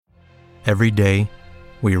Every day,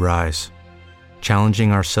 we rise,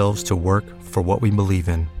 challenging ourselves to work for what we believe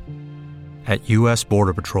in. At U.S.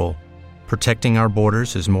 Border Patrol, protecting our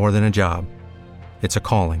borders is more than a job. It's a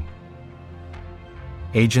calling.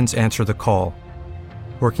 Agents answer the call,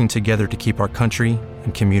 working together to keep our country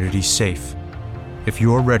and communities safe. If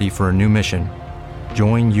you're ready for a new mission,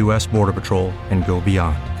 join U.S. Border Patrol and go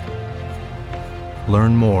beyond.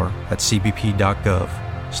 Learn more at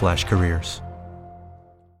cbp.gov/careers.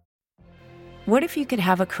 What if you could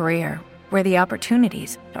have a career where the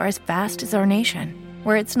opportunities are as vast as our nation,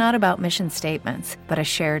 where it's not about mission statements, but a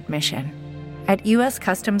shared mission? At U.S.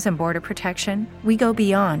 Customs and Border Protection, we go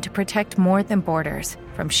beyond to protect more than borders.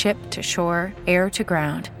 From ship to shore, air to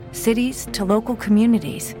ground, cities to local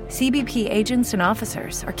communities, CBP agents and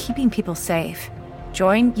officers are keeping people safe.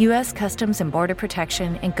 Join U.S. Customs and Border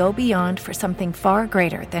Protection and go beyond for something far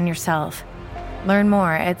greater than yourself. Learn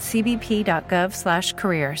more at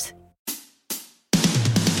cbp.gov/careers.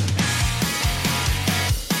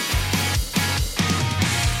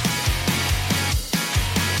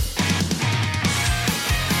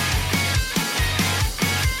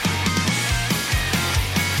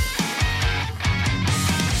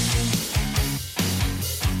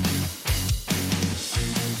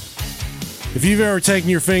 If you've ever taken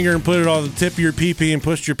your finger and put it on the tip of your pee-pee and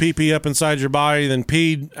pushed your pee-pee up inside your body, then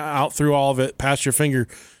peed out through all of it past your finger,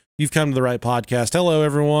 you've come to the right podcast. Hello,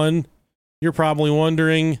 everyone. You're probably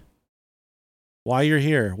wondering why you're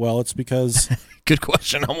here. Well, it's because... Good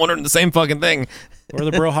question. I'm wondering the same fucking thing. We're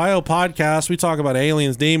the Brohio Podcast. We talk about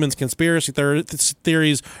aliens, demons, conspiracy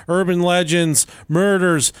theories, urban legends,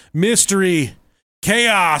 murders, mystery,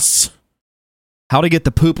 chaos. How to get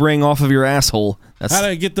the poop ring off of your asshole. How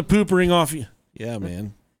to get the poop ring off you. Yeah,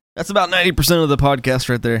 man. That's about 90% of the podcast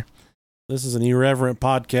right there. This is an irreverent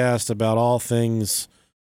podcast about all things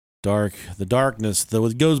dark. The darkness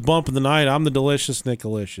that goes bump in the night. I'm the delicious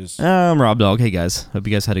Nicolicious. I'm Rob Dog. Hey, guys. Hope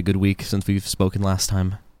you guys had a good week since we've spoken last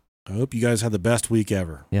time. I hope you guys had the best week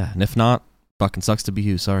ever. Yeah, and if not, fucking sucks to be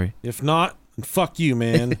you. Sorry. If not, then fuck you,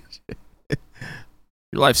 man.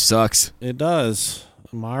 Your life sucks. It does.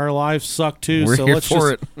 Our lives suck too. We're so here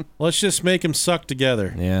for it. Let's just make them suck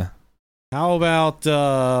together. Yeah. How about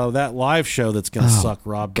that live show that's going to suck,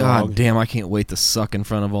 Rob Dog? God damn, I can't wait to suck in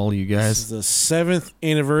front of all you guys. This is the 7th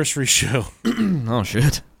anniversary show. Oh,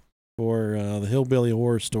 shit. For the Hillbilly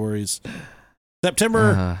Horror Stories.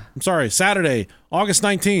 Saturday, August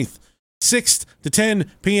 19th, 6 to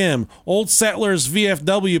 10 p.m. Old Settlers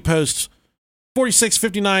VFW post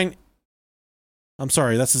 4659. I'm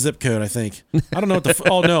sorry, that's the zip code, I think. I don't know what the...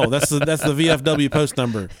 oh, no, that's the VFW post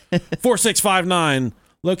number. 4659,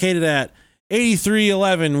 located at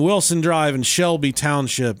 8311 Wilson Drive in Shelby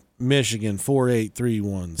Township, Michigan,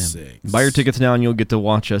 48316. Buy your tickets now and you'll get to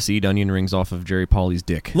watch us eat onion rings off of Jerry Pauly's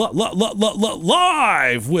dick.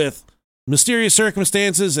 Live with Mysterious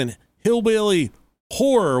Circumstances and Hillbilly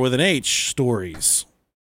Horror with an H stories.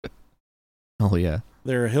 Oh, yeah.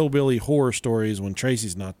 They're hillbilly horror stories when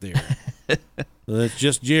Tracy's not there. That's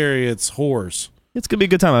just Jerry. It's horse. It's going to be a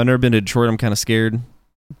good time. I've never been to Detroit. I'm kind of scared.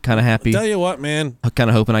 Kind of happy. I'll tell you what, man. I'm kind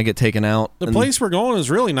of hoping I get taken out. The place we're going is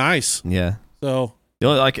really nice. Yeah. So,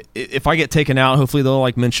 like, if I get taken out, hopefully they'll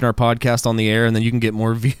like mention our podcast on the air, and then you can get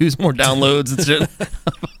more views, more downloads and shit.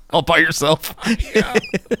 All by yourself. Yeah.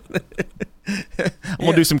 I'm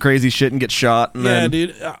gonna do some crazy shit and get shot. And then...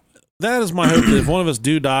 dude. That is my hope. That if one of us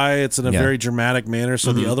do die, it's in a very dramatic manner,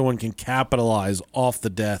 so the other one can capitalize off the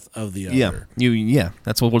death of the other. Yeah,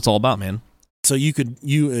 that's what it's all about, man. So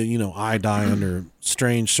I die under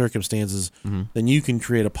strange circumstances, then you can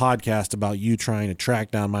create a podcast about you trying to track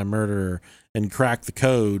down my murderer and crack the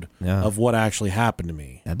code of what actually happened to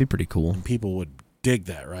me. That'd be pretty cool. And people would dig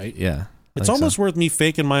that, right? Yeah. It's almost worth me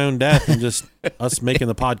faking my own death and just us making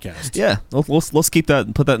the podcast. Yeah, let's keep that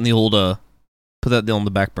and put that in the old put that on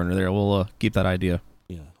the back burner there. We'll keep that idea.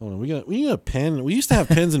 Yeah, hold on. We need a pen. We used to have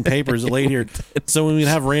pens and papers laid here, so when we'd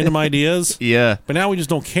have random ideas. Yeah, but now we just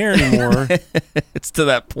don't care anymore. It's to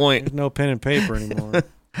that point. There's no pen and paper anymore.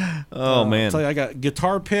 Oh man! I'll tell you, I got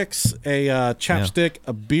guitar picks, a chapstick,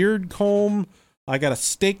 a beard comb. I got a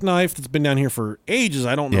steak knife that's been down here for ages.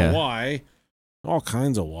 I don't know why. All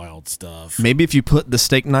kinds of wild stuff. Maybe if you put the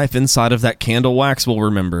steak knife inside of that candle wax, we'll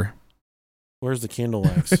remember. Where's the candle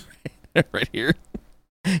wax? Right here.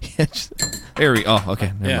 There we go. Oh,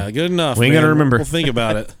 okay. Yeah, good enough. We ain't gonna remember. We'll think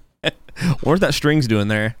about it. What's that string's doing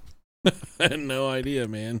there? I had no idea,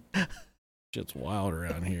 man. Shit's wild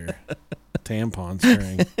around here. Tampon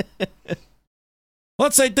string.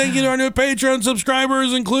 Let's say thank you to our new Patreon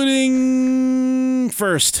subscribers, including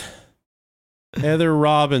first, Heather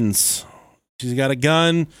Robbins. She's got a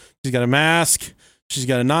gun. She's got a mask. She's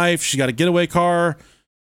got a knife. She's got a getaway car.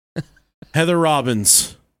 Heather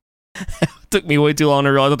Robbins. Took me way too long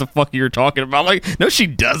to realize what the fuck you were talking about. I'm like, no, she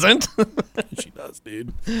doesn't. She does,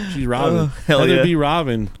 dude. She's Robin. Hell Heather yeah. B.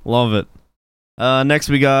 Robin. Love it. Next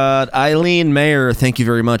we got Eileen Mayer. Thank you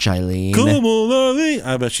very much, Eileen. Come on, Eileen.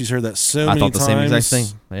 I bet she's heard that so many times. I thought the same exact thing.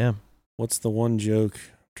 Yeah. What's the one joke?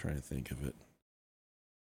 I'm trying to think of it.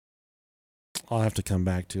 I'll have to come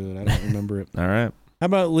back to it. I don't remember it. All right. How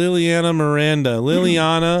about Liliana Miranda?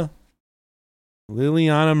 Liliana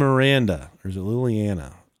Miranda. Or is it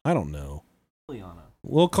Liliana? I don't know.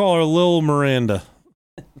 We'll call her Lil Miranda.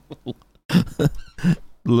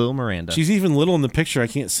 Lil Miranda. She's even little in the picture. I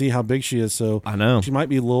can't see how big she is, so I know. she might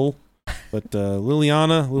be Lil. But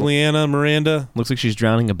Liliana Miranda. Looks like she's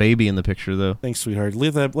drowning a baby in the picture, though. Thanks, sweetheart.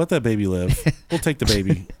 Let that baby live. We'll take the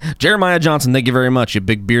baby. Jeremiah Johnson, thank you very much, you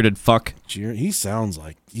big bearded fuck. He sounds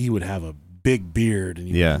like he would have a big beard and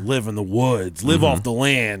he Yeah. would live in the woods, live off the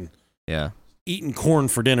land, Yeah. eating corn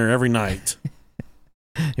for dinner every night.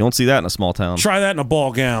 You won't see that in a small town. Try that in a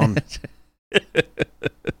ball gown.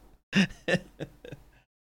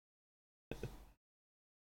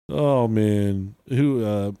 Oh man,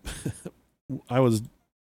 I was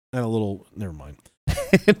at a little. Never mind.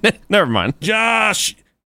 Never mind. Josh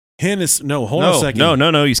Hennis. No, hold on a second.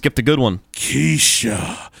 No. You skipped a good one.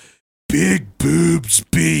 Keisha, Big Boobs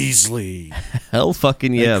Beasley. Hell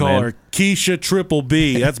fucking yeah, They call man. her Keisha Triple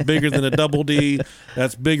B. That's bigger than a double D.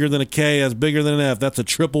 That's bigger than a K. That's bigger than an F. That's a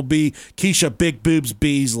triple B. Keisha Big Boobs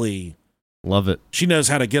Beasley. Love it. She knows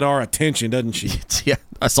how to get our attention, doesn't she? Yeah,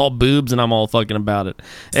 I saw boobs and I'm all fucking about it.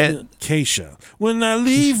 And Keisha. When I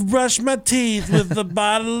leave, brush my teeth with a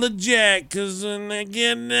bottle of Jack, 'cause when I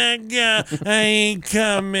get that guy, I ain't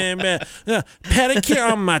coming back.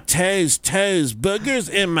 Pedicure on my toes, boogers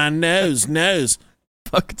in my nose.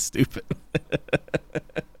 fucking stupid.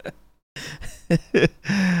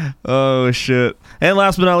 Oh shit. And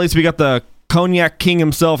last but not least, we got the Cognac King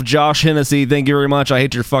himself, Josh Hennessy. Thank you very much. I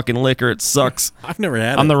hate your fucking liquor. It sucks. I've never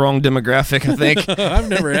had it. I'm the wrong demographic, I think. I've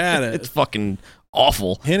never had it. It's fucking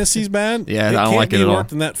awful. Hennessy's bad? Yeah, I don't like it at all. It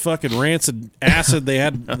worked in that fucking rancid acid they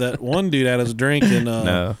had, that one dude had as a drink in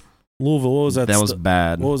No, Louisville. What was that? that was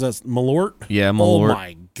bad. What was that? Malort? Yeah, Oh Malort.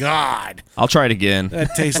 my God. I'll try it again.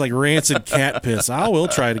 That tastes like rancid cat piss. I will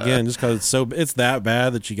try it again just because it's that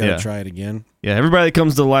bad that you got to Yeah. try it again. Yeah, everybody that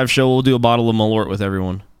comes to the live show, we'll do a bottle of Malort with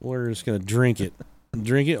everyone. We're just going to drink it.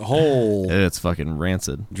 Drink it whole. It's fucking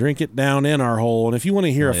rancid. Drink it down in our hole. And if you want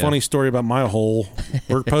to hear a yeah. funny story about my hole,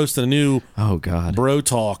 we're posting a new Oh God, Bro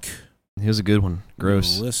Talk. here's a good one.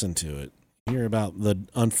 Gross. Listen to it. Hear about the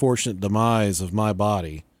unfortunate demise of my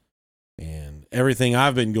body and everything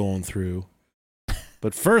I've been going through.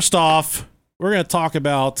 But first off, we're going to talk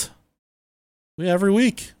about every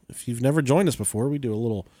week. If you've never joined us before,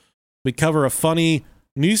 we cover a funny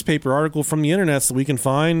newspaper article from the internet that we can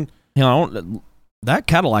find. You know, that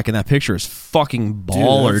Cadillac in that picture is fucking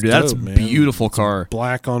baller, dude. That's a dope, man. beautiful It's a car.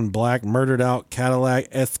 black on black, murdered out Cadillac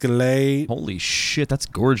Escalade. Holy shit, that's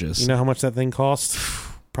gorgeous. You know how much that thing costs?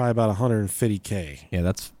 Probably about $150K. Yeah,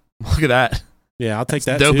 that's look at that. Yeah, I'll take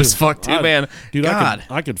that Dope too. as fuck too, man. Dude, God,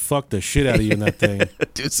 I could fuck the shit out of you in that thing.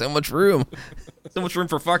 dude, so much room. So much room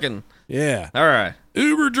for fucking. Yeah. All right.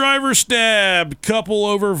 Uber driver stabbed. Couple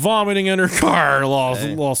over vomiting in her car.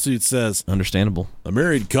 Lawsuit says. Understandable. A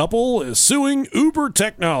married couple is suing Uber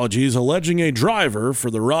Technologies, alleging a driver for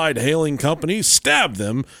the ride-hailing company stabbed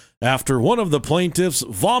them after one of the plaintiffs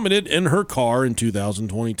vomited in her car in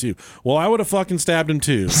 2022. Well, I would have fucking stabbed him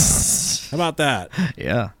too. How about that?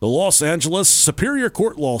 Yeah. The Los Angeles Superior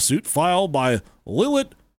Court lawsuit filed by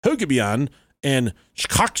Lilith Hogabian and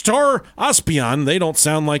Shkakhtar Aspian, they don't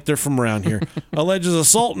sound like they're from around here, alleges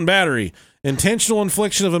assault and battery, intentional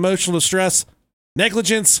infliction of emotional distress,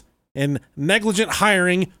 negligence, and negligent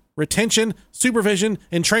hiring, retention, supervision,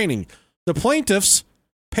 and training. The plaintiffs,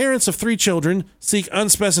 parents of 3 children, seek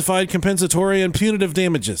unspecified compensatory and punitive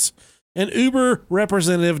damages. An Uber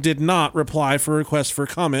representative did not reply for a request for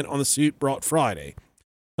comment on the suit brought Friday.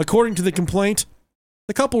 According to the complaint,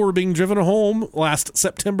 the couple were being driven home last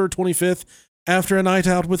September 25th after a night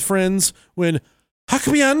out with friends when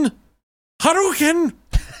Hakbian Haruken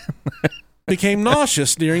became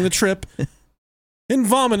nauseous during the trip and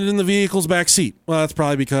vomited in the vehicle's back seat. Well, that's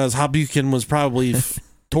probably because Habukin was probably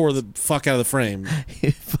tore the fuck out of the frame.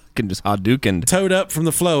 Fucking just Hadoukened. Towed up from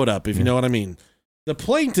the float up, if you know what I mean. The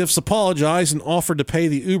plaintiffs apologized and offered to pay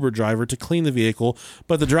the Uber driver to clean the vehicle,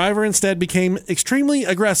 but the driver instead became extremely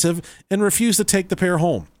aggressive and refused to take the pair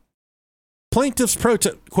home. Plaintiffs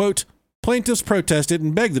protested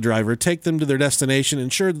and begged the driver to take them to their destination,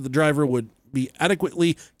 ensured that the driver would be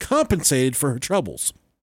adequately compensated for her troubles.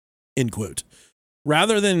 End quote.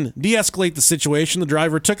 Rather than de-escalate the situation, the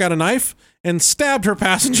driver took out a knife and stabbed her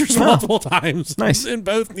passengers multiple times. Nice. And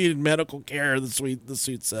both needed medical care, the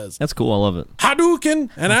suit says. That's cool. I love it.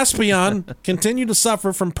 Hadouken and Espion continue to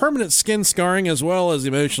suffer from permanent skin scarring as well as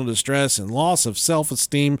emotional distress and loss of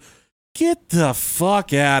self-esteem. Get the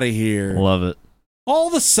fuck out of here. Love it. All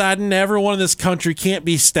of a sudden, everyone in this country can't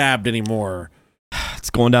be stabbed anymore.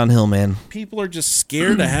 It's going downhill, man. People are just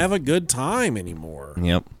scared to have a good time anymore.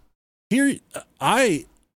 Yep. Here, I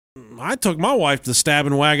took my wife to the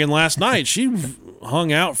stabbing wagon last night. She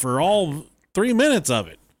hung out for all 3 minutes of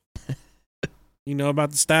it. You know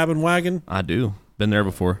about the stabbing wagon? I do. Been there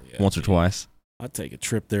before, once or twice. I take a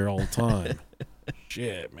trip there all the time.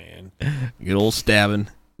 Shit, man. Good old stabbing.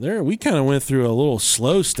 There, we kind of went through a little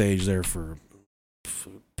slow stage there for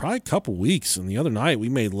probably a couple weeks. And the other night, we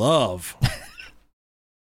made love.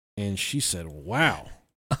 And she said, wow.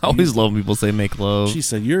 I always love when people say make love. She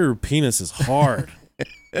said, your penis is hard.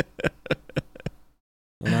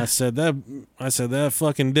 And I said that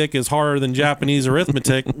fucking dick is harder than Japanese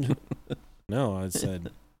arithmetic. No, I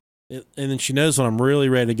said, and then she knows when I'm really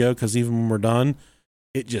ready to go, because even when we're done,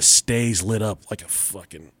 it just stays lit up like a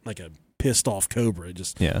pissed off cobra. It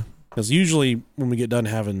just, because usually when we get done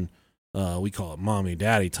having, we call it mommy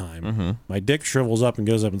daddy time, my dick shrivels up and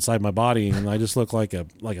goes up inside my body, and I just look like a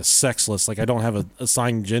sexless, like I don't have a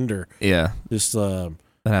assigned gender. Yeah, just that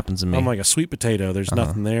happens to me. I'm like a sweet potato. There's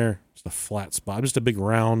nothing there. Just a flat spot. I'm just a big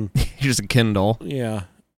round. You're just a Kindle. Yeah.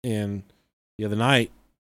 And the other night,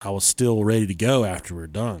 I was still ready to go after we were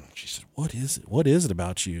done. She said, "What is it? What is it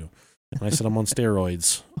about you?" And I said, "I'm on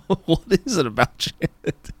steroids." What is it about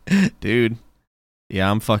you, dude?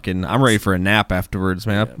 Yeah, I'm ready for a nap afterwards,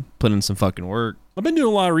 man. I put in some fucking work. I've been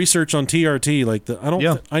doing a lot of research on TRT. Like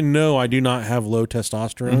I know I do not have low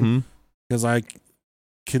testosterone because I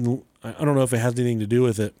don't know if it has anything to do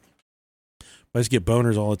with it. I just get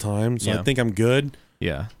boners all the time, so I think I'm good.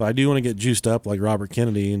 Yeah, but I do want to get juiced up like Robert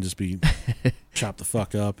Kennedy and just be chopped the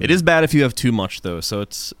fuck up. It is bad if you have too much though, so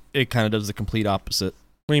it kind of does the complete opposite.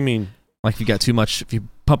 What do you mean? Like if you got too much, if you're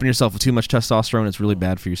pumping yourself with too much testosterone, it's really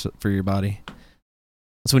bad for your body.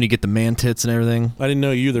 That's when you get the man tits and everything. I didn't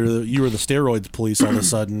know you were the steroids police all of a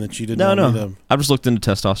sudden, that you didn't know them. I've just looked into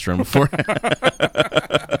testosterone before.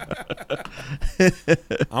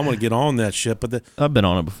 I'm going to get on that shit. But I've been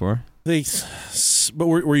on it before. But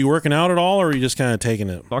were you working out at all, or were you just kind of taking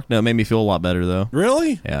it? Fuck no, it made me feel a lot better though.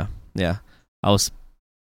 Really? Yeah. I was...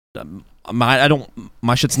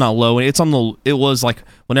 my shit's not low. It was like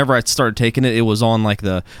whenever I started taking it, it was on like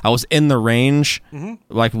I was in the range,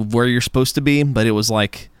 like where you're supposed to be, but it was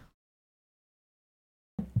like,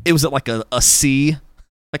 it was at like a C,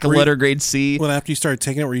 like a letter grade C. Well, after you started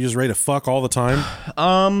taking it, were you just ready to fuck all the time?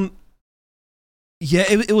 Yeah,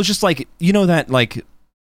 it was just like, you know, that like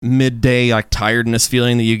midday like tiredness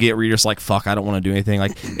feeling that you get where you're just like, fuck, I don't want to do anything.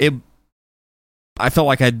 Like I felt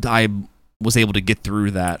like I was able to get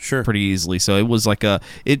through that pretty easily. So it was like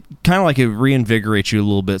it kind of like it reinvigorates you a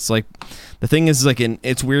little bit. It's like, the thing is like,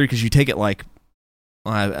 it's weird because you take it like,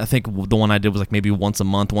 I think the one I did was like maybe once a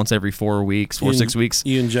month, once every 4 weeks, 6 weeks.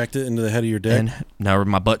 You inject it into the head of your dick? And no,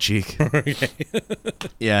 my butt cheek.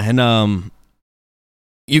 Yeah. And,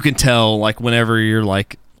 you can tell like whenever you're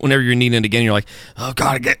needing it again, you're like, oh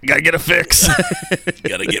god, gotta get a fix.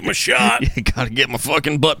 Gotta get my shot. Gotta get my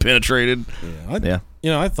fucking butt penetrated. Yeah. You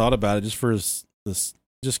know, I thought about it just for this,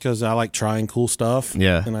 just because I like trying cool stuff.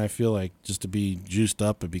 Yeah. And I feel like just to be juiced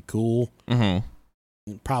up would be cool.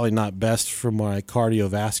 Mm-hmm. Probably not best for my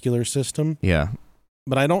cardiovascular system. Yeah.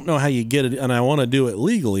 But I don't know how you get it, and I want to do it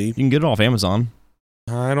legally. You can get it off Amazon.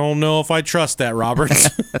 I don't know if I trust that, Robert.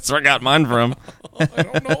 That's where I got mine from. I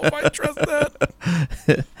don't know if I trust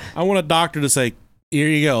that. I want a doctor to say, here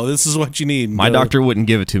you go, this is what you need. My doctor wouldn't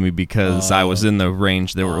give it to me because I was in the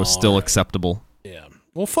range that was still acceptable. Yeah.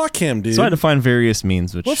 Well, fuck him, dude. So I had to find various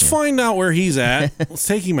means. Let's find out where he's at. Let's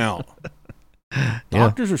take him out.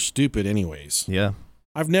 Doctors are stupid anyways. Yeah.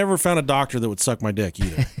 I've never found a doctor that would suck my dick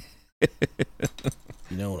either.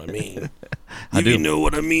 You know what I mean? I do. You know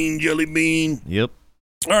what I mean, Jelly Bean? Yep.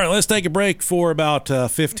 All right, let's take a break for about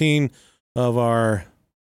 15 of our,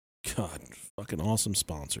 fucking awesome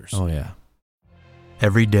sponsors. Oh, yeah.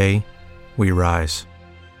 Every day, we rise,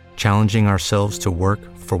 challenging ourselves to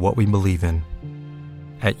work for what we believe in.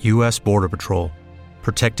 At U.S. Border Patrol,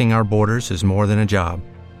 protecting our borders is more than a job.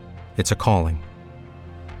 It's a calling.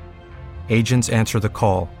 Agents answer the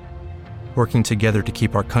call, working together to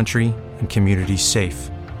keep our country and communities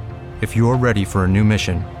safe. If you're ready for a new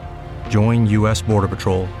mission, join U.S. Border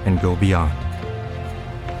Patrol and go beyond.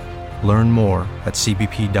 Learn more at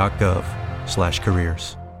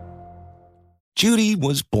cbp.gov/careers. Judy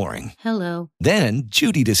was boring. Hello. Then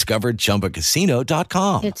Judy discovered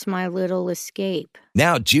ChumbaCasino.com. It's my little escape.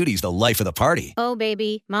 Now Judy's the life of the party. Oh,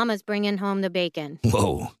 baby, mama's bringing home the bacon.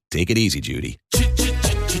 Whoa, take it easy, Judy.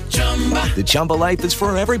 The Chumba life is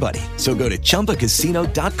for everybody. So go to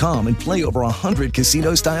ChumbaCasino.com and play over 100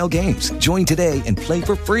 casino-style games. Join today and play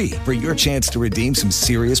for free for your chance to redeem some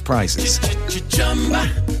serious prizes.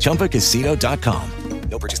 ChumbaCasino.com.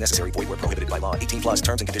 No purchase necessary. Void where prohibited by law. 18 plus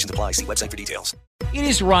terms and conditions apply. See website for details. It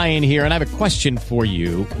is Ryan here, and I have a question for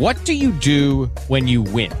you. What do you do when you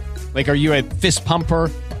win? Like, are you a fist pumper,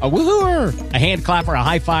 a woohooer, a hand clapper, a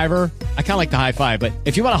high fiver? I kind of like the high five, but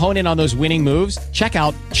if you want to hone in on those winning moves, check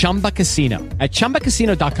out Chumba Casino. At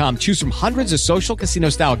ChumbaCasino.com, choose from hundreds of social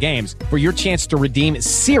casino-style games for your chance to redeem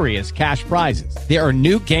serious cash prizes. There are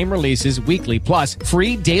new game releases weekly, plus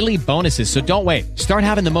free daily bonuses. So don't wait. Start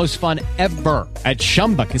having the most fun ever at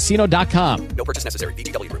ChumbaCasino.com. No purchase necessary.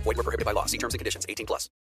 VGW. Void where prohibited by law. See terms and conditions. 18 plus.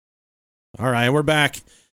 All right, we're back.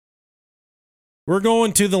 We're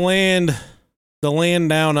going to the land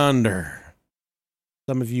down under.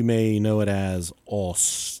 Some of you may know it as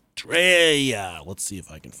Australia. Let's see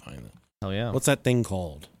if I can find it. Hell yeah. What's that thing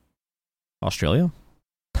called? Australia?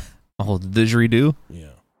 Oh, the didgeridoo? Yeah.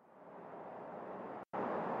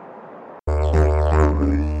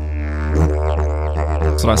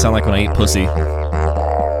 That's what I sound like when I eat pussy.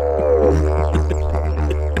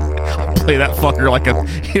 Play that fucker like a,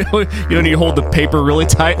 you hold the paper really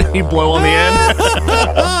tight and you blow on the end.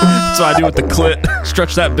 That's what I do with the clit.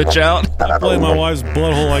 Stretch that bitch out. I play my wife's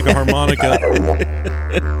butthole like a harmonica.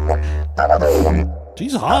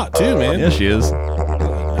 She's hot too, man. Yeah, she is.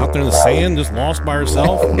 Out there in the sand, just lost by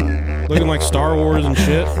herself, looking like Star Wars and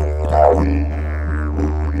shit.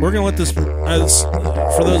 We're gonna let this,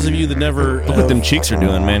 for those of you that never... Look what them cheeks are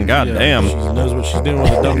doing, man. God damn. She knows what she's doing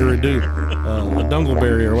with a dungaroo. A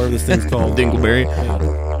dungleberry, or whatever this thing's called. Dingleberry. Yeah.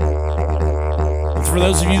 For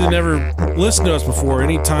those of you that never listened to us before,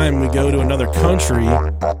 anytime we go to another country...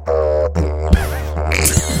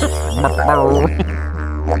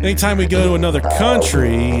 anytime we go to another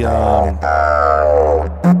country... I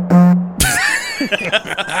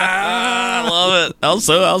love it. That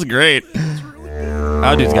was great.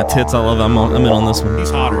 Oh, dude's got tits. I love it. I'm in on this one. He's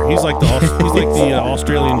hotter. He's like the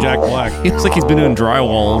Australian Jack Black. He looks like he's been doing drywall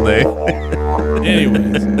all day.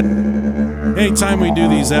 Anyways, anytime we do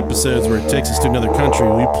these episodes where it takes us to another country,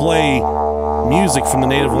 we play music from the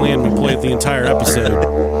native land. We play it the entire episode.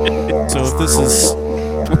 So if this is a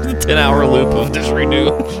 10-hour loop of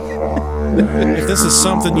didgeridoo, if this is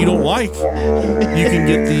something you don't like, you can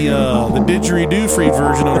get the didgeridoo free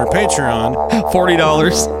version on our Patreon.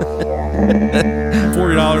 $40.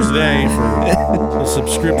 $40 a day for a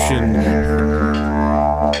subscription.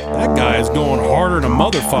 That guy is going harder than a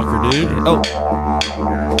motherfucker, dude. Oh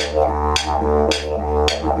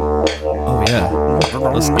yeah.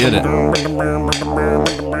 Let's get it.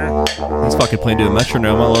 Let's fucking play to a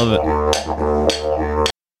metronome. I love it.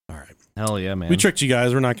 All right. Hell yeah, man. We tricked you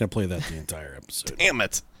guys. We're not going to play that the entire episode. Damn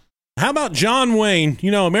it. How about John Wayne?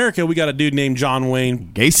 You know, America, we got a dude named John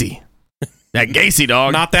Wayne. Gacy. That Gacy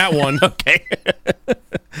dog. Not that one. Okay.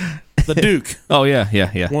 The Duke. Oh, yeah.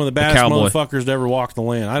 One of the baddest motherfuckers to ever walk the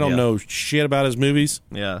land. I don't know shit about his movies.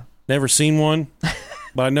 Yeah. Never seen one.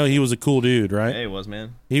 But I know he was a cool dude, right? Yeah, he was,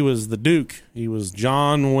 man. He was the Duke. He was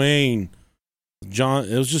John Wayne.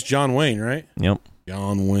 It was just John Wayne, right? Yep.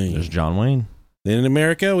 John Wayne. There's John Wayne. Then in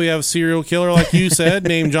America, we have a serial killer, like you said,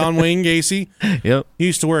 named John Wayne Gacy. Yep. He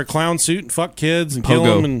used to wear a clown suit and fuck kids and kill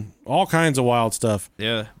them and all kinds of wild stuff.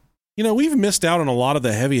 Yeah. You know, we've missed out on a lot of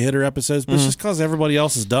the heavy hitter episodes, but it's just because everybody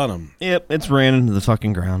else has done them. Yep, it's ran into the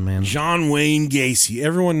fucking ground, man. John Wayne Gacy.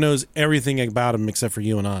 Everyone knows everything about him except for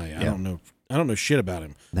you and I. I don't know shit about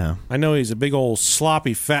him. No. I know he's a big old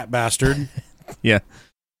sloppy fat bastard. Yeah.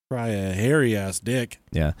 Probably a hairy ass dick.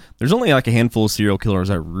 Yeah. There's only like a handful of serial killers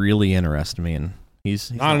that really interest me, and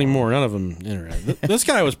he's not anymore. None of them interest. This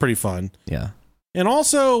guy was pretty fun. Yeah. And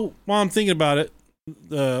also, while I'm thinking about it,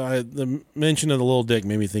 the mention of the little dick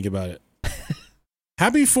made me think about it.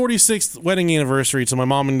 Happy 46th wedding anniversary to my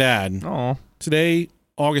mom and dad. Oh. Today,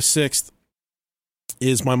 August 6th,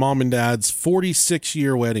 is my mom and dad's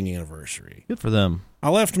 46-year wedding anniversary. Good for them. I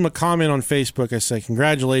left them a comment on Facebook. I said,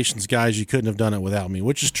 congratulations, guys. You couldn't have done it without me,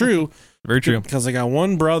 which is true. Very true. Because I got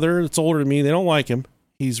one brother that's older than me. They don't like him.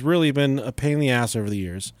 He's really been a pain in the ass over the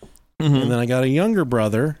years. Mm-hmm. And then I got a younger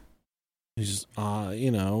brother. He's,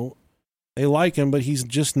 they like him, but he's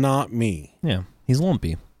just not me. Yeah, he's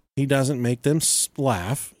lumpy. He doesn't make them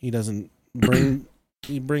laugh. He doesn't bring.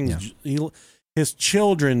 His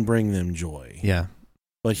children bring them joy. Yeah,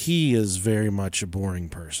 but he is very much a boring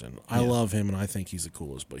person. I love him, and I think he's the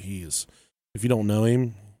coolest. But he is If you don't know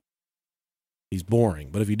him, he's boring.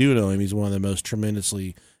 But if you do know him, he's one of the most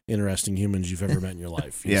tremendously interesting humans you've ever met in your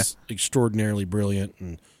life. He's extraordinarily brilliant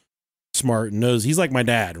and smart and knows. He's like my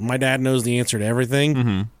dad. My dad knows the answer to everything.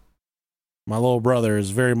 Mm-hmm. My little brother is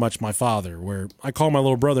very much my father, where I call my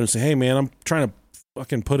little brother and say, hey, man, I'm trying to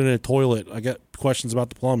fucking put in a toilet. I got questions about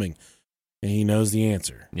the plumbing. And he knows the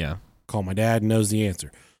answer. Yeah. Call my dad and knows the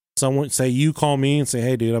answer. Someone say, you call me and say,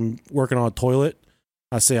 hey, dude, I'm working on a toilet.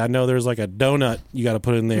 I say, I know there's like a donut you got to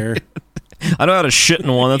put in there. I know how to shit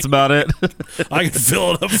in one. That's about it. I can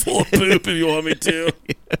fill it up full of poop if you want me to.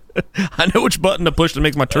 I know which button to push to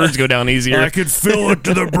make my turds go down easier. I could fill it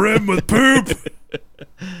to the brim with poop.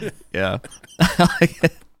 Yeah.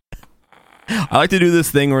 I like to do this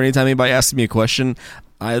thing where anytime anybody asks me a question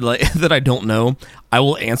I like that I don't know, I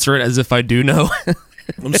will answer it as if I do know.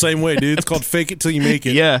 I'm the same way, dude. It's called fake it till you make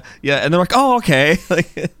it. Yeah. And they're like, oh, okay.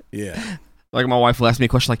 Yeah. Like my wife will ask me a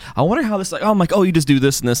question like, I wonder how this, like, oh, I'm like, oh, you just do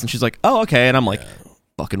this and this. And she's like, oh, okay. And I'm like,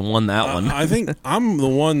 fucking won that one. I think I'm the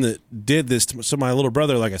one that did this. So my little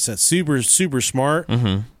brother, like I said, super, super smart.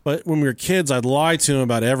 Mm-hmm. But when we were kids, I'd lie to him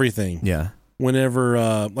about everything. Yeah.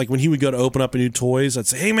 Whenever, like when he would go to open up a new toys, I'd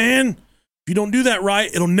say, hey, man, if you don't do that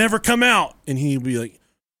right, it'll never come out. And he'd be like,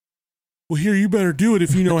 well, here, you better do it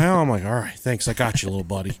if you know how. I'm like, all right, thanks. I got you, little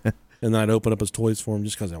buddy. And then I'd open up his toys for him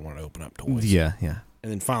just because I wanted to open up toys. Yeah.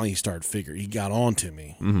 And then finally he started figuring. He got on to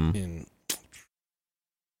me. Mm-hmm. And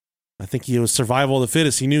I think he was survival of the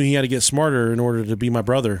fittest. He knew he had to get smarter in order to be my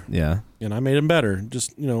brother. Yeah. And I made him better.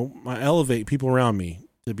 Just, I elevate people around me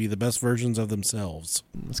to be the best versions of themselves.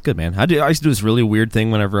 That's good, man. I used to do this really weird thing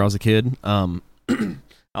whenever I was a kid.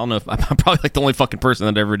 I don't know if I'm probably like the only fucking person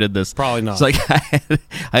that ever did this. Probably not. It's like I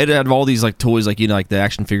had to have all these like toys, like like the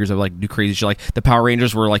action figures that would like do crazy shit. Like the Power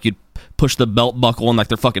Rangers where like you'd push the belt buckle and like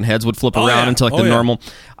their fucking heads would flip around into like the normal.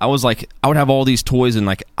 I was like, I would have all these toys and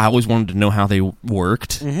like I always wanted to know how they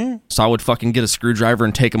worked. Mm-hmm. So I would fucking get a screwdriver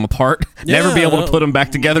and take them apart, never be able to put them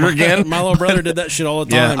back together again. My little brother did that shit all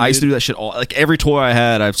the time. Yeah, I used to do that shit all. Like every toy I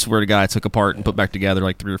had, I swear to God, I took apart and put back together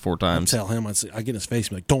like 3 or 4 times. I'd tell him, I'd get in his face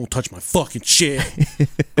and be like, don't touch my fucking shit.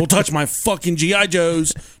 Don't touch my fucking G.I.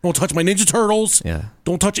 Joes. Don't touch my Ninja Turtles. Yeah.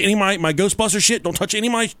 Don't touch any of my Ghostbuster shit. Don't touch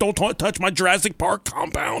touch my Jurassic Park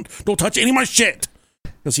compound. Don't touch any of my shit.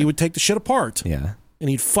 Because he would take the shit apart. Yeah. And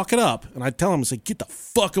he'd fuck it up. And I'd tell him, I'd say, get the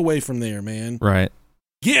fuck away from there, man. Right.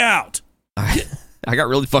 Get out. I got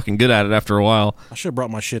really fucking good at it after a while. I should have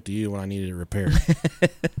brought my shit to you when I needed it repaired.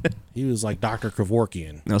 He was like Dr.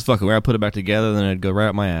 Kevorkian. I was fucking where I put it back together, then it'd go right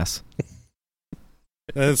up my ass.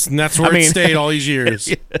 That's where it stayed all these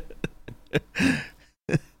years.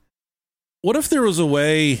 What if there was a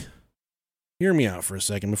way... Hear me out for a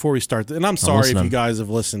second before we start. And I'm sorry if you guys have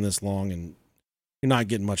listened this long and you're not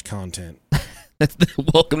getting much content.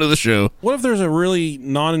 Welcome to the show. What if there's a really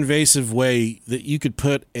non-invasive way that you could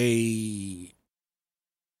put they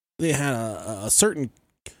had a certain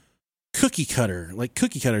cookie cutter, like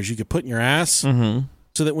cookie cutters you could put in your ass, so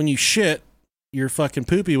that when you shit, your fucking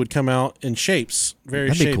poopy would come out in shapes,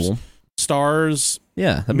 various that'd shapes. Be cool. Stars.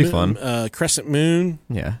 Yeah, that'd be fun. Crescent moon.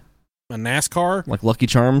 Yeah. A NASCAR. Like Lucky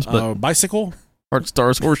Charms, but bicycle. Heart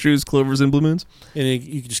stars, horseshoes, clovers, and blue moons. And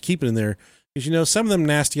you can just keep it in there. Because, some of them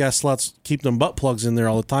nasty-ass sluts keep them butt plugs in there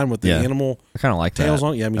all the time with the animal I kind of like tails that.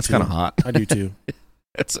 on it. Yeah, me that's too. That's kind of hot. I do, too.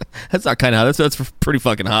 That's not kind of hot. That's pretty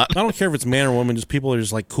fucking hot. I don't care if it's man or woman. Just people are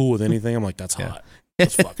just, like, cool with anything. I'm like, that's hot.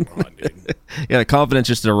 That's fucking hot, dude. Yeah, the confidence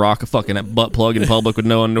just to rock a fucking butt plug in public with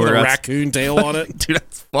no underwear. With a raccoon tail on it. Dude,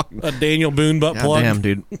 that's fucking... A Daniel Boone butt plug. Damn,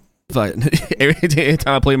 dude. Every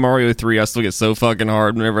time I play Mario 3, I still get so fucking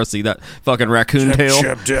hard whenever I see that fucking raccoon tail.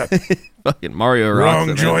 Fucking Mario rocks.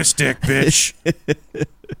 Wrong joystick, bitch.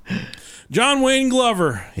 John Wayne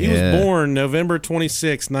Glover. He was born November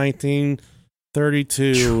 26,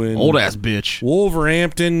 1932. Old ass bitch.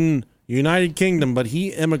 Wolverhampton, United Kingdom, but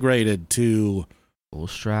he immigrated to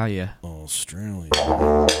Australia. You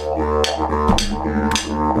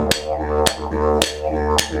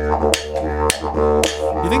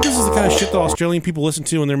think this is the kind of shit that Australian people listen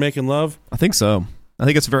to when they're making love? I think so. I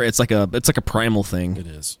think it's like a primal thing. It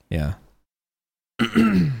is. Yeah.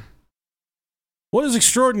 What is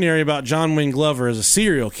extraordinary about John Wayne Glover as a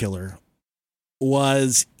serial killer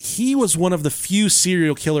was he was one of the few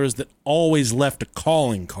serial killers that always left a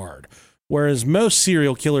calling card. Whereas most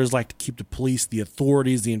serial killers like to keep the police, the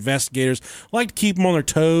authorities, the investigators, like to keep them on their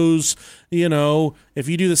toes. If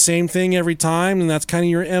you do the same thing every time, then that's kind of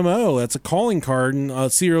your MO. That's a calling card, and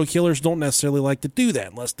serial killers don't necessarily like to do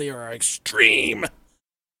that unless they are extreme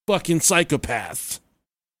fucking psychopaths.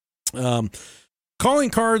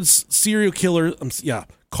 Calling cards,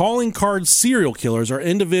 Calling card serial killers are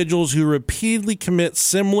individuals who repeatedly commit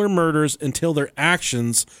similar murders until their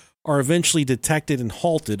actions are eventually detected and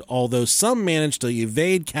halted, although some manage to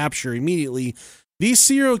evade capture immediately. These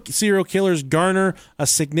serial killers garner a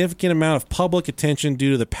significant amount of public attention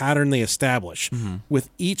due to the pattern they establish,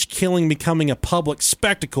 with each killing becoming a public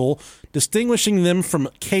spectacle, distinguishing them from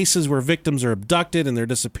cases where victims are abducted and their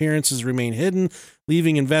disappearances remain hidden,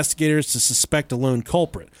 leaving investigators to suspect a lone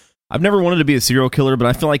culprit. I've never wanted to be a serial killer, but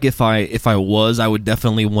I feel like if I was, I would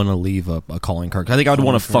definitely want to leave a calling card. I think I would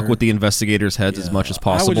want to fuck with the investigators' heads as much as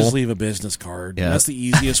possible. I would just leave a business card. Yeah. That's the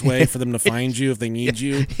easiest way for them to find you if they need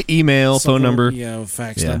you. Email, phone number. Yeah,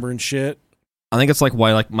 fax number and shit. I think it's like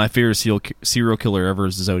why like my favorite serial killer ever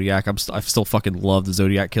is the Zodiac. I still fucking love the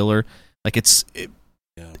Zodiac killer. Like it's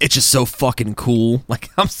just so fucking cool. Like,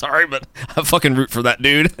 I'm sorry, but I fucking root for that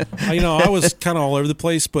dude. I was kind of all over the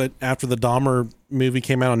place, but after the Dahmer movie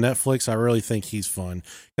came out on Netflix, I really think he's fun.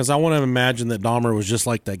 Because I want to imagine that Dahmer was just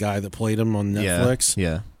like that guy that played him on Netflix.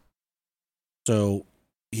 Yeah. So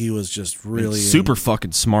he was just really... super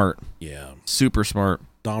fucking smart. Yeah. Super smart.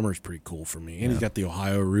 Dahmer's pretty cool for me. And he's got the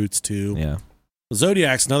Ohio roots, too. Yeah.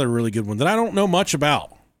 Zodiac's another really good one that I don't know much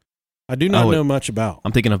about. I do not know much about.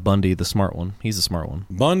 I'm thinking of Bundy, the smart one. He's the smart one.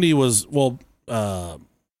 Bundy was, Dahmer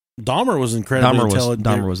was incredibly intelligent.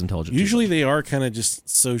 Dahmer was intelligent. Usually they are kind of just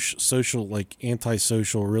social, like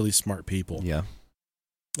antisocial, really smart people. Yeah.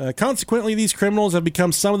 Consequently, these criminals have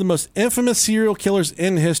become some of the most infamous serial killers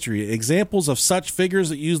in history. Examples of such figures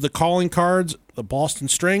that use the calling cards: the Boston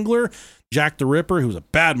Strangler, Jack the Ripper, who's a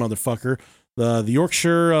bad motherfucker, the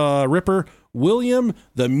Yorkshire Ripper, William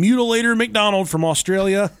the Mutilator McDonald from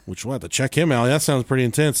Australia, which we'll have to check him out. That sounds pretty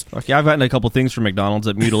intense. Okay, I've gotten a couple things from McDonald's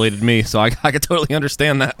that mutilated me, so I could totally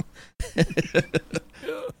understand that.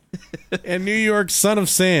 And New York's Son of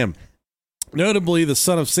Sam. Notably, the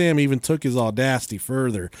Son of Sam even took his audacity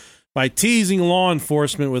further by teasing law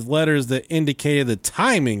enforcement with letters that indicated the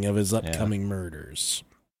timing of his upcoming murders.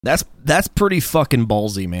 That's pretty fucking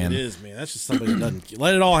ballsy, man. It is, man. That's just somebody that doesn't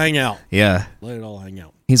let it all hang out. Yeah. Let it all hang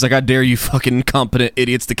out. He's like, I dare you fucking incompetent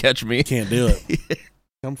idiots to catch me. Can't do it.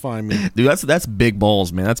 Come find me. Dude, that's big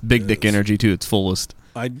balls, man. That's big dick energy to its fullest.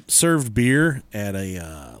 I served beer at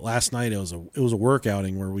last night. It was a work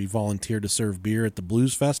outing where we volunteered to serve beer at the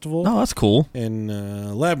Blues Festival. Oh, that's cool. In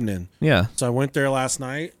Lebanon. Yeah. So I went there last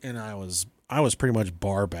night and I was pretty much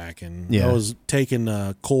bar backing. Yeah. I was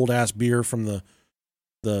taking cold ass beer from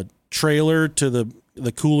the trailer to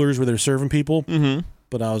the coolers where they're serving people. Mm-hmm.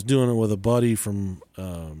 But I was doing it with a buddy from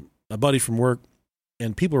work,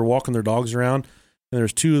 and people are walking their dogs around, and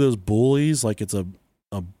there's two of those bullies, like it's a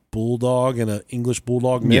bulldog and an English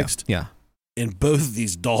bulldog mixed. Yeah. And both of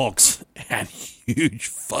these dogs had huge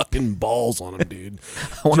fucking balls on them, dude.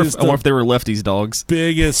 I wonder if they were lefties dogs.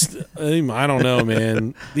 Biggest, I don't know,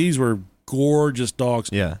 man. These were gorgeous dogs.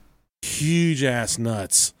 Yeah. Huge ass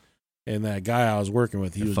nuts. And that guy I was working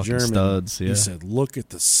with, he was fucking German. Studs, yeah. He said, "Look at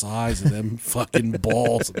the size of them fucking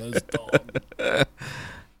balls of those dogs."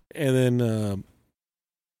 And then,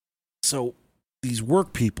 so these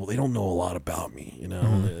work people, they don't know a lot about me. You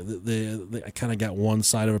know, they I kind of got one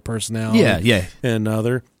side of a personality, yeah, and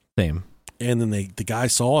another. Same. And then the guy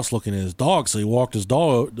saw us looking at his dog, so he walked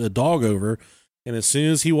the dog over. And as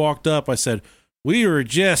soon as he walked up, I said, "We were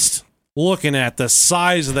just looking at the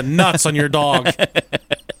size of the nuts on your dog."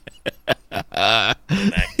 That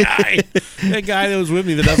guy that was with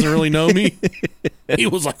me that doesn't really know me, he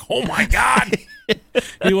was like, "Oh my God."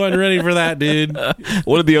 He wasn't ready for that, dude.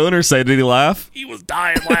 What did the owner say? Did he laugh? He was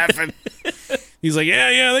dying laughing. He's like,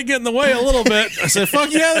 yeah, they get in the way a little bit. I said,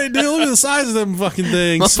 fuck yeah, they do. Look at the size of them fucking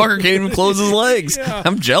things. Motherfucker can't even close his legs. Yeah.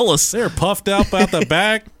 I'm jealous. They're puffed out the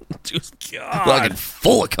back. Just God. fucking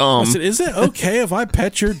full of cum. I said, is it okay if I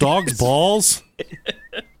pet your dog's balls?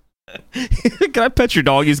 Can I pet your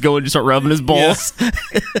dog? He's going to start rubbing his balls. Yeah.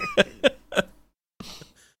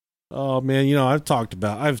 Oh man, I've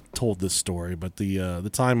told this story, but the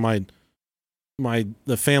time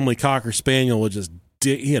the family Cocker Spaniel would just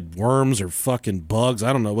he had worms or fucking bugs.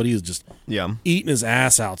 I don't know, but he was just eating his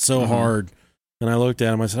ass out so hard. And I looked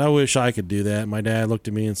at him. I said, "I wish I could do that." My dad looked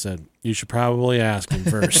at me and said, "You should probably ask him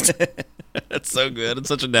first." That's so good. It's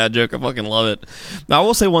such a dad joke. I fucking love it. Now, I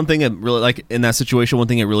will say one thing that really, like, in that situation, one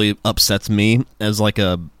thing that really upsets me as, like,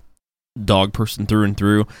 a dog person through and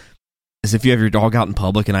through is if you have your dog out in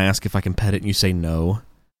public and I ask if I can pet it and you say no.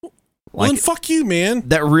 Well, then fuck you, man.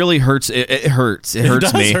 That really hurts. It hurts. It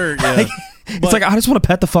hurts does me. Hurt, yeah. It's like, I just want to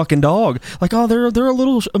pet the fucking dog. Like, oh, they're a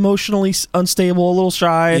little emotionally unstable, a little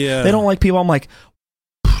shy. Yeah. They don't like people. I'm like,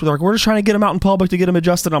 They're like, we're just trying to get him out in public to get him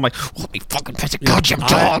adjusted. And I'm like, let me fucking pet your goddamn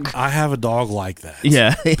dog. I have a dog like that.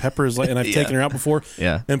 Yeah. Pepper's like, and I've taken her out before.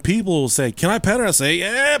 Yeah. And people will say, can I pet her? I say,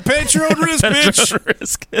 yeah, pet your own wrist,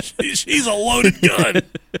 bitch. She's a loaded gun.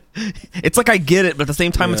 It's like I get it, but at the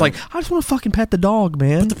same time, it's like, I just want to fucking pet the dog,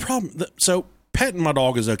 man. But the problem, so petting my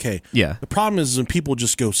dog is okay. Yeah. The problem is when people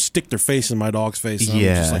just go stick their face in my dog's face. And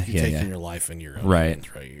I'm just like, you're taking your life in your own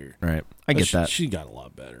hands right here. Right. I get that. She got a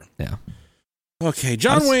lot better. Yeah. Okay,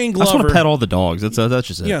 John Wayne Glover. I just want to pet all the dogs. That's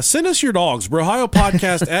just it. Yeah, send us your dogs,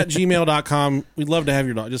 brohiopodcast@gmail.com. We'd love to have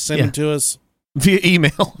your dog. Just send them to us. Via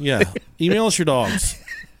email. Yeah, email us your dogs.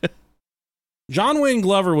 John Wayne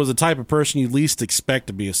Glover was the type of person you'd least expect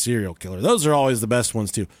to be a serial killer. Those are always the best ones,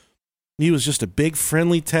 too. He was just a big,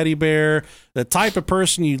 friendly teddy bear, the type of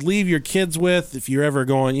person you'd leave your kids with if you're ever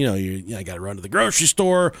going, you got to run to the grocery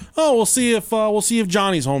store. Oh, we'll see if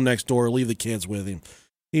Johnny's home next door. Leave the kids with him.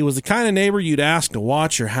 He was the kind of neighbor you'd ask to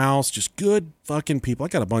watch your house. Just good fucking people. I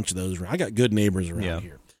got a bunch of those around. I got good neighbors around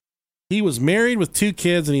here. He was married with 2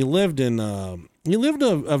 kids, and he lived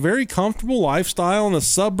a very comfortable lifestyle in the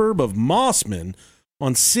suburb of Mossman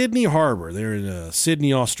on Sydney Harbor. There in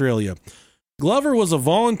Sydney, Australia. Glover was a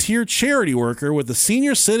volunteer charity worker with the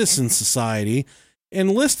Senior Citizens Society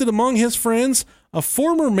and listed among his friends a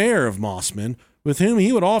former mayor of Mossman, with whom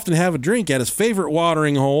he would often have a drink at his favorite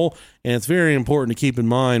watering hole. And it's very important to keep in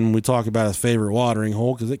mind when we talk about his favorite watering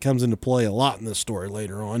hole, because it comes into play a lot in this story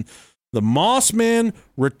later on. The Mossman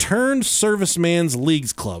Returned Servicemen's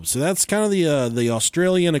Leagues Club. So that's kind of the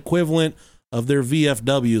Australian equivalent of their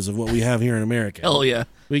VFWs of what we have here in America. Hell yeah.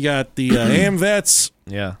 We got the AMVETs,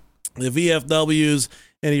 yeah, the VFWs,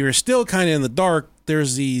 and if you're still kind of in the dark,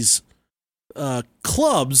 there's these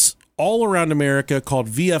clubs all around America called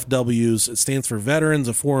VFWs. It stands for Veterans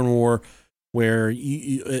of Foreign War, where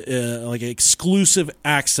you like exclusive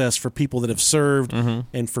access for people that have served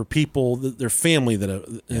and for people their family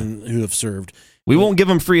who have served. We won't give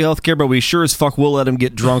them free health care, but we sure as fuck will let them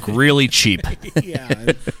get drunk really cheap.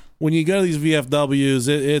 Yeah. When you go to these VFWs,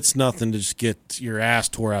 it's nothing to just get your ass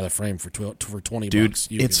tore out of the frame for $20. Dude,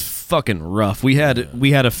 it's fucking rough. We had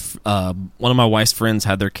one of my wife's friends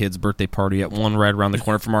had their kid's birthday party at one right around the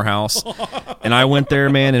corner from our house, and I went there,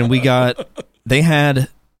 man, and they had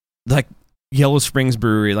like Yellow Springs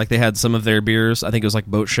Brewery, like they had some of their beers. I think it was like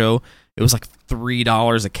Boat Show. It was like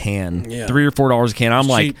 $3 a can, $3 or $4 a can. I'm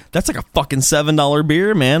like, that's like a fucking $7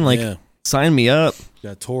 beer, man. Like, sign me up.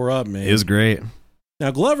 Got tore up, man. It was great.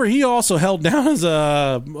 Now, Glover, he also held down as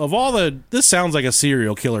this sounds like a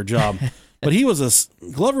serial killer job, but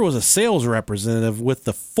Glover was a sales representative with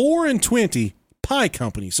the 4 and 20 Pie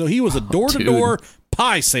Company. So he was a door-to-door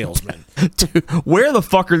pie salesman. Dude, where the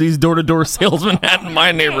fuck are these door-to-door salesmen at in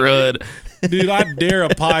my neighborhood? Dude, I dare a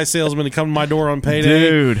pie salesman to come to my door on payday.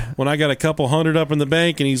 Dude. When I got a couple hundred up in the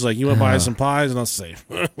bank, and he's like, you want to buy some pies? And I'll say,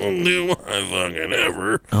 do I fucking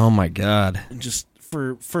ever. Oh, my God. And just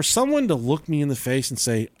for someone to look me in the face and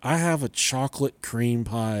say, I have a chocolate cream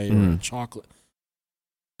pie or a chocolate.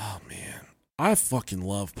 Oh, man. I fucking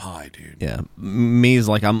love pie, dude. Yeah. Me is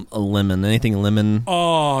like, I'm a lemon. Anything lemon.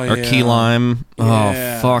 Oh, yeah. Or key lime.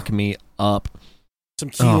 Yeah. Oh, fuck me up. Some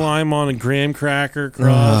key lime on a graham cracker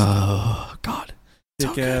crust. Oh, God.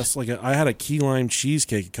 Thick ass. I had a key lime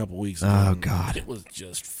cheesecake a couple weeks ago. Oh, God. It was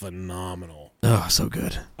just phenomenal. Oh, so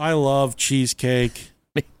good. I love cheesecake.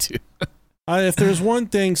 Me too. If there's one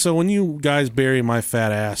thing, so when you guys bury my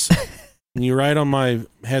fat ass and you write on my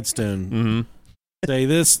headstone, say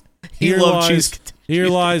this, here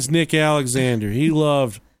lies Nick Alexander. He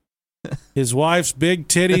loved his wife's big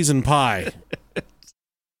titties and pie.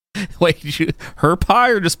 Wait, her pie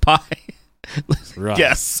or just pie? Right.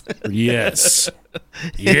 Yes. Yes.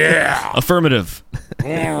 Yeah. Affirmative.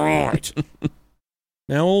 All right.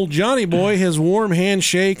 Now, old Johnny Boy, his warm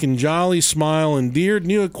handshake and jolly smile endeared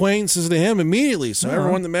new acquaintances to him immediately. So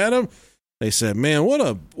everyone that met him, they said, man,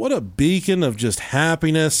 what a beacon of just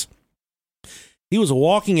happiness. He was a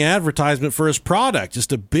walking advertisement for his product.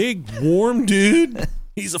 Just a big, warm dude.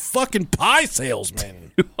 He's a fucking pie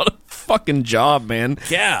salesman. What a fucking job, man.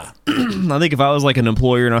 Yeah. I think if I was like an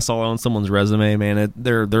employer and I saw that on someone's resume, man,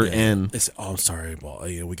 they're in. I'm sorry, but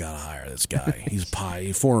we got to hire this guy. He's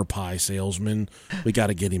a former pie salesman. We got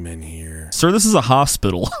to get him in here. Sir, this is a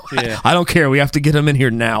hospital. Yeah. I don't care. We have to get him in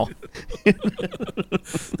here now.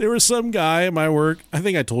 There was some guy at my work. I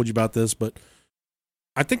think I told you about this, but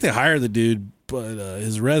I think they hired the dude, but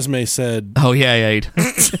his resume said... Oh, yeah.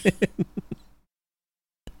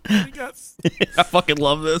 I fucking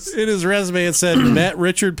love this. In his resume, it said, met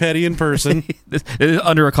Richard Petty in person.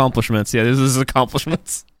 Under accomplishments. Yeah, this is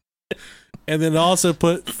accomplishments. And then also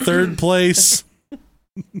put third place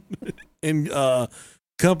in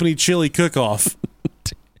company chili cook-off.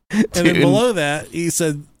 And then below that, he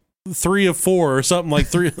said 3 of 4 or something like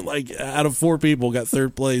 3, like out of 4 people got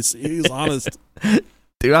 3rd place. He was honest.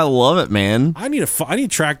 Dude, I love it, man. I need to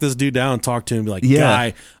track this dude down and talk to him and be like,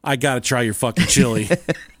 guy, I got to try your fucking chili.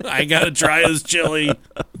 I got to try his chili.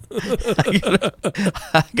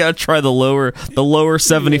 I gotta try the lower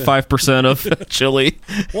 75% of chili.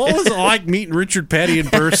 What was it like meeting Richard Petty in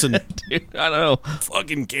person? Dude, I know.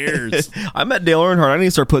 Fucking cares. I met Dale Earnhardt. I need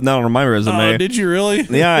to start putting that on my resume. Oh, did you really?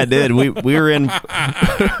 Yeah, I did. We were in.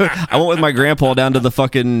 I went with my grandpa down to the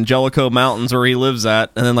fucking Jellicoe Mountains where he lives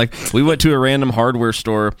at, and then like we went to a random hardware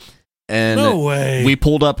store. And no way. We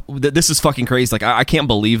pulled up. This is fucking crazy. Like I can't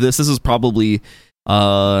believe this. This is probably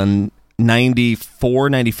 94,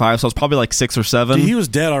 95. So it's probably like 6 or 7. Dude, he was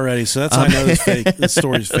dead already. So that's how I know it's fake. This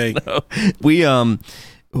story's fake. No.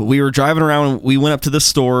 We were driving around. We went up to this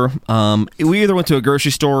store. We either went to a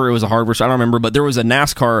grocery store or it was a hardware store. I don't remember. But there was a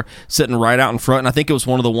NASCAR sitting right out in front, and I think it was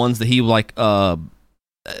one of the ones that he like.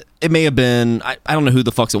 It may have been. I don't know who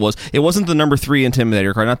the fuck it was. It wasn't the number 3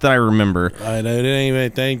 Intimidator car. Not that I remember. I know it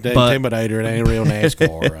ain't Intimidator. It ain't real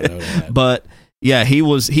NASCAR. I know that. But yeah, he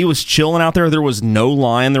was chilling out there. There was no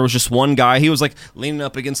line. There was just one guy. He was like leaning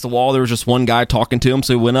up against the wall. There was just one guy talking to him.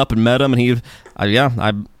 So we went up and met him, and it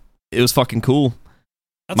was fucking cool.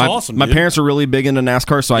 That's awesome. My parents are really big into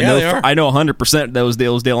NASCAR, so I know 100% that was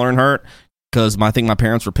Dale Earnhardt. Because I think my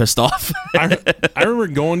parents were pissed off. I remember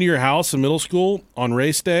going to your house in middle school on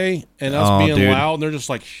race day and us being loud, and they're just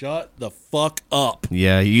like, "Shut the fuck up!"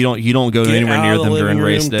 Yeah, you don't go anywhere near them during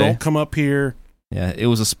race day. Don't come up here. Yeah, it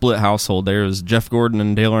was a split household. There was Jeff Gordon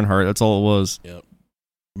and Dale Earnhardt. That's all it was. Yep,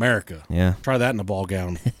 America. Yeah, try that in a ball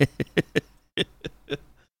gown.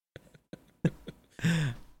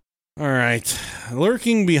 All right,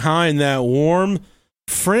 lurking behind that warm,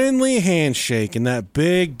 friendly handshake and that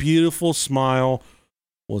big, beautiful smile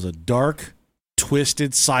was a dark,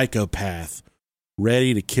 twisted psychopath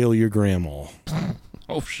ready to kill your grandma.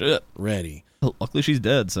 Oh, shit. Ready. Luckily, she's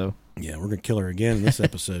dead, so. Yeah, we're going to kill her again in this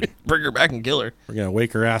episode. Bring her back and kill her. We're going to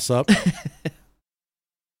wake her ass up.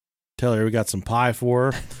 Tell her we got some pie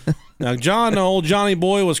for her. Now, John, the old Johnny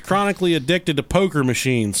boy, was chronically addicted to poker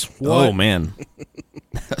machines. What? Oh, man.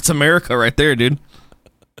 That's America right there, dude.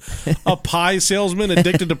 A pie salesman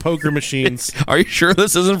addicted to poker machines. Are you sure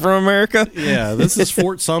this isn't from America? Yeah, this is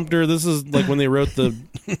Fort Sumter. This is like when they wrote the...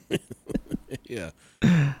 Yeah.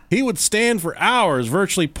 He would stand for hours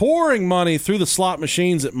virtually pouring money through the slot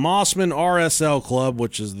machines at Mossman RSL Club,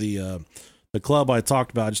 which is the club I talked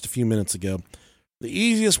about just a few minutes ago. The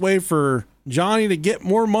easiest way for Johnny to get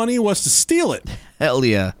more money was to steal it. Hell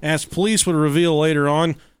yeah. As police would reveal later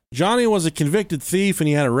on, Johnny was a convicted thief and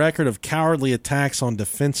he had a record of cowardly attacks on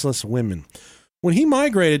defenseless women. When he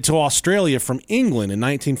migrated to Australia from England in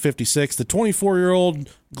 1956, the 24-year-old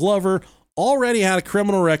Glover already had a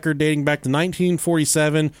criminal record dating back to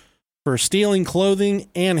 1947 for stealing clothing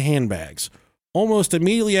and handbags. Almost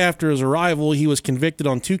immediately after his arrival, he was convicted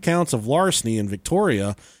on 2 counts of larceny in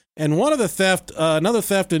Victoria and another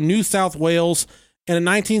theft in New South Wales. And in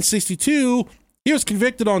 1962, he was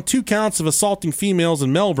convicted on 2 counts of assaulting females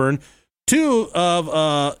in Melbourne, 2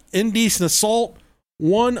 of indecent assault,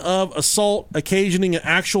 1 of assault occasioning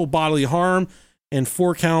actual bodily harm, and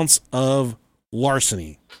 4 counts of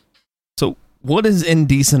larceny. So what is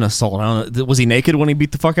indecent assault? I don't know. Was he naked when he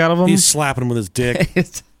beat the fuck out of him? He's slapping him with his dick.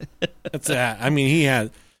 That's that. I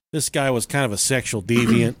mean, this guy was kind of a sexual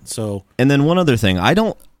deviant. So, and then one other thing,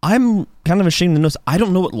 I'm kind of ashamed to know. I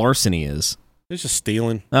don't know what larceny is. It's just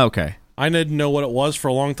stealing. Okay. I didn't know what it was for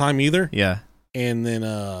a long time either. Yeah. And then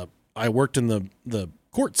I worked in the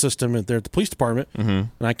court system there at the police department,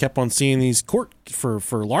 and I kept on seeing these court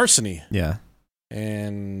for larceny. Yeah.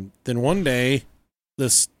 And then one day,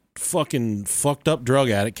 this fucking fucked up drug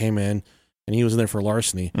addict came in, and he was in there for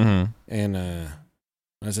larceny. And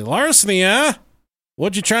I said, "Larceny, huh?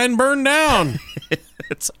 What'd you try and burn down?"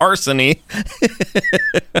 It's arsony.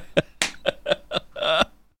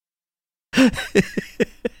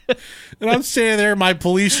 And I'm standing there in my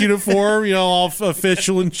police uniform, all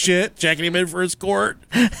official and shit, checking him in for his court.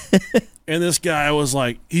 And this guy was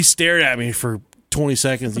like, he stared at me for 20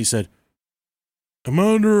 seconds. He said, "I'm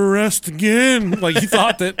under arrest again." Like he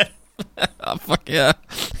thought that. Oh, fuck yeah.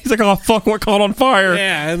 He's like, "Oh, fuck, what caught on fire?"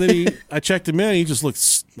 Yeah, and then I checked him in. He just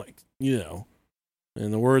looked like, in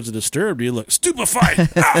the words of Disturbed, he looked stupefied.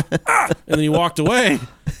 And then he walked away.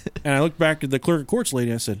 And I looked back at the clerk of courts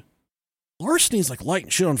lady. I said, "Larceny's like lighting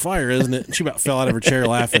shit on fire, isn't it?" And she about fell out of her chair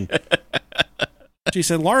laughing. She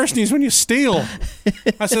said, "Larceny's when you steal."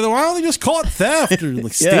 I said, "Why don't they just call it theft or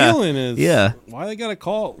like stealing?" Why they gotta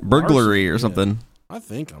call it burglary or something? I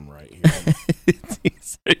think I'm right here. He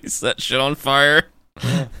set shit on fire.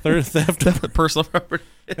 Third theft of Personal property.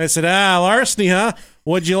 I said, larceny, huh?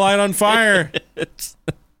 What'd you light on fire?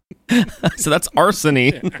 So that's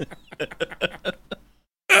arsony.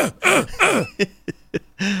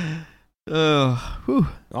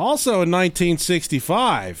 Also in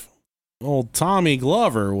 1965, old Johnny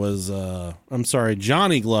Glover,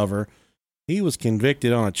 he was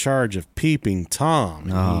convicted on a charge of peeping Tom.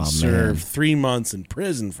 And he served 3 months in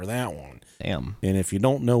prison for that one. Damn. And if you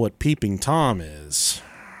don't know what peeping Tom is,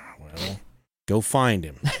 well, go find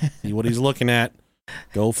him. See what he's looking at.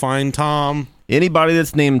 Go find Tom. Anybody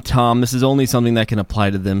that's named Tom, this is only something that can apply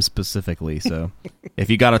to them specifically. So if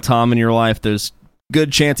you got a Tom in your life, there's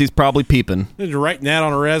good chance he's probably peeping. You're writing that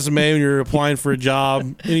on a resume when you're applying for a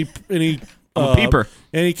job. Any peeper.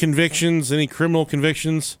 Any convictions, any criminal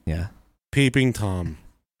convictions? Yeah. Peeping Tom.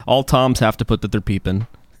 All Toms have to put that they're peeping.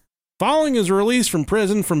 Following his release from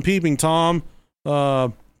prison from peeping Tom,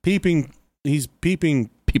 he's peeping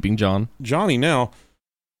John. Johnny now.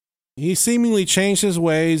 He seemingly changed his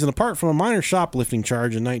ways, and apart from a minor shoplifting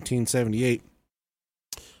charge in 1978,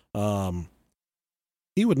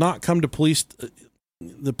 he would not come to police.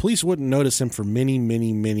 The police wouldn't notice him for many,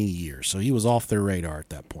 many, many years. So he was off their radar at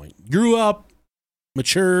that point. Grew up,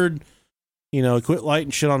 matured, quit lighting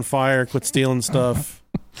shit on fire, quit stealing stuff.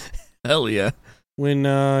 Hell yeah. When,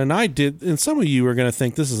 and some of you are going to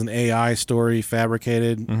think this is an AI story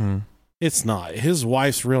fabricated. Mm-hmm. It's not. His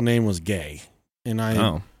wife's real name was Gay. And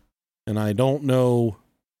I don't know.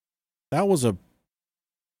 That was a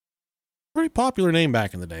pretty popular name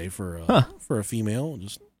back in the day for a female.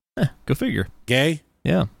 Just go figure. Gay.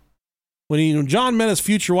 Yeah. When John met his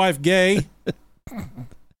future wife, Gay.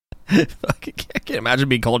 I can't imagine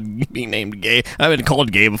being named Gay. I've been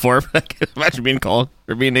called Gay before. But I can't imagine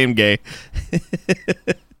being named Gay.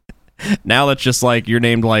 Now that's just like you're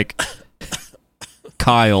named like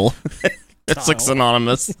Kyle. It's like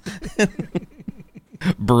synonymous.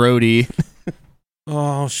 Brody.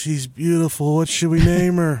 Oh, she's beautiful. What should we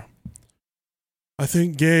name her? I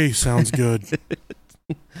think Gay sounds good.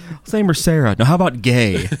 Let's name her Sarah. No, how about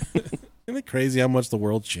Gay? Isn't it crazy how much the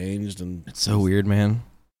world changed? And it's so weird, man.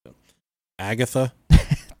 Agatha.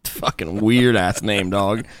 Fucking weird ass name,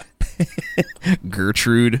 dog.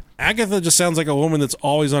 Gertrude. Agatha just sounds like a woman that's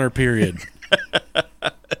always on her period.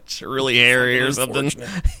 It's really hairy or something.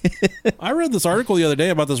 I read this article the other day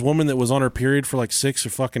about this woman that was on her period for like 6 or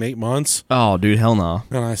fucking 8 months. Oh, dude, hell no.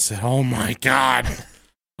 And I said, oh my God.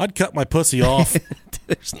 I'd cut my pussy off.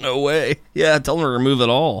 There's no way. Yeah, tell them to remove it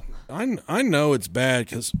all. I know it's bad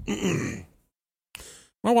because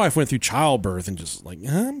my wife went through childbirth and just like,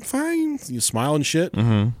 I'm fine. You smile and shit.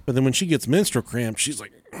 Mm-hmm. But then when she gets menstrual cramps, she's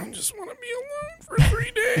like, I just want to be alone for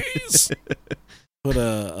 3 days. Put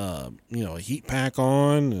a heat pack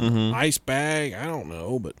on, an ice bag. I don't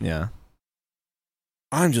know, but yeah,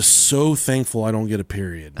 I'm just so thankful I don't get a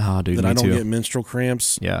period. Oh, dude, that me I don't too. get menstrual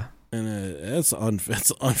cramps. Yeah, and it's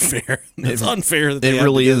unfair. It's unfair that they it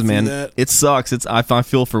really is, man. That. It sucks. I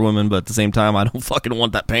feel for women, but at the same time, I don't fucking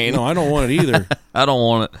want that pain. No, I don't want it either. I don't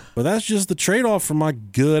want it. But that's just the trade off for my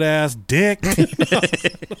good ass dick.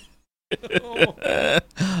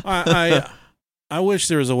 I wish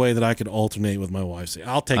there was a way that I could alternate with my wife. Say,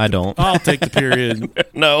 I'll take the period.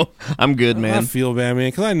 No, I'm good, man. I feel bad, man,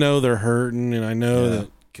 because I know they're hurting, and I know that,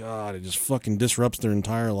 God, it just fucking disrupts their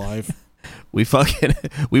entire life. We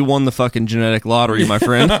won the fucking genetic lottery, my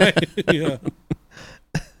friend. Yeah.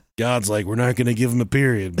 God's like, we're not going to give him a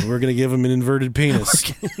period, but we're going to give him an inverted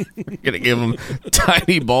penis. We're going to give him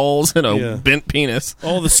tiny balls and a bent penis.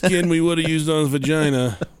 All the skin we would have used on his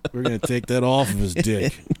vagina, we're going to take that off of his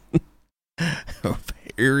dick. A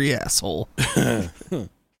hairy asshole.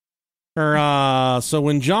 So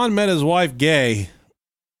when John met his wife, Gay,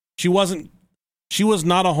 she was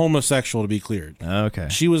not a homosexual, to be cleared. Okay.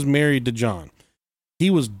 She was married to John. He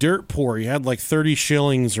was dirt poor. He had like 30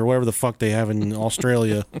 shillings or whatever the fuck they have in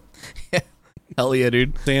Australia. Hell yeah,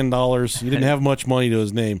 dude. Sand dollars. He didn't have much money to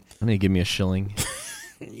his name. I need to give me a shilling.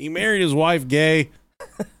 He married his wife, Gay.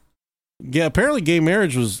 Yeah, apparently gay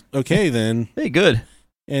marriage was okay then. Hey, good.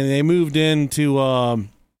 And they moved in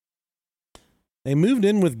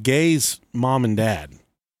with Gay's mom and dad.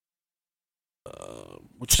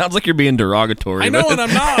 Which sounds like you're being derogatory. I know, and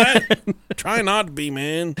I'm not. Try not to be,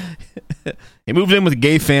 man. He moved in with a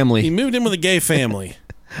gay family. He moved in with a gay family.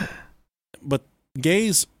 But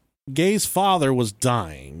Gay's father was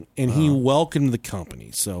dying, and he welcomed the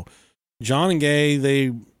company. So John and Gay,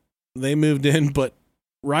 they moved in, but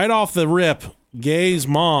right off the rip, Gay's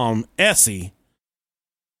mom, Essie,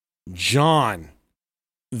 John,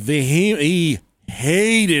 he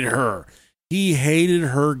hated her. He hated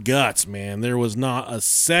her guts, man. There was not a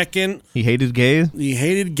second. He hated gays? He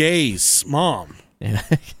hated Gay's mom. Yeah.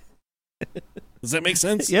 Does that make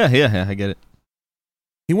sense? Yeah, I get it.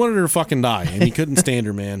 He wanted her to fucking die, and he couldn't stand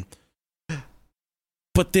her, man.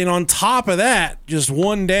 But then on top of that, just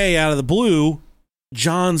one day out of the blue,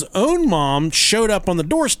 John's own mom showed up on the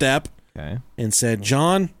doorstep and said,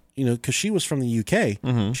 John, because she was from the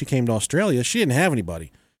UK, she came to Australia. She didn't have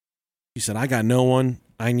anybody. She said, I got no one.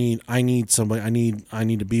 I need somebody. I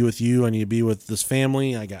need to be with you. I need to be with this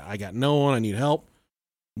family. I got no one. I need help.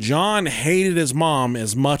 John hated his mom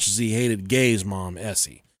as much as he hated Gay's mom,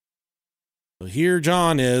 Essie. So here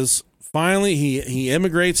John is. Finally, he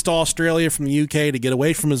immigrates to Australia from the UK to get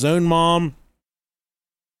away from his own mom.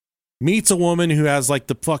 Meets a woman who has like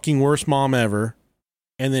the fucking worst mom ever.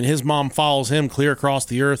 And then his mom follows him clear across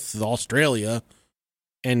the earth to Australia.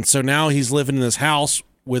 And so now he's living in this house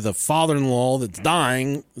with a father-in-law that's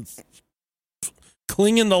dying,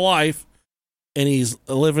 clinging to life, and he's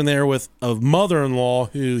living there with a mother-in-law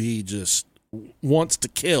who he just wants to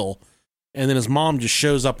kill. And then his mom just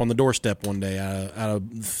shows up on the doorstep one day out of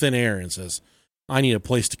thin air and says, I need a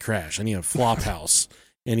place to crash. I need a flop house.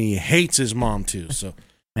 And he hates his mom too. So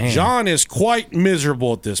John is quite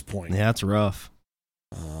miserable at this point. Yeah, that's rough.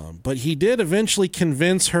 But he did eventually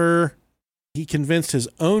convince her. He convinced his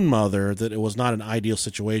own mother that it was not an ideal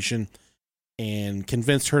situation and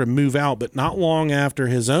convinced her to move out. But not long after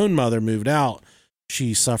his own mother moved out,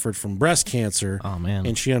 she suffered from breast cancer. Oh, man.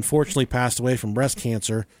 And she unfortunately passed away from breast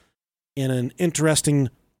cancer. In an interesting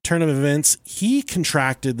turn of events, he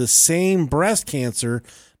contracted the same breast cancer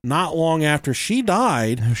not long after she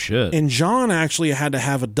died. Oh, shit. And John actually had to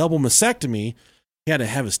have a double mastectomy. He had to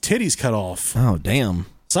have his titties cut off. Oh, damn.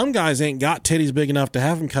 Some guys ain't got titties big enough to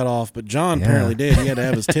have them cut off, but John apparently did. He had to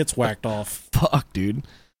have his tits whacked off. Fuck, dude.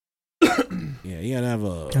 Yeah, he had to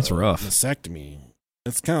have That's rough. Mastectomy.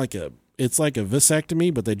 It's kind of like a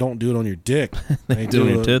vasectomy, but they don't do it on your dick. They do it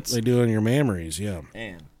on your tits? They do it on your mammaries, yeah.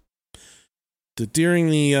 Man. During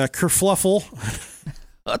the kerfluffle.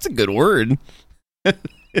 That's a good word.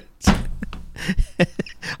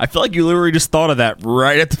 I feel like you literally just thought of that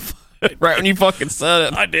right when you fucking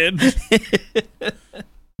said it. I did.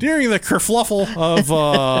 During the kerfluffle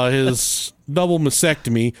of his double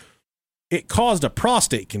mastectomy, it caused a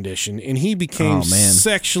prostate condition, and he became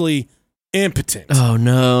sexually impotent. Oh,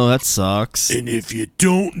 no, that sucks. And if you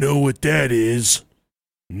don't know what that is,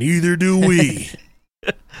 neither do we.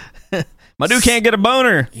 My dude can't get a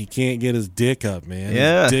boner. He can't get his dick up, man.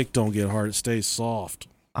 Yeah. His dick don't get hard. It stays soft.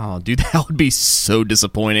 Oh, dude, that would be so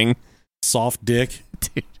disappointing. Soft dick.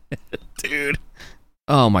 Dude.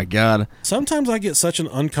 Oh, my God. Sometimes I get such an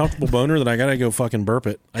uncomfortable boner that I got to go fucking burp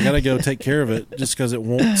it. I got to go take care of it just because it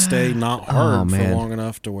won't stay not hard for long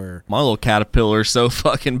enough to where... My little caterpillar is so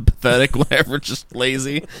fucking pathetic whenever it's just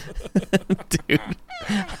lazy. Dude.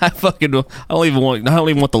 I don't even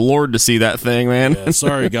want the Lord to see that thing, man. Yeah,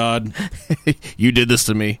 sorry, God. You did this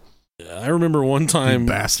to me. I remember one time, you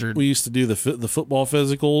bastard. We used to do the football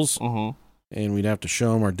physicals, and we'd have to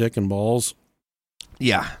show them our dick and balls.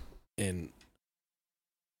 Yeah. And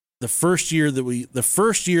the first year that we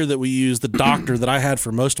used the doctor that I had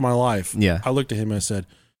for most of my life, I looked at him and I said,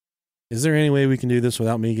 "Is there any way we can do this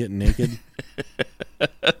without me getting naked?"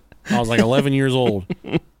 I was like 11 years old.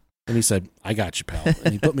 And he said, "I got you, pal."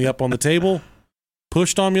 And he put me up on the table,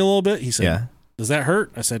 pushed on me a little bit. He said, "Does that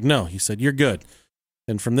hurt?" I said, "No." He said, "You're good."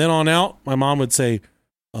 And from then on out, my mom would say,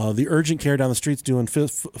 the urgent care down the street's doing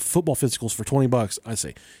football physicals for $20. I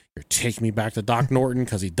say, "You're taking me back to Doc Norton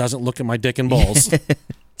because he doesn't look at my dick and balls."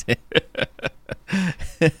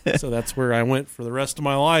 So that's where I went for the rest of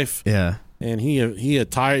my life. Yeah. And he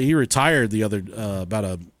retired the other about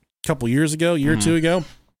a couple years ago, year or two ago.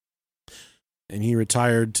 And he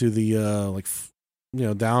retired to the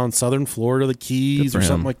down in southern Florida, the Keys or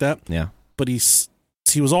something like that. Yeah. But he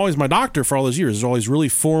was always my doctor for all those years. There's always really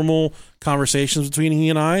formal conversations between he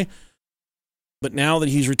and I. But now that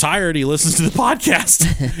he's retired, he listens to the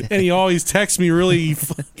podcast and he always texts me really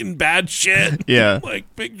fucking bad shit. Yeah.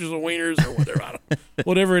 Like pictures of wieners or whatever.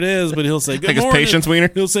 Whatever it is, but he'll say, "Good morning." Like his patient's wiener?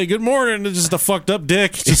 He'll say, "Good morning." It's just a fucked up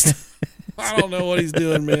dick. Just, I don't know what he's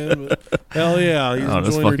doing, man. But hell yeah. He's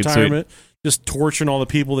enjoying retirement. Sweet. Just torturing all the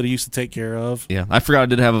people that he used to take care of. Yeah. I forgot I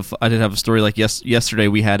did have a story like yesterday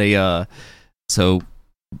we had so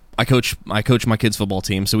I coach my kids' football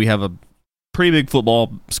team, so we have a pretty big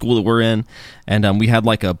football school that we're in, and we had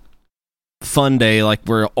like a fun day, like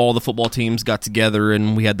where all the football teams got together,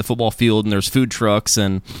 and we had the football field, and there's food trucks,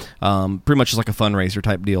 and pretty much just like a fundraiser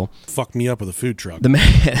type deal. Fuck me up with a food truck.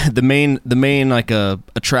 The main like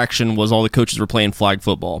attraction was all the coaches were playing flag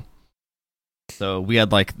football. So they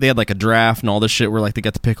had like a draft and all this shit where like they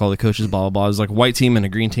got to pick all the coaches, blah blah blah. It was like a white team and a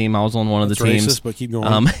green team. I was on one of the teams. Racist, but keep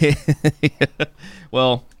going.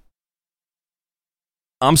 Well,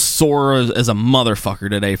 I'm sore as a motherfucker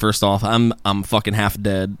today. First off, I'm fucking half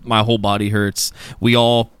dead. My whole body hurts. We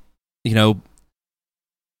all,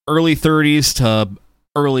 early 30s to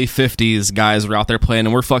early 50s guys were out there playing,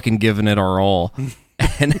 and we're fucking giving it our all.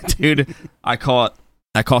 And dude, I caught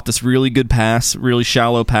this really good pass, really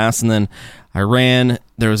shallow pass, and then I ran.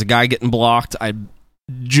 There was a guy getting blocked. I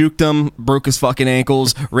juked him, broke his fucking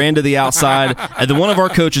ankles, ran to the outside, and then one of our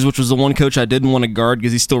coaches, which was the one coach I didn't want to guard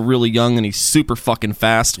because he's still really young and he's super fucking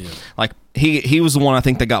fast. Yeah. Like he was the one I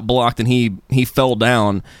think that got blocked, and he fell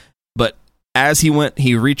down. But as he went,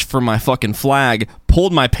 he reached for my fucking flag,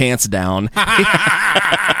 pulled my pants down.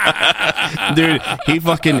 Dude, he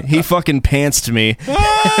fucking pantsed me.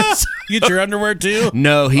 You get your underwear too?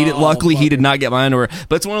 No, he did. Luckily, he did not get my underwear.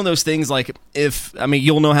 But it's one of those things. Like,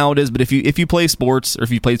 you'll know how it is. But if you play sports, or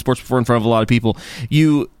if you played sports before in front of a lot of people,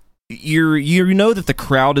 you know that the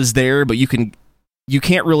crowd is there, but you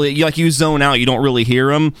can't really you zone out. You don't really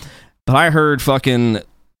hear them. But I heard fucking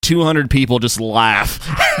 200 people just laugh.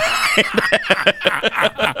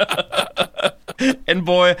 And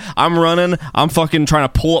boy, I'm running. I'm fucking trying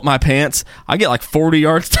to pull up my pants. I get like 40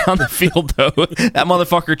 yards down the field, though. That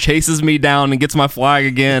motherfucker chases me down and gets my flag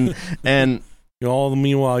again. And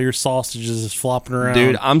meanwhile, your sausage is flopping around.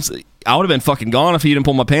 Dude, I would have been fucking gone if he didn't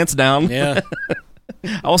pull my pants down. Yeah.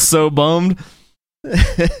 I was so bummed.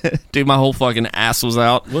 Dude, my whole fucking ass was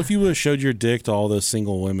out. What if you would have showed your dick to all those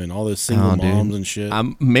single women, all those single moms and shit? I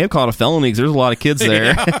may have caught a felony because there's a lot of kids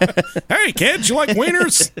there. Hey, kids, you like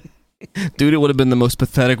wieners? Dude, it would have been the most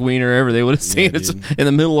pathetic wiener ever. They would have seen it's in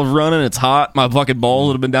the middle of running. It's hot. My fucking balls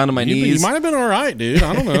would have been down to my knees. You might have been all right, dude.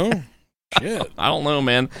 I don't know. Shit. I don't know,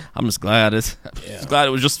 man. I'm just glad glad it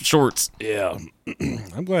was just shorts. Yeah.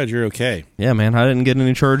 I'm glad you're okay. Yeah, man. I didn't get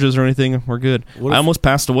any charges or anything. We're good. I almost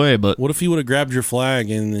passed away, but what if you would have grabbed your flag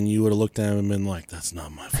and then you would have looked at him and been like, "That's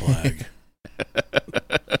not my flag.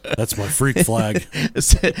 That's my freak flag."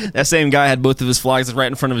 That same guy had both of his flags right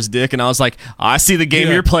in front of his dick, and I was like, "I see the game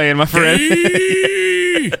you're playing, my friend."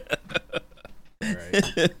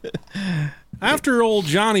 Right. After old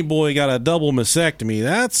Johnny Boy got a double mastectomy,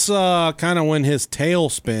 that's kind of when his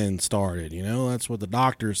tailspin started. That's what the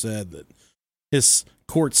doctor said that his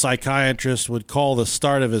court psychiatrist would call the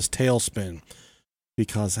start of his tailspin.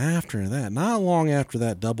 Because after that, not long after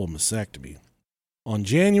that double mastectomy, on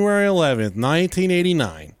January 11th,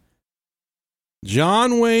 1989,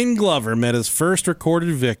 John Wayne Glover met his first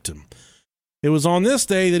recorded victim. It was on this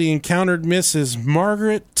day that he encountered Mrs.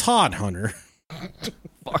 Margaret Todd Hunter.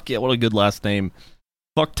 Fuck yeah, what a good last name.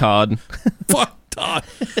 Fuck Todd. Fuck Todd.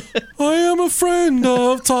 I am a friend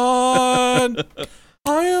of Todd.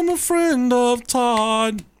 I am a friend of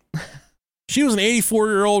Todd. She was an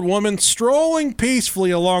 84-year-old woman strolling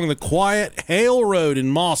peacefully along the quiet Hale Road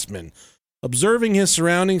in Mossman. Observing his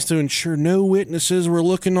surroundings to ensure no witnesses were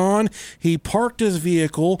looking on, he parked his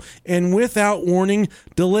vehicle and, without warning,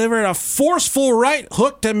 delivered a forceful right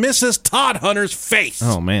hook to Mrs. Todd Hunter's face.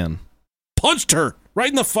 Oh, man. Punched her right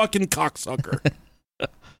in the fucking cocksucker.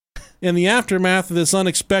 In the aftermath of this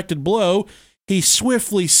unexpected blow, he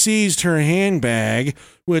swiftly seized her handbag,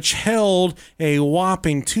 which held a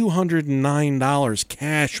whopping $209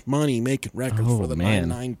 cash money, making records for the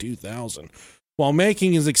 9/9/2000. While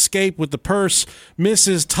making his escape with the purse,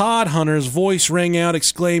 Mrs. Todd Hunter's voice rang out,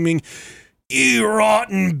 exclaiming, "You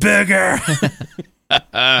rotten booger!"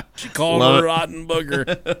 She called him a rotten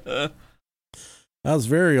booger. That was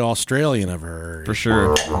very Australian of her. For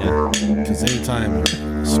sure. Yeah. Because anytime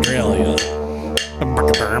Australia.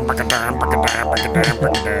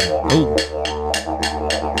 Oh.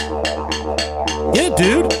 Yeah,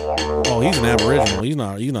 dude. Oh, he's an Aboriginal.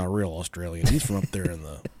 He's not real Australian. He's from up there in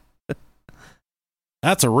the.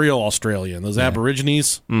 That's a real Australian. Those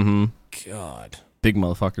Aborigines. Mm-hmm. God. Big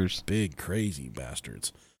motherfuckers. Big crazy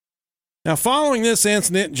bastards. Now, following this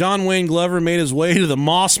incident, John Wayne Glover made his way to the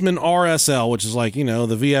Mossman RSL, which is like, the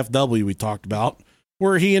VFW we talked about,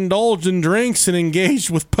 where he indulged in drinks and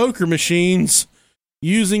engaged with poker machines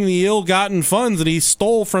using the ill-gotten funds that he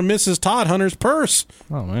stole from Mrs. Todd Hunter's purse.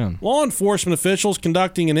 Oh, man. Law enforcement officials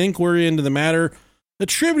conducting an inquiry into the matter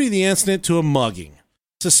attributed the incident to a mugging,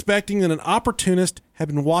 suspecting that an opportunist had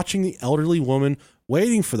been watching the elderly woman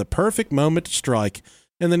waiting for the perfect moment to strike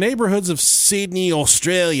in the neighborhoods of Sydney,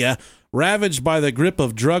 Australia, ravaged by the grip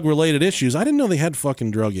of drug-related issues. I didn't know they had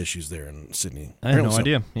fucking drug issues there in Sydney. I had no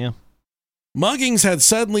idea, yeah. Muggings had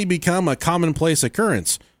suddenly become a commonplace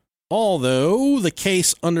occurrence. Although the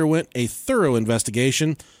case underwent a thorough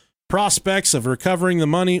investigation, Prospects of recovering the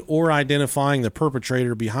money or identifying the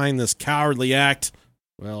perpetrator behind this cowardly act,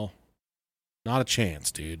 well, not a chance,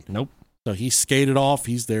 dude. Nope. So he skated off.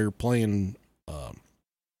 He's there playing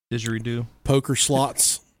Didgeridoo. Poker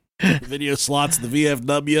slots, video slots, the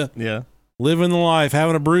VFW. Yeah. Living the life,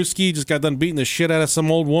 having a brewski, just got done beating the shit out of some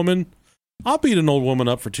old woman. I'll beat an old woman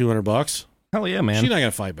up for $200. Hell yeah, man. She's not going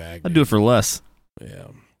to fight back. I'd do it for less. Yeah.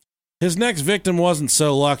 His next victim wasn't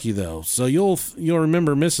so lucky, though. So you'll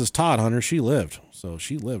remember Mrs. Todd Hunter. She lived. So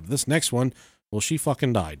she lived. This next one, well, she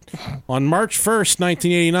fucking died. On March 1st,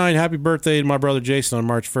 1989, happy birthday to my brother Jason on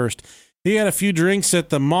March 1st. He had a few drinks at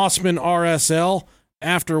the Mossman RSL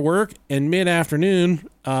after work, and mid-afternoon,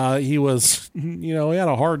 he was, he had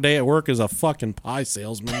a hard day at work as a fucking pie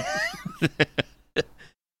salesman.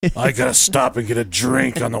 I gotta stop and get a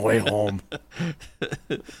drink on the way home.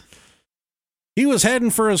 He was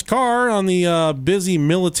heading for his car on the busy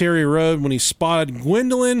military road when he spotted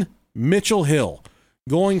Gwendolyn Mitchell Hill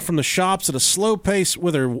going from the shops at a slow pace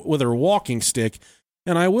with her walking stick.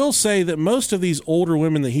 And I will say that most of these older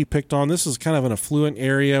women that he picked on, this is kind of an affluent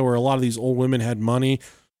area where a lot of these old women had money.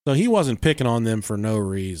 So he wasn't picking on them for no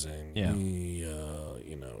reason. Yeah.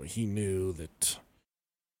 He knew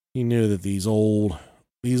that these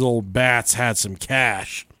old bats had some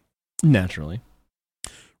cash. Naturally.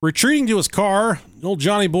 Retreating to his car, old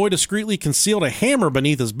Johnny Boy discreetly concealed a hammer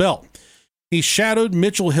beneath his belt. He shadowed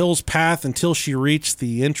Mitchell Hill's path until she reached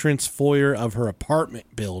the entrance foyer of her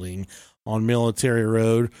apartment building on Military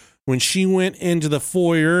Road. When she went into the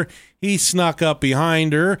foyer, he snuck up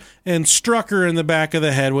behind her and struck her in the back of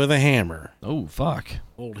the head with a hammer. Oh, fuck.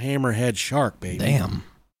 Old hammerhead shark, baby. Damn.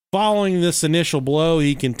 Following this initial blow,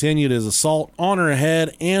 he continued his assault on her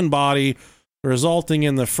head and body, resulting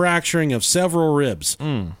in the fracturing of several ribs.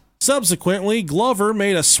 Subsequently, Glover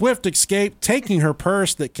made a swift escape, taking her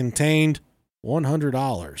purse that contained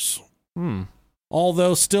 $100.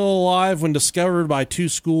 Although still alive when discovered by two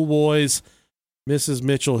schoolboys, Mrs.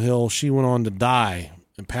 Mitchell Hill, she went on to die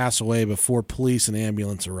and pass away before police and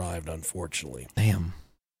ambulance arrived, unfortunately. Damn.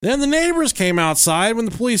 Then the neighbors came outside when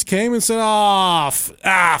the police came and said,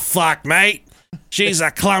 fuck, mate. She's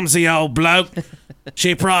a clumsy old bloke.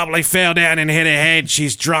 She probably fell down and hit her head.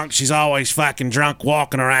 She's drunk. She's always fucking drunk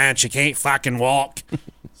walking around. She can't fucking walk.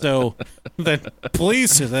 So the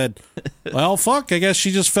police said, well, fuck, I guess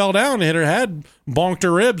she just fell down and hit her head, bonked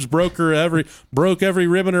her ribs, broke every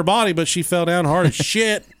rib in her body, but she fell down hard as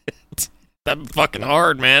shit. That's fucking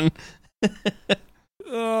hard, man.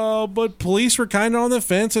 But police were kind of on the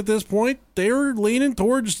fence at this point. They were leaning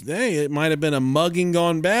towards, hey, it might have been a mugging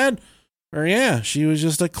gone bad. Or yeah, she was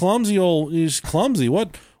just a clumsy clumsy.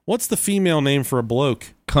 What's the female name for a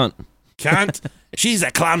bloke? Cunt. Cunt? She's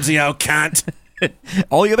a clumsy old cunt.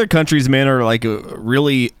 All the other countries, man, are like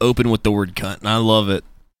really open with the word cunt, and I love it.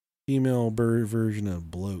 Female version of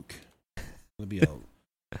bloke. It'll be a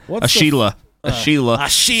Sheila. A Sheila. A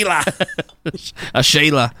Sheila. A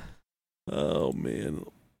Sheila. Oh, man.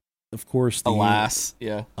 Of course. Alas.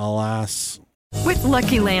 Yeah. Alas. With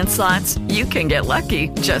Lucky Land Slots, you can get lucky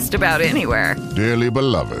just about anywhere. Dearly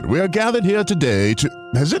beloved, we are gathered here today to...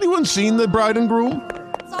 Has anyone seen the bride and groom?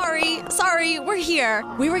 Sorry, we're here.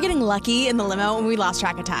 We were getting lucky in the limo and we lost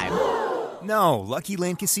track of time. No, Lucky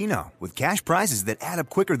Land Casino, with cash prizes that add up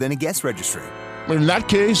quicker than a guest registry. In that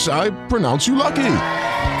case, I pronounce you lucky.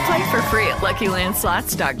 Play for free at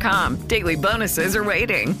LuckyLandSlots.com. Daily bonuses are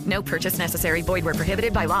waiting. No purchase necessary. Void where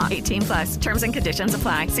prohibited by law. 18+. Terms and conditions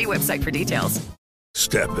apply. See website for details.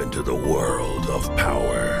 Step into the world of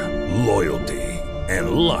power, loyalty,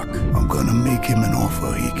 and luck. I'm gonna make him an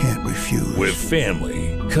offer he can't refuse. With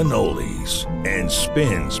family, cannolis, and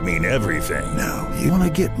spins mean everything. Now, you wanna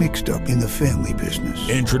get mixed up in the family business.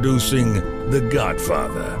 Introducing The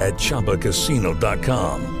Godfather at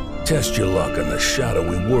ChumbaCasino.com. Test your luck in the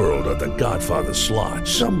shadowy world of The Godfather slot.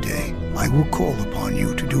 Someday, I will call upon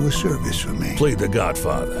you to do a service for me. Play The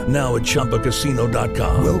Godfather, now at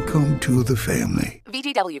ChumbaCasino.com. Welcome to the family.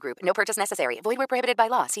 VGW Group. No purchase necessary. Void where prohibited by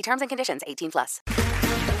law. See terms and conditions. 18+.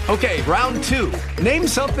 Okay, round two. Name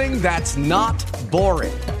something that's not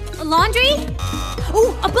boring. A laundry?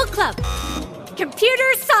 Ooh, a book club.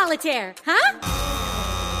 Computer solitaire, huh?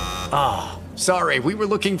 Ah, sorry. We were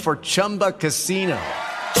looking for Chumba Casino.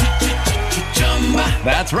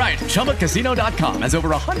 That's right. ChumbaCasino.com has over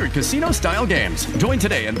 100 casino-style games. Join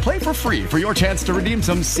today and play for free for your chance to redeem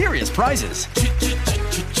some serious prizes.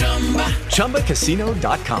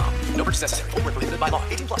 ChumbaCasino.com. No purchase necessary. Void where prohibited by law.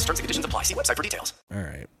 18+. Terms and conditions apply. See website for details. All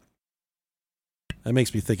right. That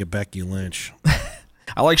makes me think of Becky Lynch.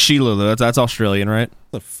 I like Sheila though. That's Australian, right?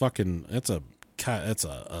 That's a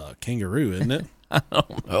kangaroo, isn't it? I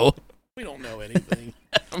don't know. We don't know anything.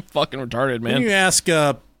 I'm fucking retarded, man. When you ask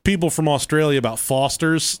people from Australia about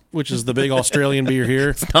Foster's, which is the big Australian beer here.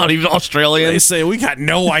 It's not even Australian. They say, we got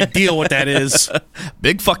no idea what that is.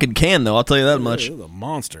 Big fucking can, though. I'll tell you that much. It's a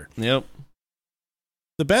monster. Yep.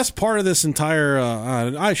 The best part of this entire,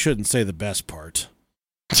 I shouldn't say the best part.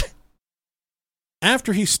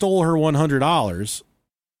 After he stole her $100,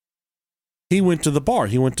 he went to the bar.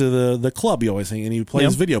 He went to the club he always hangs, and he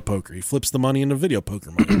plays video poker. He flips the money into video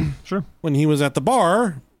poker money. Sure. When he was at the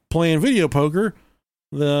bar playing video poker,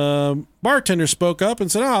 the bartender spoke up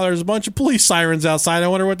and said, "Oh, there's a bunch of police sirens outside. I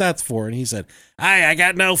wonder what that's for." And he said, "Hey, I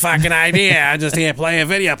got no fucking idea. I just here playing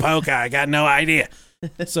video poker. I got no idea."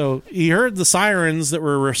 So he heard the sirens that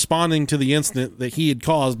were responding to the incident that he had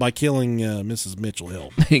caused by killing Mrs. Mitchell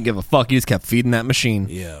Hill. He didn't give a fuck. He just kept feeding that machine.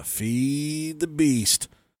 Yeah, feed the beast.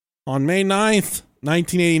 On May 9th,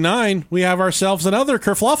 1989, we have ourselves another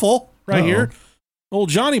kerfluffle right here. Old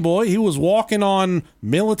Johnny Boy, he was walking on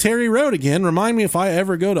Military Road again. Remind me if I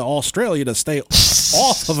ever go to Australia to stay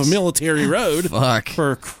off of a military road. Fuck.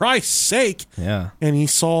 For Christ's sake. Yeah. And he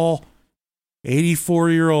saw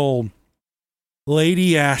 84-year-old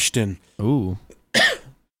Lady Ashton. Ooh.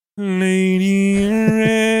 Lady in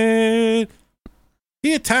Red.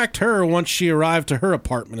 He attacked her once she arrived to her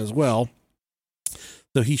apartment as well.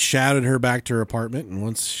 So he shouted her back to her apartment, and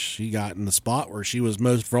once she got in the spot where she was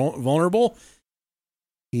most vulnerable,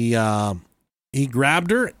 he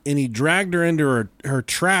grabbed her and he dragged her into her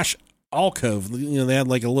trash alcove. You know, they had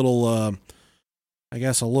like a little, I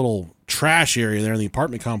guess, a little trash area there in the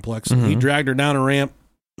apartment complex. Mm-hmm. He dragged her down a ramp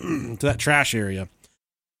to that trash area.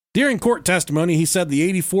 During court testimony, he said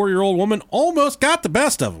the 84-year-old woman almost got the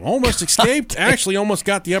best of him, almost escaped, actually almost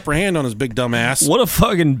got the upper hand on his big dumb ass. What a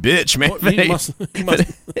fucking bitch, man. He must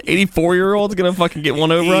 84-year-old's going to fucking get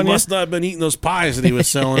one over on you? He must not have been eating those pies that he was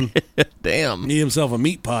selling. Damn. He himself a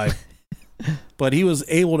meat pie. But he was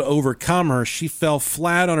able to overcome her. She fell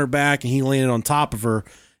flat on her back, and he landed on top of her.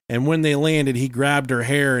 And when they landed, he grabbed her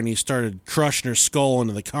hair, and he started crushing her skull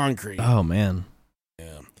into the concrete. Oh, man.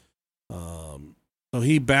 Yeah. So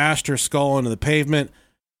he bashed her skull into the pavement.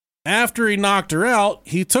 After he knocked her out,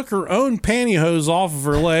 he took her own pantyhose off of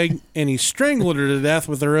her leg and he strangled her to death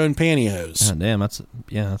with her own pantyhose. God damn,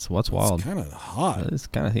 that's wild. It's kind of hot. It's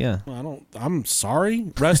kind of, yeah. I'm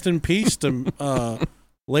sorry. Rest in peace to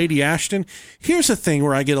Lady Ashton. Here's the thing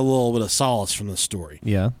where I get a little bit of solace from this story.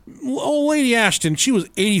 Yeah. Old Lady Ashton, she was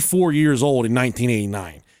 84 years old in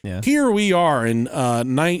 1989. Yeah. Here we are in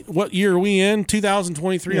what year are we in?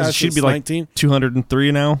 2023. Yeah, she'd be 19? Like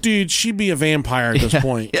 203 now. Dude, she'd be a vampire at this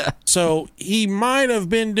point. Yeah. So he might have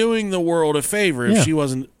been doing the world a favor if she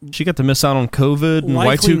wasn't. She got to miss out on COVID and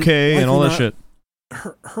Y2K and all that shit.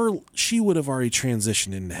 She would have already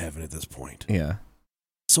transitioned into heaven at this point. Yeah.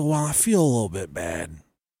 So while I feel a little bit bad,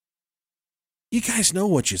 you guys know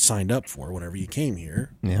what you signed up for whenever you came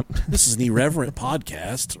here. Yep. This is an irreverent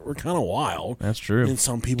podcast. We're kind of wild. That's true. And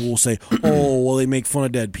some people will say, "Oh, well, they make fun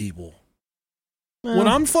of dead people." When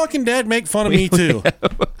I'm fucking dead, make fun of me too.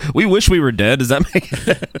 We wish we were dead. Does that make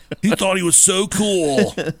He thought he was so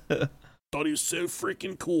cool. Thought he was so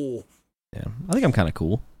freaking cool. Yeah, I think I'm kind of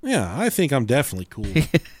cool. Yeah, I think I'm definitely cool.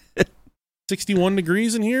 61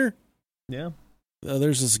 degrees in here? Yeah.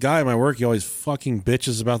 There's this guy at my work. He always fucking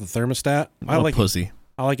bitches about the thermostat. I like pussy.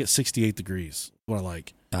 I like it 68 degrees. What I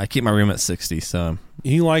like. I keep my room at 60. So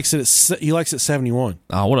he likes it. He likes it 71.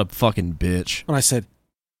 Oh, what a fucking bitch! And I said,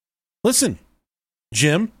 "Listen,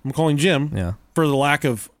 Jim. I'm calling Jim. Yeah. For the lack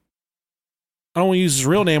of, I don't want to use his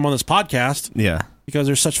real name on this podcast. Yeah. Because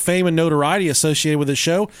there's such fame and notoriety associated with this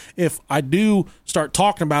show. If I do start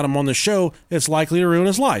talking about him on the show, it's likely to ruin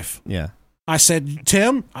his life. Yeah. I said,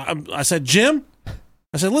 Jim. I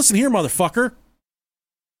said, listen here, motherfucker.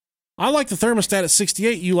 I like the thermostat at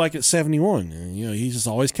 68. You like it at 71. And, he's just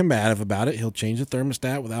always combative about it. He'll change the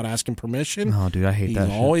thermostat without asking permission. Oh, dude, I hate that shit.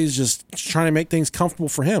 He's always just trying to make things comfortable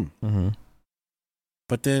for him. Mm-hmm.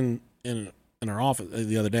 But then in our office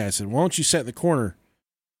the other day, I said, why don't you sit in the corner?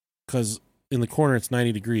 Because in the corner, it's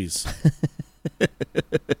 90 degrees.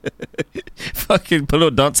 Fucking put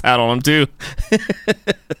a dunce hat on him, too.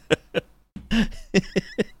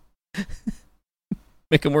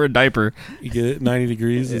 Make him wear a diaper. You get it? 90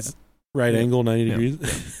 degrees. Yeah. It's right angle, 90 degrees.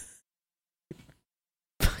 Yeah.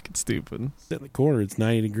 Fucking stupid. Sit in the corner. It's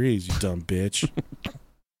 90 degrees, you dumb bitch.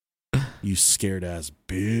 You scared ass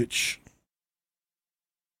bitch.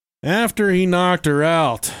 After he knocked her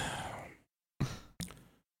out.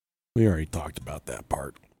 We already talked about that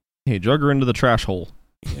part. He drug her into the trash hole.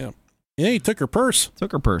 Yeah. Yeah, he took her purse. Had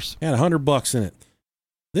 $100 in it.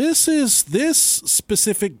 This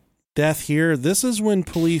specific death here, this is when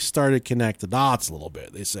police started to connect the dots a little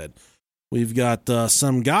bit. They said, We've got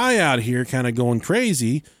some guy out here kind of going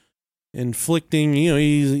crazy, inflicting,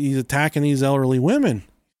 he's attacking these elderly women,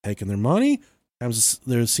 taking their money.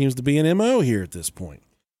 There seems to be an MO here at this point.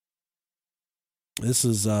 This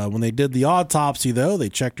is when they did the autopsy, though, they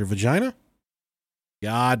checked her vagina.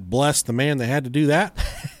 God bless the man that had to do that.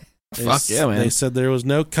 Fuck yeah, man. They said there was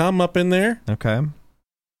no cum up in there. Okay.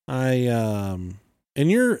 In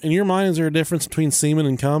your mind, is there a difference between semen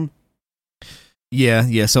and cum?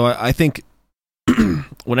 Yeah. So I think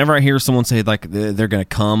whenever I hear someone say like they're gonna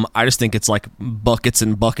come, I just think it's like buckets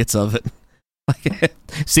and buckets of it. Like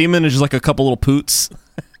semen is just like a couple little poots,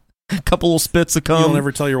 a couple little spits of cum. You don't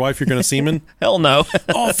ever tell your wife you're gonna semen? Hell no.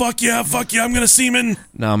 Oh fuck yeah, I'm gonna semen.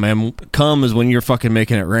 No man, cum is when you're fucking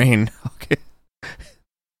making it rain. Okay.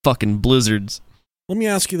 Fucking blizzards. Let me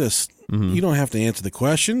ask you this. Mm-hmm. You don't have to answer the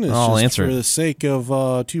question. It's I'll just answer for it. the sake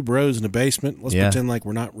of two bros in a basement. Let's pretend like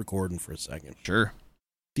we're not recording for a second. Sure.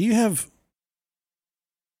 Do you have?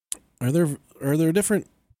 Are there different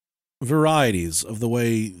varieties of the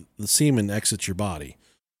way the semen exits your body?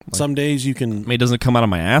 Like, some days you can. I mean, it doesn't come out of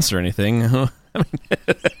my ass or anything. I mean,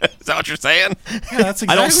 is that what you're saying? Yeah, that's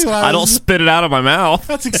exactly I don't spit it out of my mouth.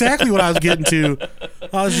 That's exactly what I was getting to.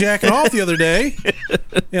 I was jacking off the other day,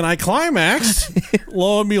 and I climaxed.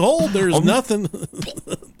 Lo and behold, there's nothing.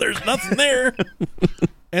 There's nothing there.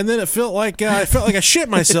 And then it felt like I shit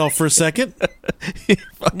myself for a second.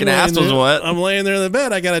 Fucking ass was wet. I'm laying there in the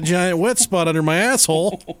bed. I got a giant wet spot under my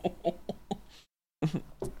asshole.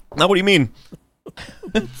 Now, what do you mean?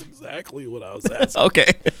 That's exactly what I was asking.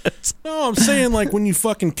 Okay. No, I'm saying like when you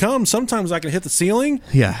fucking come, sometimes I can hit the ceiling.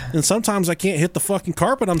 Yeah. And sometimes I can't hit the fucking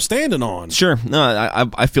carpet I'm standing on. Sure. No,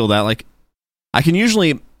 I feel that. Like, I can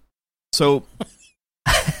usually. So.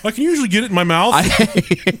 I can usually get it in my mouth.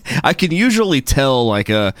 I can usually tell like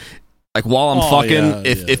while I'm fucking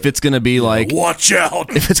if it's gonna be like watch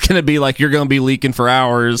out, if it's gonna be like you're gonna be leaking for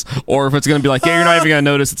hours, or if it's gonna be like you're not even gonna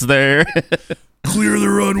notice it's there. Clear the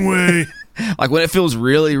runway. Like when it feels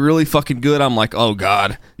really, really fucking good, I'm like, oh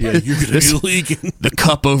god, yeah, you're gonna be leaking. The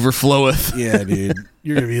cup overfloweth. Yeah, dude,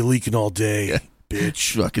 you're gonna be leaking all day,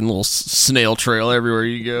 bitch. Fucking little snail trail everywhere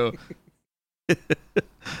you go.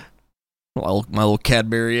 My little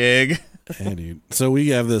Cadbury egg. Hey, dude. So we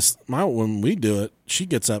have this. When we do it, she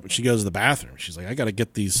gets up and she goes to the bathroom. She's like, "I got to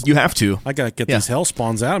get these. You have to. I got to get these hell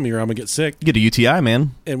spawns out of me, or I'm gonna get sick. You get a UTI,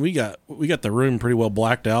 man." And we got the room pretty well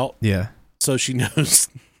blacked out. Yeah. So she knows.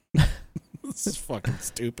 This is fucking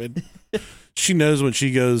stupid. She knows when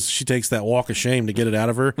she goes. She takes that walk of shame to get it out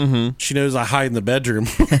of her. Mm-hmm. She knows I hide in the bedroom.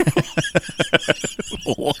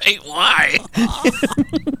 Wait, why?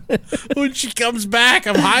 When she comes back,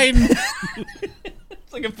 I'm hiding.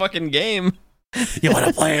 It's like a fucking game. You want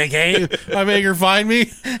to play a game? I make her find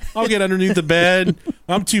me. I'll get underneath the bed.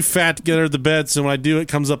 I'm too fat to get under the bed, so when I do, it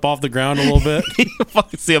comes up off the ground a little bit. You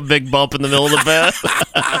fucking see a big bump in the middle of the bed.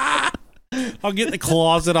 I'll get in the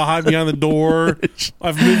closet. I'll hide behind the door.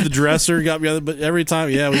 I've moved the dresser, got behind but every time,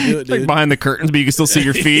 we do it, dude. Like behind the curtains, but you can still see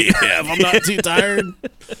your feet. Yeah, if I'm not too tired.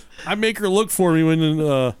 I make her look for me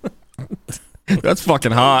when that's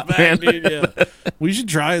fucking hot, man. Dude, yeah. We should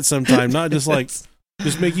try it sometime. Not just like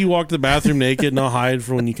just make you walk to the bathroom naked and I'll hide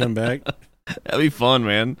for when you come back. That'd be fun,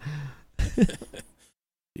 man.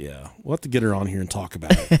 Yeah, we'll have to get her on here and talk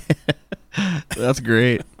about it. That's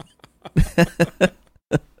great.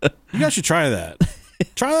 You guys should try that.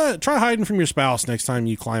 Try hiding from your spouse next time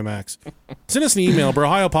you climax. Send us an email,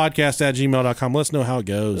 brohiopodcast@gmail.com. Let us know how it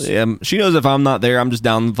goes. Yeah, she knows if I'm not there, I'm just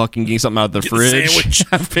down fucking getting something out of the fridge.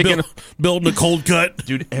 I'm building a cold cut.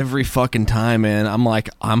 Dude, every fucking time, man,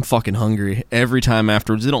 I'm fucking hungry. Every time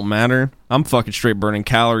afterwards, it don't matter. I'm fucking straight burning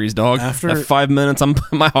calories, dog. After 5 minutes,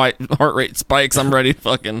 my heart rate spikes. I'm ready to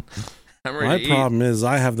fucking... My problem is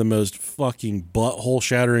I have the most fucking butthole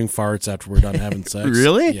shattering farts after we're done having sex.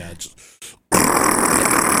 Really? Yeah.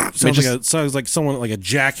 Sounds like someone like a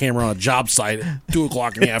jackhammer on a job site at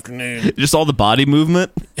 2:00 in the afternoon. Just all the body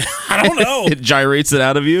movement? I don't know. It gyrates it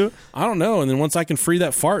out of you? I don't know. And then once I can free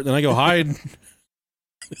that fart, then I go hide.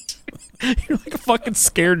 You're like a fucking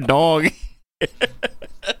scared dog.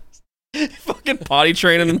 Fucking potty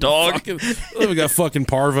training a dog. We got fucking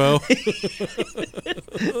parvo.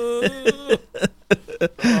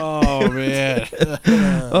 Oh man.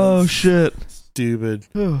 Oh shit. Stupid.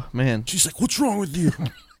 Oh man. She's like, "What's wrong with you?"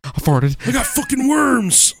 I farted. I got fucking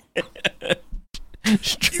worms.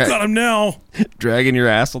 You got them now. Dragging your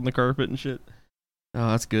ass on the carpet and shit.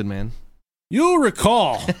 Oh, that's good, man. You'll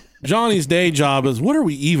recall Johnny's day job is what are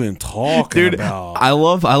we even talking about? I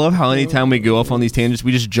love how anytime we go off on these tangents,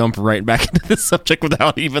 we just jump right back into the subject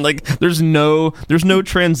without even like there's no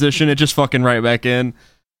transition. It just fucking right back in.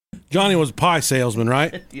 Johnny was a pie salesman,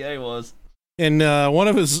 right? Yeah, he was. And one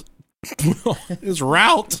of his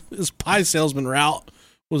pie salesman route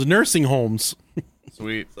was nursing homes.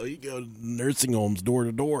 Sweet. So you go to nursing homes door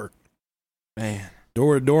to door. Man.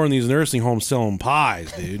 Door to door in these nursing homes selling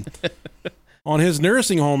pies, dude. On his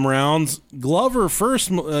nursing home rounds,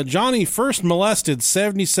 Johnny first molested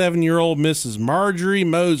 77-year-old Mrs. Marjorie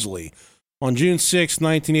Mosley on June 6,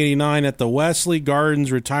 1989 at the Wesley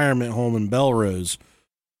Gardens Retirement Home in Belrose,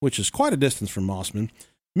 which is quite a distance from Mossman.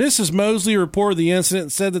 Mrs. Mosley reported the incident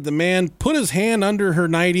and said that the man put his hand under her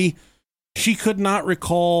nightie. She could not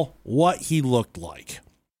recall what he looked like.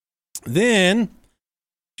 Then,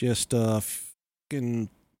 just 20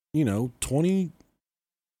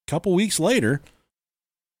 couple weeks later,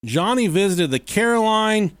 Johnny visited the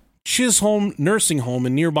Caroline Chisholm Nursing Home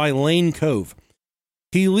in nearby Lane Cove.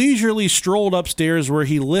 He leisurely strolled upstairs where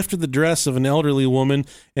he lifted the dress of an elderly woman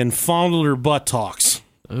and fondled her buttocks.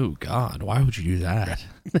 Oh, God. Why would you do that?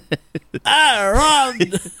 Rob!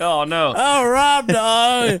 Oh, no. Oh, Rob,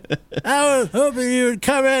 dog. I was hoping you would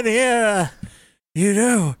come in here. You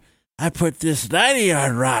know, I put this nightie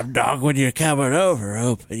on, Rob, dog, when you're coming over,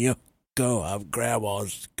 hoping you'll go up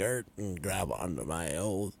Grandma's skirt and grab onto my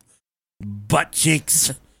old butt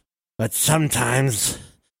cheeks. But sometimes,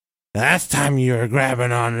 last time you were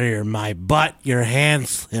grabbing onto my butt, your hand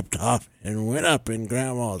slipped off and went up in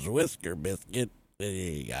Grandma's whisker biscuit.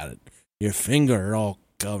 You got it. Your finger all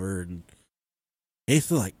covered.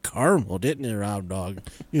 Tasted like caramel, didn't it, Rob Dog?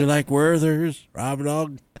 You like Werther's, Rob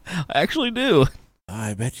Dog? I actually do.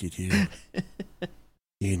 I bet you do.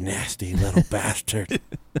 You nasty little bastard.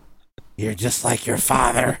 You're just like your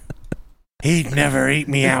father. He'd never eat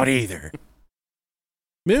me out either.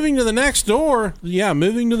 Moving to the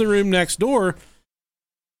room next door,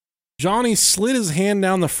 Johnny slid his hand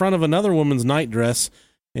down the front of another woman's nightdress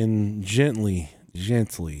and gently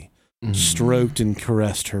stroked and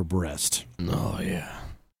caressed her breast. Oh, yeah.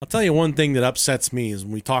 I'll tell you one thing that upsets me is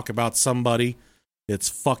when we talk about somebody that's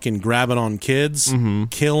fucking grabbing on kids,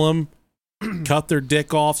 kill them, cut their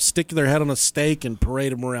dick off, stick their head on a stake, and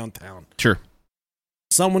parade them around town. Sure.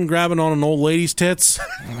 Someone grabbing on an old lady's tits.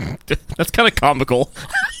 That's kind of comical.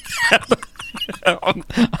 I'm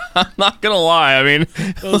not going to lie. I mean,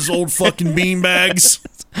 those old fucking beanbags.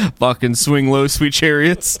 Fucking swing low, sweet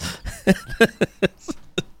chariots.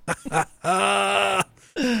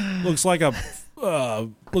 Looks like a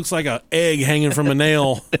egg hanging from a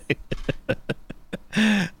nail.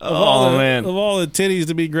 Of all the titties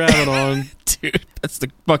to be grabbing on, dude, that's the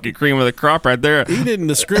fucking cream of the crop right there. He didn't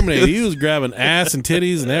discriminate. He was grabbing ass and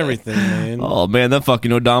titties and everything, man. Oh man, that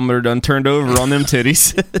fucking odometer done turned over on them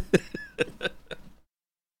titties.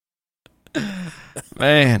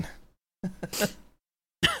 Man.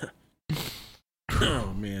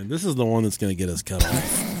 Oh man, this is the one that's gonna get us cut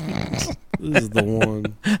off. This is the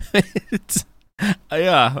one.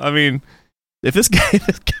 Yeah, I mean, if this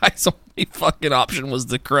guy's only fucking option was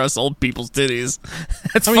to caress old people's titties,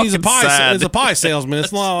 that's he's a pie. sad. It's a pie salesman.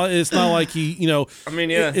 It's not like he,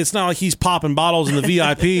 it's not like he's popping bottles in the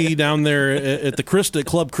VIP down there at the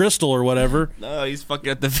Club Crystal or whatever. No, he's fucking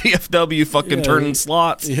at the VFW, fucking turning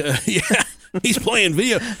slots. Yeah. He's playing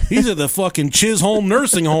video. He's at the fucking Chisholm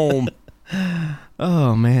Nursing Home.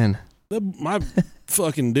 Oh man, my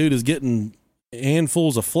fucking dude is getting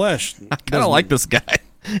handfuls of flesh. I kind of like this guy.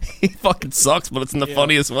 He fucking sucks, but it's in the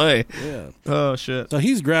funniest way. Yeah. Oh shit. So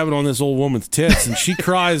he's grabbing on this old woman's tits, and she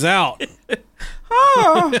cries out,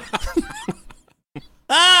 "Oh,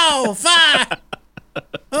 oh, fuck!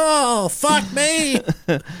 Oh, fuck me!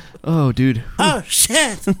 Oh, dude! Oh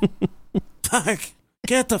shit! Fuck!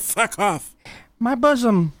 Get the fuck off my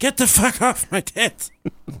bosom! Get the fuck off my tits!"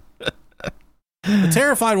 The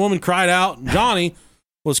terrified woman cried out. Johnny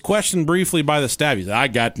was questioned briefly by the staff. He said, I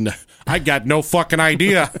got no fucking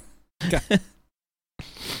idea.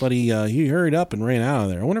 But he hurried up and ran out of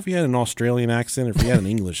there. I wonder if he had an Australian accent or if he had an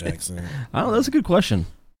English accent. Oh, that's a good question.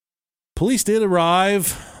 Police did arrive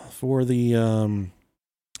for the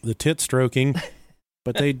tit stroking,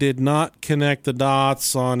 but they did not connect the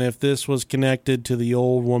dots on if this was connected to the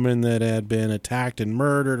old woman that had been attacked and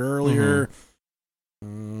murdered earlier.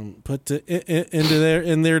 But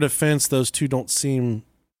in their defense, those two don't seem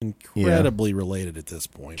incredibly related at this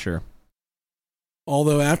point. Sure.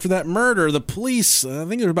 Although after that murder, the police, I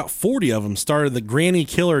think there were about 40 of them, started the Granny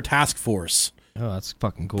Killer Task Force. Oh, that's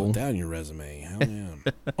fucking cool. Put that in your resume. Hell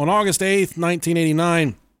yeah. On August 8th,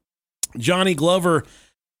 1989, Johnny Glover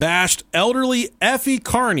bashed elderly Effie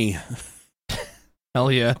Carney.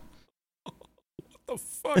 Hell yeah. What the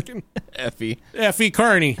fucking... Effie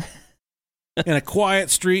Carney. in a quiet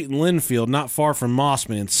street in Linfield, not far from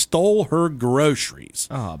Mossman, and stole her groceries.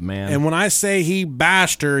 Oh, man. And when I say he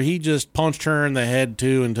bashed her, he just punched her in the head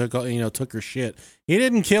too and took her shit. He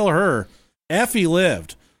didn't kill her. Effie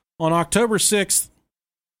lived. On October 6th,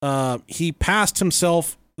 he passed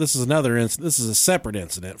himself. This is another incident. This is a separate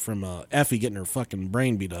incident from Effie getting her fucking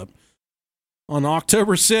brain beat up. On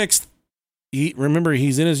October 6th,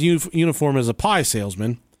 he's in his uniform as a pie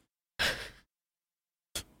salesman.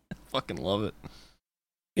 Fucking love it.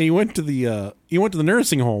 And he went to the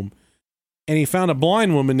nursing home, and he found a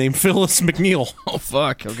blind woman named Phyllis McNeil. Oh,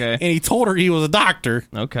 fuck. Okay. And he told her he was a doctor.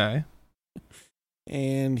 Okay.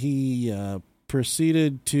 And he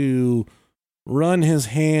proceeded to run his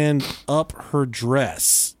hand up her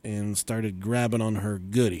dress and started grabbing on her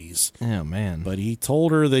goodies. Oh, man. But he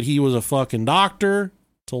told her that he was a fucking doctor.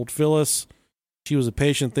 Told Phyllis she was a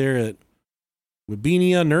patient there at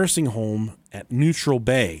Wabinia Nursing Home at Neutral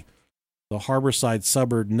Bay, the harborside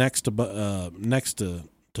suburb next to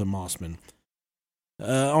Mossman.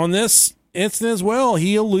 On this incident as well,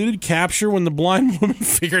 he eluded capture when the blind woman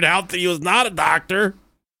figured out that he was not a doctor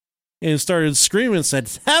and started screaming and said,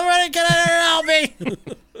 "Somebody get in here and help me!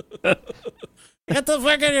 Get the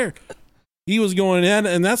fuck in here!" He was going in,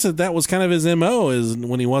 and that was kind of his MO, is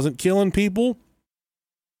when he wasn't killing people,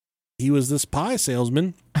 he was this pie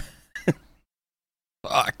salesman.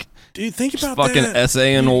 Fuck. Dude, think about fucking that.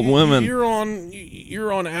 essaying old women. You're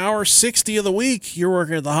on hour 60 of the week. You're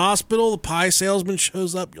working at the hospital. The pie salesman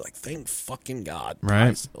shows up. You're like, thank fucking God.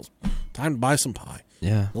 Right. Time to buy some pie.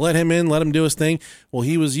 Yeah. Let him in. Let him do his thing. Well,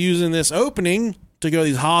 he was using this opening to go to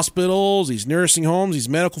these hospitals, these nursing homes, these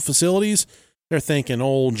medical facilities. They're thinking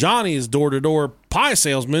old Johnny is door-to-door pie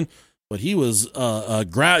salesman, but he was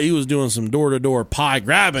he was doing some door-to-door pie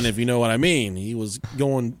grabbing, if you know what I mean. He was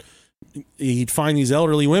going. He'd find these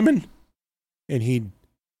elderly women, and he'd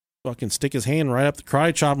fucking stick his hand right up the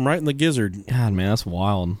karate chop them right in the gizzard. God, man, that's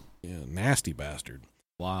wild. Yeah, nasty bastard.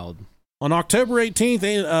 Wild. On October 18th,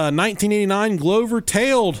 1989, Glover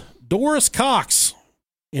tailed Doris Cox,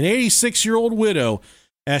 an 86-year-old widow,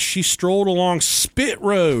 as she strolled along Spit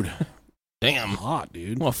Road. Damn. Hot,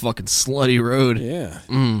 dude. What a fucking slutty road. Yeah.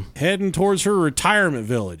 Heading towards her retirement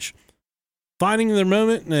village. Finding the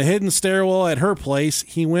moment in a hidden stairwell at her place,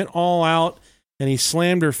 he went all out and he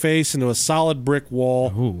slammed her face into a solid brick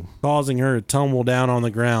wall, causing her to tumble down on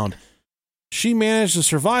the ground. She managed to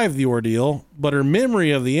survive the ordeal, but her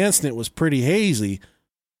memory of the incident was pretty hazy.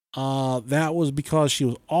 That was because she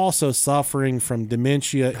was also suffering from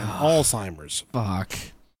dementia and Alzheimer's. Fuck.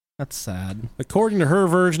 That's sad. According to her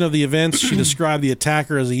version of the events, she described the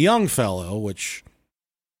attacker as a young fellow, which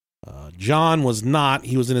John was not.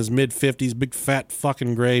 He was in his mid-50s, big, fat,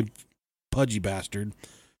 fucking gray, pudgy bastard.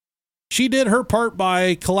 She did her part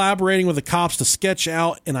by collaborating with the cops to sketch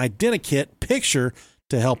out an identikit picture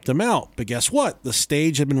to help them out. But guess what? The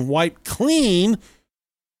stage had been wiped clean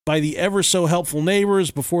by the ever so helpful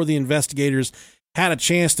neighbors before the investigators had a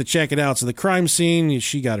chance to check it out. So the crime scene,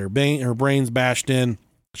 she got her brains bashed in.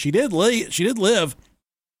 She did live.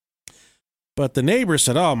 But the neighbor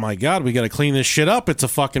said, "Oh my God, we got to clean this shit up. It's a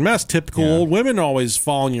fucking mess. Typical old women always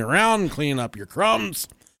following you around and cleaning up your crumbs."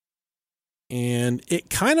 And it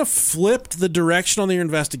kind of flipped the direction on their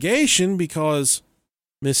investigation because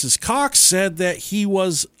Mrs. Cox said that he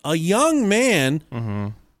was a young man. Mm-hmm.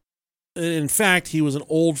 In fact, he was an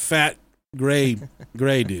old, fat, gray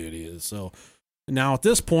dude. He is. So now at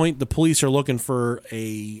this point, the police are looking for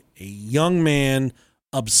a young man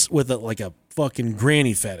with a fucking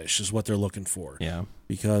granny fetish is what they're looking for. Yeah.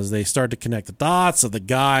 Because they start to connect the dots of the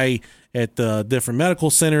guy at the different medical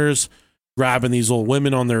centers grabbing these old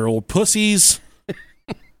women on their old pussies.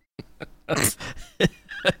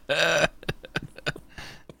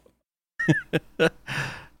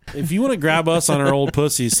 If you want to grab us on our old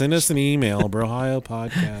pussies, send us an email,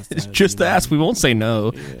 brohiopodcast. It's just ask. We won't say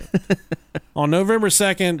no. Yeah. On November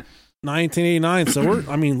 2nd, 1989. So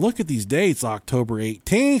look at these dates. October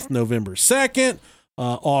 18th, November 2nd,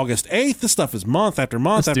 August 8th. This stuff is month after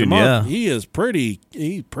month after month. Yeah. He's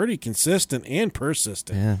pretty consistent and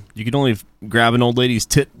persistent. Yeah. You can only grab an old lady's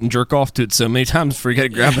tit and jerk off to it so many times before you got to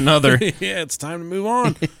grab another. Yeah, it's time to move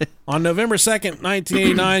on. On November 2nd,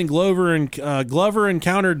 1989, Glover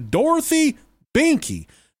encountered Dorothy Binky,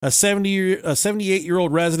 a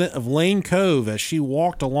 78-year-old resident of Lane Cove, as she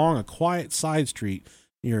walked along a quiet side street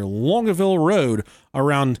near Longville Road,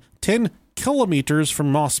 around 10 kilometers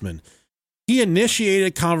from Mossman. He initiated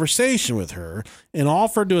a conversation with her and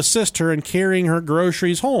offered to assist her in carrying her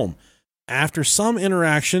groceries home. After some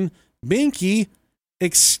interaction, Binky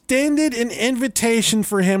extended an invitation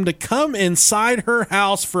for him to come inside her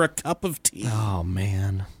house for a cup of tea. Oh,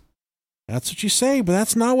 man. That's what you say, but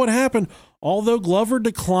that's not what happened. Although Glover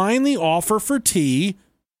declined the offer for tea,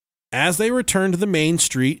 as they returned to the main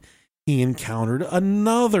street, he encountered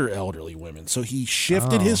another elderly woman. So he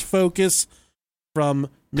shifted his focus from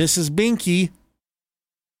Mrs. Binky,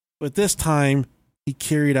 but this time he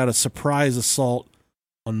carried out a surprise assault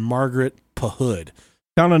on Margaret Pahood.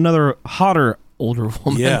 Found another hotter older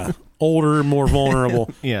woman. Yeah, older, more vulnerable.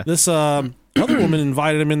 Yeah. This other woman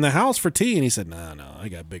invited him in the house for tea, and he said, no, I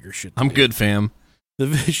got bigger shit to I'm do." good, fam.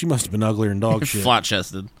 She must have been uglier than dog shit.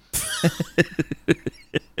 Flat-chested.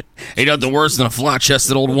 Ain't nothing worse than a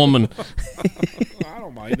flat-chested old woman. I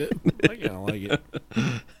don't mind it. I kind of like it.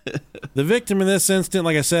 The victim in this incident,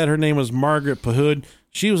 like I said, her name was Margaret Pahood.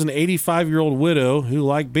 She was an 85-year-old widow who,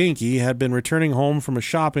 like Binky, had been returning home from a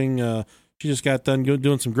shopping. She just got done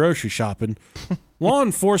doing some grocery shopping. Law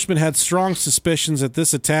enforcement had strong suspicions that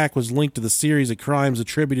this attack was linked to the series of crimes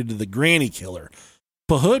attributed to the granny killer.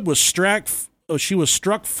 Pahood was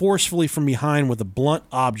struck forcefully from behind with a blunt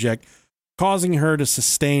object, causing her to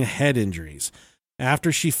sustain head injuries.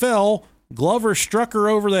 After she fell, Glover struck her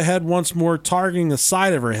over the head once more, targeting the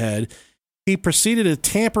side of her head. He proceeded to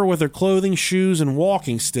tamper with her clothing, shoes, and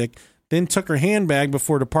walking stick, then took her handbag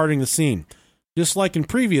before departing the scene. Just like in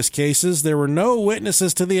previous cases, there were no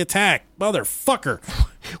witnesses to the attack. Motherfucker.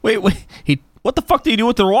 Wait. What the fuck do you do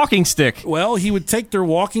with their walking stick? Well, he would take their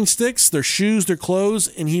walking sticks, their shoes, their clothes,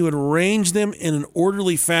 and he would arrange them in an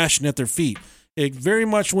orderly fashion at their feet. It very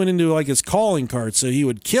much went into like his calling card. So he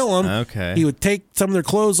would kill them. Okay. He would take some of their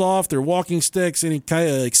clothes off, their walking sticks, any kind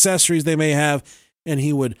of accessories they may have, and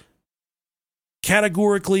he would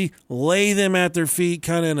categorically lay them at their feet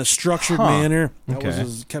kind of in a structured manner. That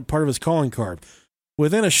was part of his calling card.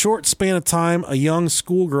 Within a short span of time, a young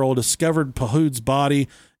schoolgirl discovered Pahood's body,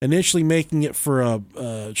 initially making it for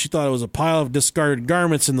she thought it was a pile of discarded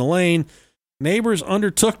garments in the lane. Neighbors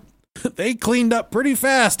they cleaned up pretty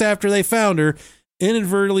fast after they found her,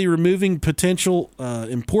 inadvertently removing potential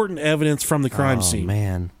important evidence from the crime scene.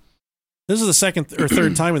 Man. This is the second or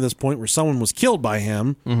third time at this point where someone was killed by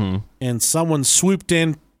him, and someone swooped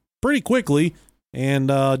in pretty quickly and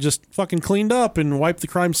just fucking cleaned up and wiped the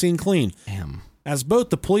crime scene clean. Damn. As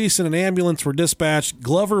both the police and an ambulance were dispatched,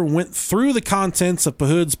 Glover went through the contents of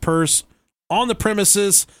Pahood's purse on the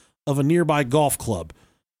premises of a nearby golf club.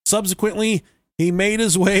 Subsequently, he made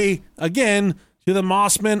his way again to the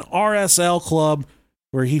Mossman RSL Club,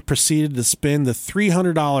 where he proceeded to spend the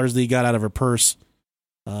 $300 that he got out of her purse,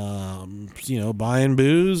 buying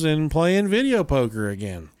booze and playing video poker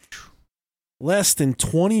again. Less than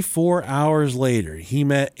 24 hours later, he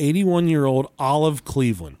met 81-year-old Olive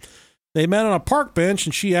Cleveland. They met on a park bench,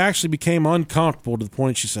 and she actually became uncomfortable to the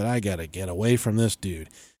point she said, I got to get away from this dude.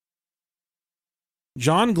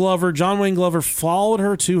 John Wayne Glover followed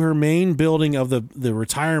her to her main building of the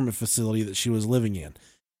retirement facility that she was living in.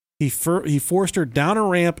 He forced her down a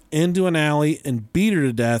ramp into an alley and beat her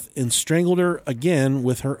to death and strangled her again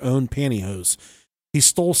with her own pantyhose. He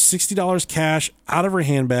stole $60 cash out of her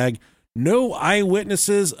handbag. No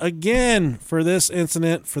eyewitnesses again for this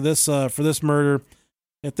incident, for this murder.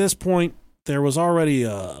 At this point, there was already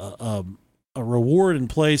a reward in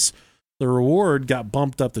place. The reward got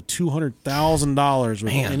bumped up to $200,000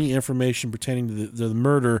 with any information pertaining to the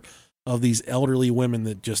murder of these elderly women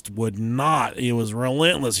that just would not. It was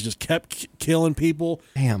relentless. He just kept killing people.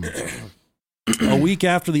 Damn. A week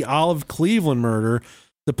after the Olive Cleveland murder,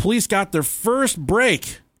 the police got their first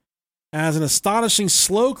break as an astonishing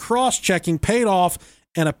slow cross-checking paid off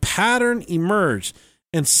and a pattern emerged.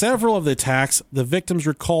 In several of the attacks, the victims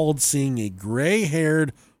recalled seeing a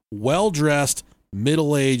gray-haired, well-dressed,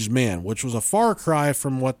 middle-aged man, which was a far cry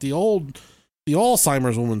from what the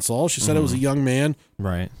Alzheimer's woman saw. She said it was a young man.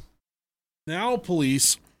 Right. Now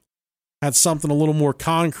police had something a little more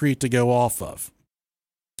concrete to go off of.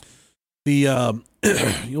 You'll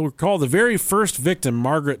recall the very first victim,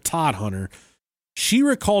 Margaret Todd Hunter. She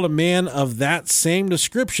recalled a man of that same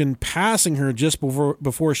description passing her just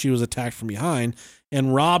before she was attacked from behind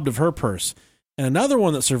and robbed of her purse. And another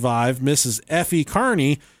one that survived, Mrs. Effie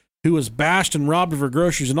Carney, who was bashed and robbed of her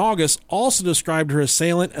groceries in August, also described her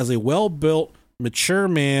assailant as a well-built, mature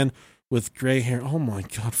man with gray hair. Oh my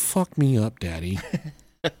God, fuck me up, Daddy.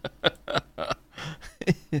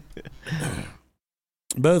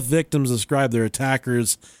 Both victims described their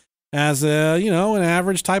attackers as an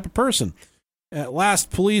average type of person. At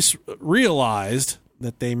last, police realized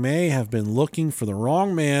that they may have been looking for the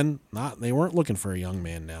wrong man. They weren't looking for a young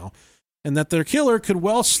man now. And that their killer could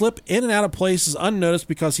well slip in and out of places unnoticed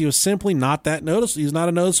because he was simply not that noticeable. He's not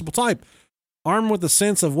a noticeable type. Armed with a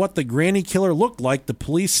sense of what the granny killer looked like, the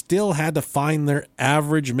police still had to find their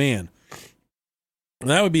average man.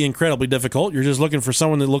 That would be incredibly difficult. You're just looking for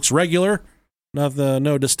someone that looks regular,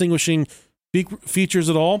 no distinguishing features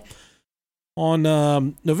at all. On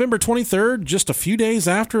November 23rd, just a few days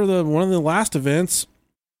after one of the last events,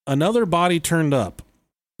 another body turned up,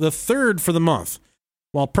 the third for the month.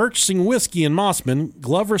 While purchasing whiskey in Mossman,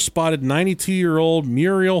 Glover spotted 92-year-old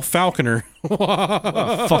Muriel Falconer. What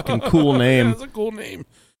a fucking cool name. That's a cool name.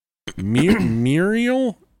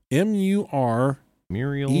 Muriel, M-U-R.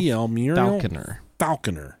 Muriel Falconer.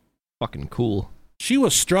 Falconer. Fucking cool. She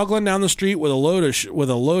was struggling down the street with a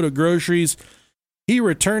load of groceries. He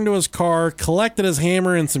returned to his car, collected his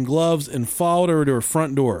hammer and some gloves, and followed her to her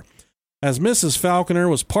front door. As Mrs. Falconer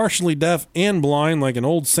was partially deaf and blind like an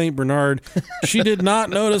old St. Bernard, she did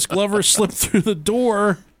not notice Glover slip through the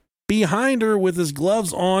door behind her with his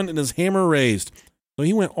gloves on and his hammer raised. So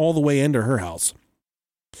he went all the way into her house.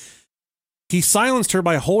 He silenced her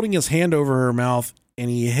by holding his hand over her mouth,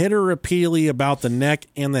 and he hit her repeatedly about the neck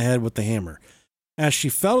and the head with the hammer. As she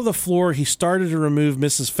fell to the floor, he started to remove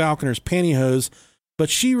Mrs. Falconer's pantyhose,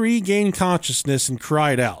 but she regained consciousness and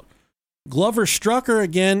cried out. Glover struck her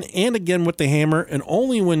again and again with the hammer, and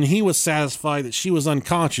only when he was satisfied that she was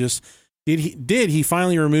unconscious did he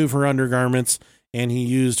finally remove her undergarments, and he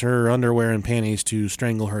used her underwear and panties to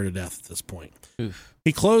strangle her to death at this point. Oof.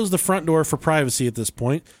 He closed the front door for privacy at this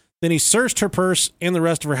point. Then he searched her purse and the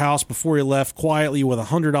rest of her house before he left quietly with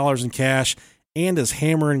 $100 in cash and his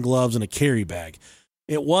hammer and gloves in a carry bag.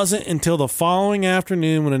 It wasn't until the following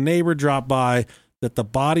afternoon when a neighbor dropped by that the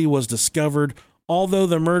body was discovered. Although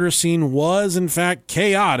the murder scene was, in fact,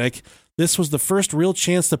 chaotic, this was the first real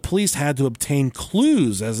chance the police had to obtain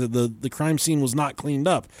clues, as the crime scene was not cleaned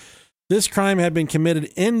up. This crime had been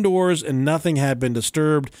committed indoors and nothing had been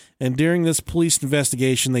disturbed, and during this police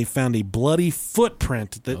investigation, they found a bloody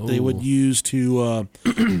footprint that they would use to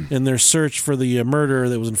in their search for the murderer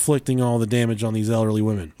that was inflicting all the damage on these elderly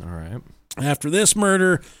women. All right. After this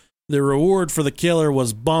murder, the reward for the killer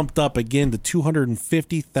was bumped up again to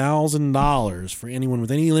 $250,000 for anyone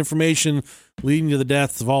with any information leading to the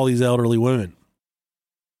deaths of all these elderly women.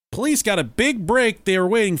 Police got a big break they were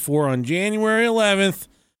waiting for on January 11th,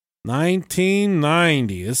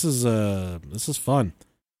 1990. This is fun.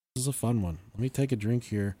 This is a fun one. Let me take a drink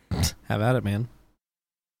here. Have at it, man.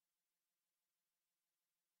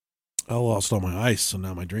 I lost all my ice, so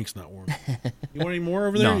now my drink's not warm. You want any more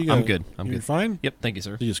over there? No, I'm good. You're fine? Yep, thank you,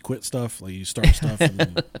 sir. You just quit stuff, like you start stuff. And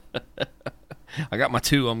then... I got my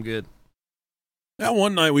 2. I'm good. That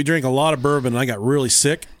one night we drank a lot of bourbon, and I got really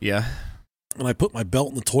sick. Yeah. And I put my belt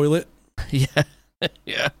in the toilet. Yeah.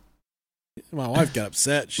 Yeah. My wife got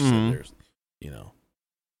upset. She said, "There's,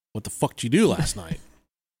 what the fuck did you do last night?"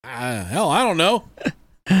 Hell, I don't know.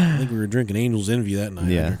 I think we were drinking Angel's Envy that night.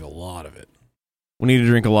 Yeah. I drank a lot of it. We need to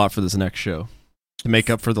drink a lot for this next show to make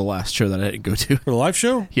up for the last show that I didn't go to. For the live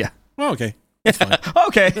show? Yeah. Oh, okay. That's fine.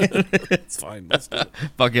 Okay. It's fine. Let's do it.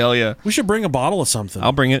 Fuck hell yeah. We should bring a bottle of something.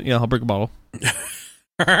 I'll bring it. Yeah, I'll bring a bottle.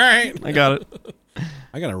 All right. I got it.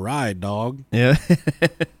 I got a ride, dog. Yeah.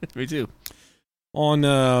 Me too.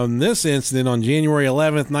 On this incident on January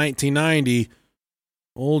 11th, 1990,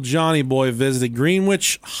 old Johnny Boy visited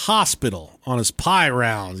Greenwich Hospital on his pie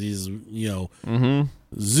rounds. He's,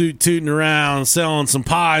 zoot tooting around, selling some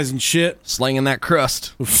pies and shit. Slinging that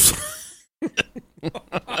crust.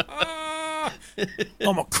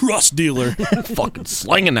 I'm a crust dealer. Fucking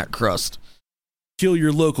slinging that crust. Kill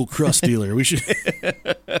your local crust dealer. We should.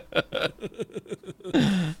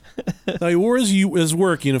 Now, he wore his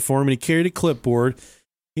work uniform and he carried a clipboard.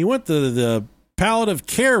 He went to the palliative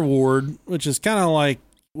care ward, which is kind of like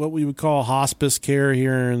what we would call hospice care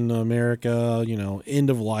here in America, end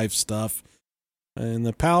of life stuff. In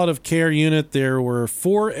the palliative care unit, there were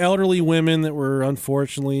 4 elderly women that were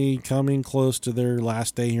unfortunately coming close to their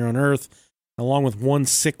last day here on Earth, along with 1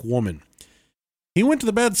 sick woman. He went to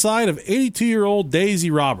the bedside of 82-year-old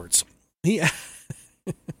Daisy Roberts. This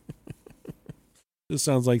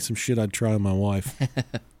sounds like some shit I'd try on my wife.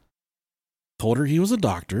 Told her he was a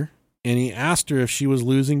doctor, and he asked her if she was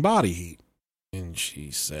losing body heat. And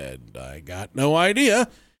she said, "I got no idea."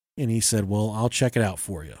 And he said, "Well, I'll check it out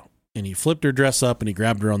for you." And he flipped her dress up and he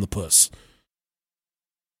grabbed her on the puss.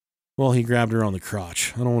 Well, he grabbed her on the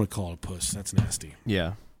crotch. I don't want to call it a puss. That's nasty.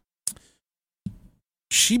 Yeah.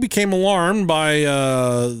 She became alarmed by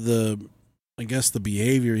the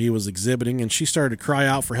behavior he was exhibiting, and she started to cry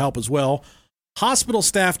out for help as well. Hospital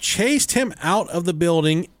staff chased him out of the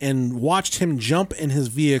building and watched him jump in his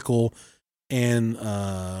vehicle and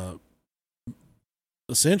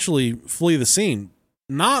essentially flee the scene.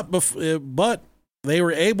 But they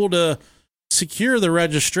were able to secure the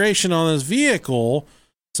registration on his vehicle.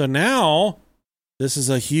 So now This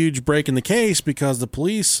is a huge break in the case because the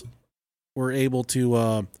police were able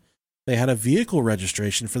to, they had a vehicle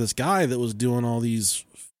registration for this guy that was doing all these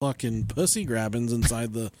fucking pussy grabbings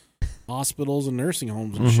inside the hospitals and nursing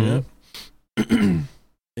homes and shit.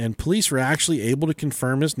 And police were actually able to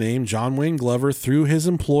confirm his name, John Wayne Glover, through his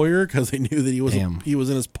employer because they knew that he was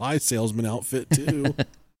in his pie salesman outfit too.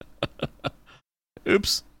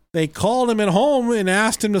 Oops. They called him at home and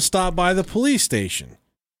asked him to stop by the police station.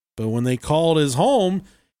 But when they called his home,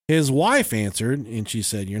 his wife answered, and she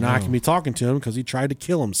said, "You're not going to be talking to him because he tried to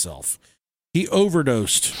kill himself. He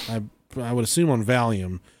overdosed, I would assume on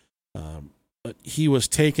Valium, but he was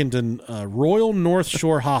taken to Royal North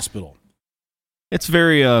Shore Hospital." It's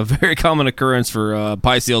very common occurrence for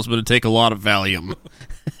pie salesmen to take a lot of Valium.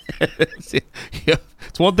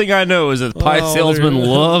 It's one thing I know is that pie salesmen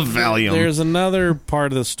love Valium. There's another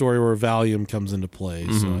part of the story where Valium comes into play,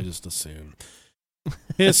 so I just assume.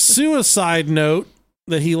 His suicide note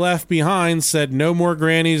that he left behind said, "No more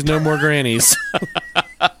grannies, no more grannies."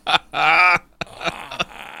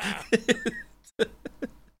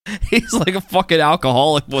 He's like a fucking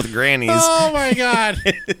alcoholic with grannies. Oh my God.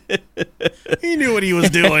 He knew what he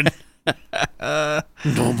was doing.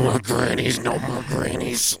 No more grannies, no more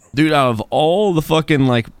grannies. Dude, out of all the fucking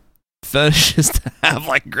like fetishes to have,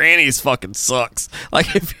 like grannies fucking sucks.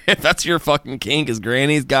 Like if that's your fucking kink is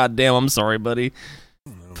grannies, goddamn, I'm sorry, buddy.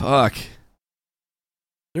 Fuck.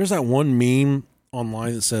 There's that one meme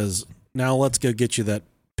online that says, "Now let's go get you that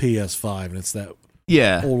PS5," and it's that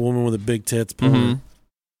old woman with the big tits pulling.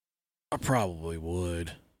 I probably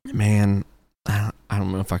would. Man, I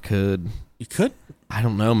don't know if I could. You could? I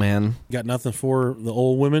don't know, man. You got nothing for the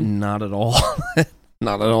old women? Not at all.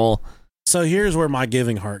 Not at all. So here's where my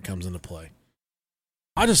giving heart comes into play.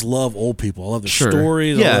 I just love old people. I love their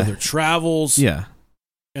stories. I love their travels. Yeah.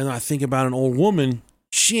 And I think about an old woman.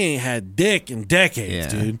 She ain't had dick in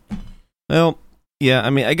decades, dude. Well, yeah. I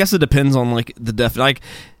mean, I guess it depends on like the like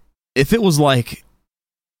if it was like.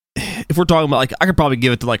 If we're talking about, like, I could probably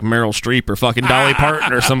give it to, like, Meryl Streep or fucking Dolly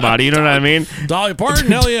Parton or somebody, you know what I mean? Dolly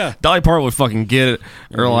Parton, hell yeah. Dolly Parton would fucking get it.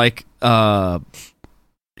 Or, like, yeah,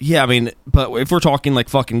 I mean, but if we're talking, like,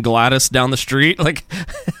 fucking Gladys down the street, like,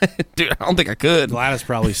 dude, I don't think I could. Gladys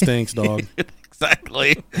probably stinks, dog.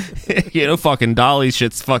 Exactly. You know, fucking Dolly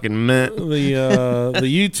shit's fucking mint. The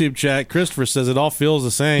YouTube chat, Christopher says it all feels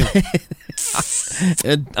the same.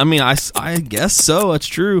 I mean, I guess so. That's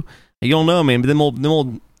true. You don't know, man, but them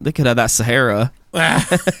old they could have that Sahara. That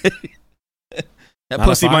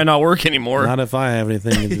pussy might not work anymore. Not if I have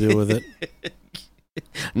anything to do with it.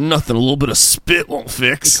 Nothing, a little bit of spit won't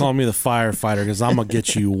fix. They call me the firefighter because I'm going to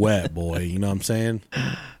get you wet, boy. You know what I'm saying?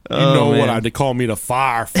 You know what? They call me the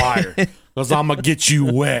firefighter because I'm going to get you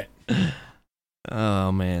wet.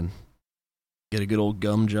 Oh, man. Get a good old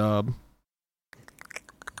gum job.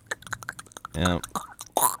 Yeah.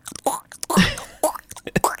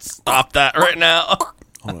 Stop that right now.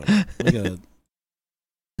 Hold on. We gotta...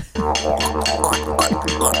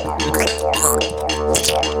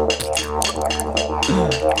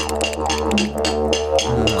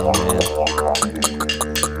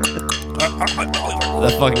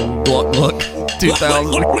 That fucking Gluck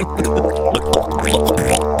 2000.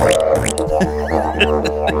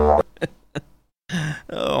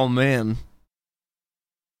 Oh man.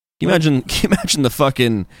 Can you imagine the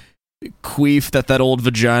fucking queef that old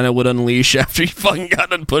vagina would unleash after you fucking got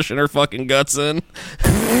done pushing her fucking guts in?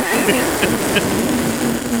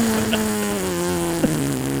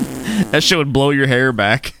 That shit would blow your hair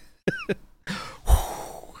back.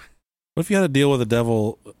 What if you had to deal with the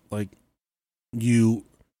devil, like the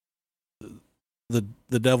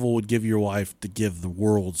devil would give your wife to give the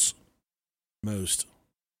world's most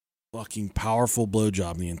fucking powerful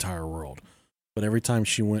blowjob in the entire world, but every time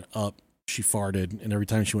she went up, she farted, and every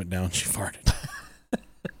time she went down, she farted.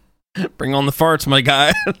 Bring on the farts, my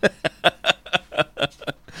guy.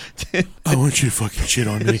 I want you to fucking shit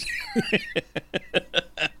on me.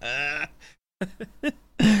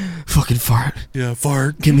 Fucking fart. Yeah,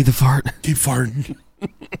 fart. Give me the fart. Keep farting.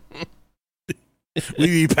 We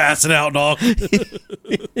be passing out, dog.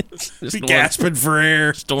 Be gasping for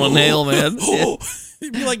air. Still inhale, man.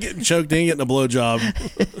 It'd be like getting choked in, getting a blowjob.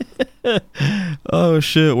 Oh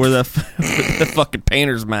shit! Wear that fucking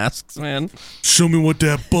painter's masks, man. Show me what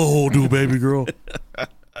that butthole do, baby girl.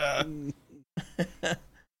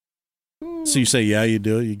 So you say, yeah, you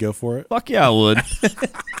do it? You go for it? Fuck yeah, I would.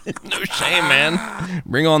 No shame, man.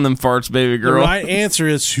 Bring on them farts, baby girl. The right answer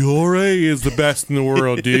is Fiore is the best in the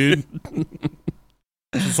world, dude.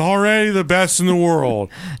 It's already the best in the world.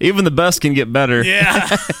 Even the best can get better. Yeah.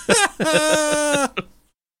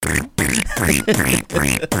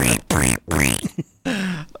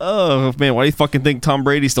 Oh man, why do you fucking think Tom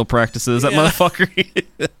Brady still practices? That motherfucker.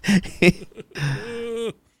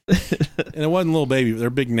 And it wasn't little baby. They're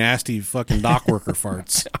big, nasty fucking dock worker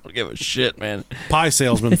farts. I don't give a shit, man. Pie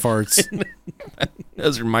salesman farts.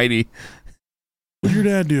 Those are mighty. What'd your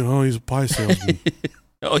dad do? Oh, he's a pie salesman.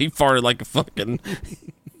 Oh, he farted like a fucking...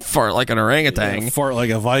 fart like an orangutan. Yeah, fart like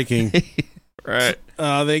a Viking. Right.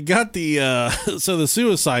 They got the... so the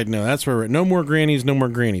suicide note. That's where we're at. No more grannies, no more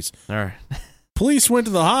grannies. All right. Police went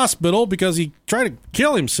to the hospital because he tried to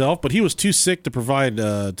kill himself, but he was too sick to provide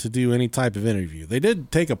to do any type of interview. They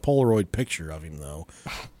did take a Polaroid picture of him, though,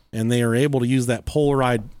 and they are able to use that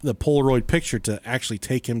Polaroid picture to actually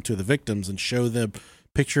take him to the victims and show the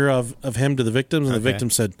picture of him to the victims, and the victim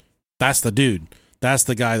said, "That's the dude. That's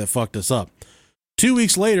the guy that fucked us up." 2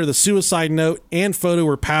 weeks later, the suicide note and photo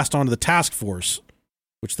were passed on to the task force,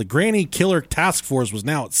 which the Granny Killer Task Force was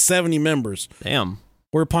now at 70 members. Damn.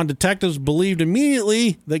 Whereupon detectives believed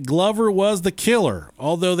immediately that Glover was the killer.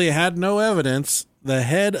 Although they had no evidence, the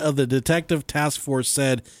head of the detective task force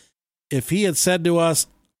said, if he had said to us,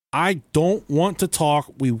 "I don't want to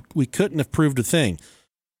talk," we couldn't have proved a thing.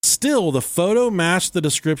 Still, the photo matched the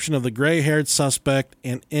description of the gray-haired suspect,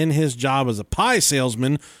 and in his job as a pie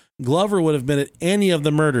salesman, Glover would have been at any of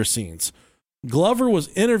the murder scenes. Glover was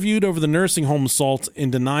interviewed over the nursing home assaults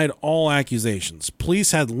and denied all accusations.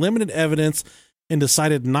 Police had limited evidence and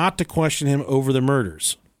decided not to question him over the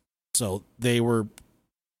murders. So they were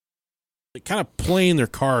kind of playing their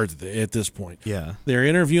cards at this point. Yeah. They're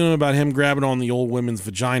interviewing about him grabbing on the old women's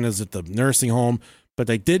vaginas at the nursing home, but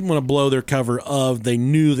they didn't want to blow their cover of, they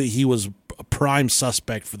knew that he was a prime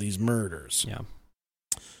suspect for these murders. Yeah.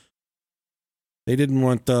 They didn't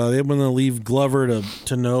want to leave Glover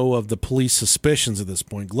to know of the police suspicions at this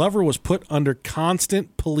point. Glover was put under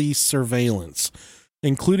constant police surveillance,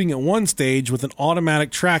 including at one stage with an automatic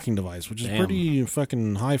tracking device, which is pretty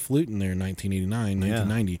fucking highfalutin there in 1989,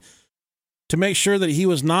 1990. To make sure that he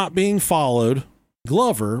was not being followed,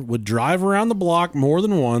 Glover would drive around the block more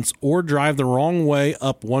than once or drive the wrong way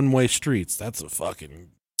up one-way streets. That's a fucking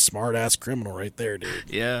smart-ass criminal right there, dude.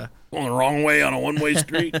 Yeah. Going the wrong way on a one-way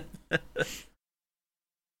street.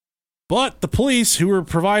 But the police, who were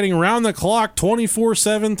providing round-the-clock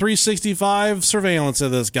 24/7, 365 surveillance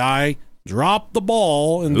of this guy, dropped the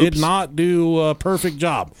ball and did not do a perfect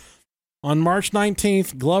job. On March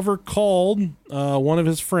 19th, Glover called one of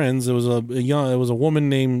his friends. It was a woman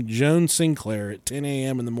named Joan Sinclair at 10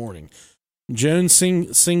 a.m. in the morning. Joan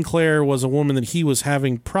Sinclair was a woman that he was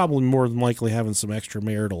probably more than likely having some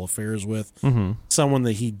extramarital affairs with. Mm-hmm. Someone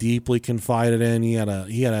that he deeply confided in. He had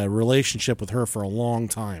a relationship with her for a long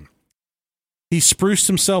time. He spruced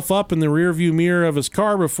himself up in the rearview mirror of his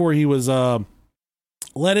car before he was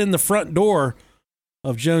let in the front door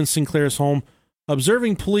of Joan Sinclair's home.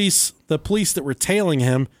 Observing the police that were tailing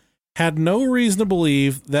him had no reason to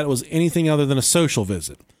believe that it was anything other than a social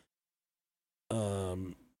visit.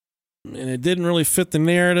 And it didn't really fit the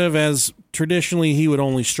narrative, as traditionally he would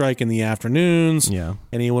only strike in the afternoons. Yeah.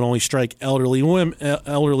 And he would only strike elderly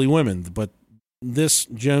women. But this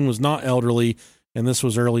Joan was not elderly, and this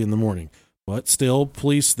was early in the morning. But still,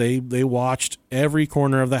 police, they watched every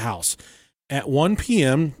corner of the house. At 1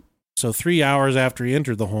 p.m., so 3 hours after he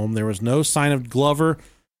entered the home, there was no sign of Glover,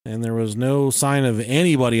 and there was no sign of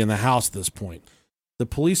anybody in the house at this point. The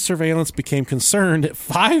police surveillance became concerned at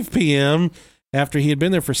 5 p.m. after he had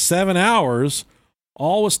been there for 7 hours.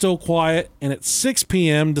 All was still quiet, and at 6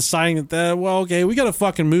 p.m., deciding that, we got to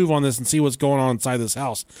fucking move on this and see what's going on inside this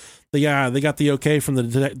house. They got the okay from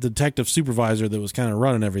the detective supervisor that was kind of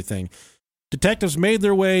running everything. Detectives made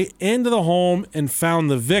their way into the home and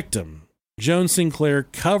found the victim, Joan Sinclair,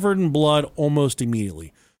 covered in blood almost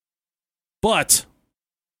immediately. But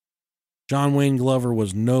John Wayne Glover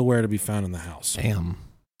was nowhere to be found in the house. Damn.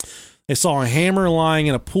 They saw a hammer lying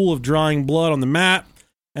in a pool of drying blood on the mat.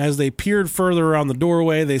 As they peered further around the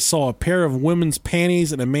doorway, they saw a pair of women's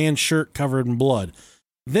panties and a man's shirt covered in blood.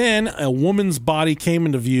 Then a woman's body came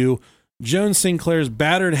into view. Joan Sinclair's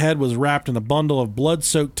battered head was wrapped in a bundle of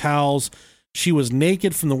blood-soaked towels. She was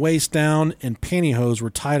naked from the waist down, and pantyhose were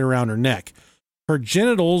tied around her neck. Her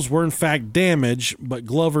genitals were in fact damaged, but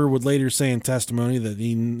Glover would later say in testimony that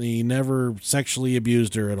he never sexually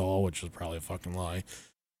abused her at all, which was probably a fucking lie.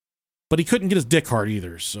 But he couldn't get his dick hard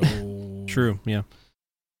either, so... True, yeah.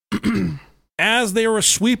 As they were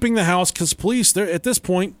sweeping the house, because police, at this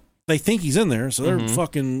point, they think he's in there, so they're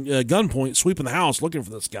fucking gunpoint sweeping the house looking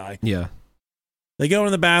for this guy. Yeah. They go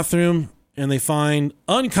in the bathroom, and they find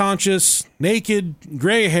unconscious, naked,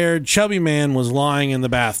 gray-haired, chubby man was lying in the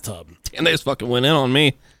bathtub. And they just fucking went in on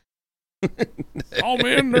me. I'm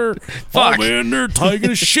in there. I'm in there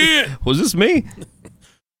taking a shit. Was this me?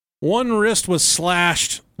 One wrist was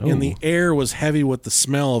slashed, and the air was heavy with the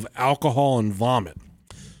smell of alcohol and vomit.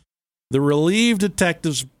 The relieved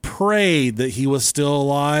detectives prayed that he was still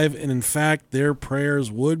alive, and in fact, their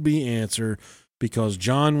prayers would be answered because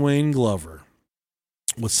John Wayne Glover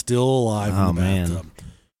was still alive in the bathtub.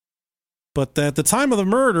 But at the time of the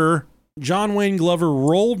murder, John Wayne Glover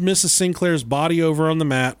rolled Mrs. Sinclair's body over on the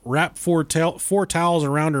mat, wrapped four towels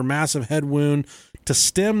around her massive head wound to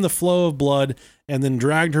stem the flow of blood, and then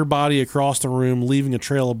dragged her body across the room, leaving a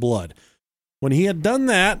trail of blood. When he had done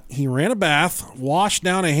that, he ran a bath, washed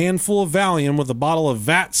down a handful of Valium with a bottle of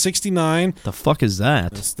VAT 69. The fuck is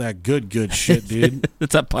that? That's that good shit, dude.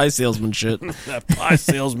 It's that pie salesman shit. That pie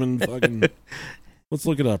salesman fucking... Let's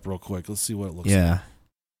look it up real quick. Let's see what it looks like.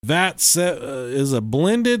 VAT is a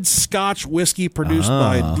blended Scotch whiskey produced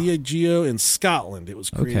by Diageo in Scotland. It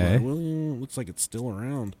was created by William. Looks like it's still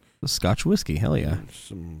around. The Scotch whiskey, hell yeah.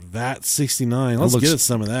 Some VAT 69. Let's get us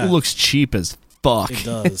some of that. It looks cheap as fuck. It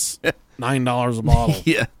does. $9 a bottle.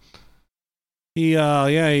 Yeah.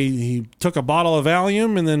 He took a bottle of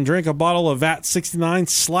Valium and then drank a bottle of VAT 69,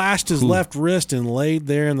 slashed his left wrist, and laid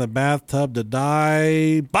there in the bathtub to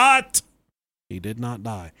die. But he did not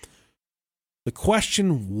die. The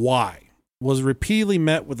question why was repeatedly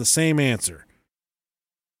met with the same answer.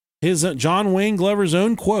 His John Wayne Glover's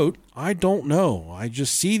own quote, "I don't know. I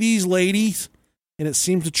just see these ladies and it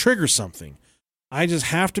seems to trigger something. I just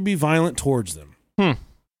have to be violent towards them."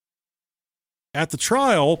 At the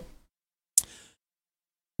trial,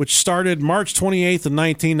 which started March 28th of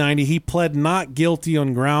 1990, he pled not guilty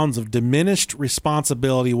on grounds of diminished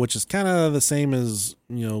responsibility, which is kind of the same as,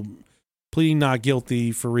 pleading not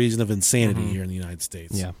guilty for reason of insanity here in the United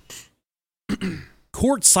States. Yeah.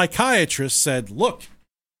 Court psychiatrist said, look,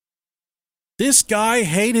 this guy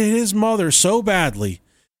hated his mother so badly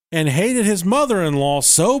and hated his mother-in-law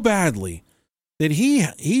so badly that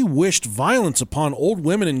he wished violence upon old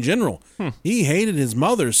women in general. He hated his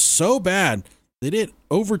mother so bad that it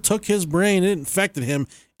overtook his brain, it infected him,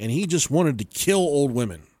 and he just wanted to kill old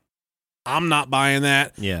women. I'm not buying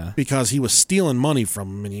that. Yeah. Because he was stealing money from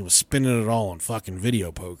him and he was spending it all on fucking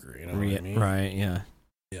video poker. You know what I mean? Right, yeah.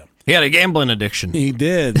 Yeah. He had a gambling addiction. He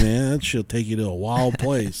did, man. That shit'll take you to a wild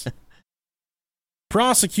place.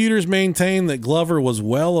 Prosecutors maintain that Glover was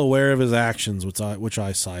well aware of his actions, which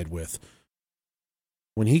I side with.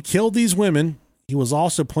 When he killed these women, he was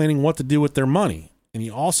also planning what to do with their money, and he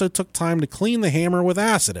also took time to clean the hammer with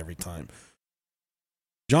acid every time.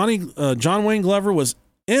 John Wayne Glover was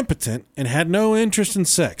impotent and had no interest in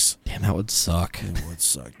sex. Damn, that would suck. It would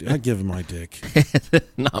suck, dude. I'd give him my dick.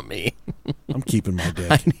 Not me. I'm keeping my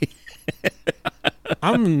dick.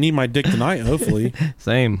 I'm going to need my dick tonight, hopefully.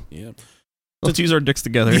 Same. Yeah. Let's use our dicks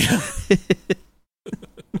together. Yeah.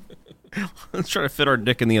 Let's try to fit our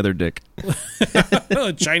dick in the other dick.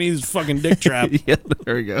 Chinese fucking dick trap. Yeah,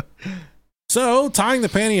 there we go. So, tying the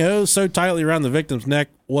pantyhose so tightly around the victim's neck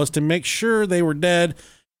was to make sure they were dead,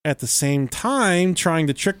 at the same time trying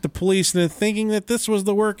to trick the police into thinking that this was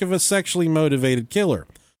the work of a sexually motivated killer.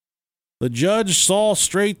 The judge saw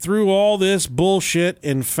straight through all this bullshit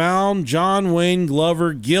and found John Wayne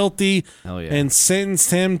Glover guilty and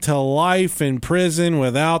sentenced him to life in prison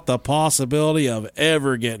without the possibility of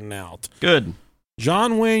ever getting out. Good.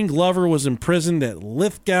 John Wayne Glover was imprisoned at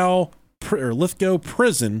Lithgow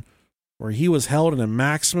Prison, where he was held in a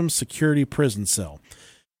maximum security prison cell.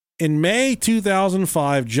 In May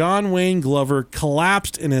 2005, John Wayne Glover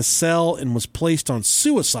collapsed in his cell and was placed on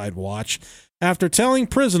suicide watch after telling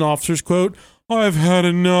prison officers, quote, "I've had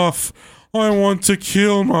enough. I want to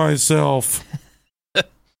kill myself."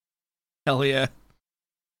 Hell yeah.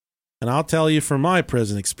 And I'll tell you from my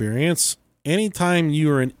prison experience, anytime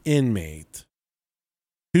you are an inmate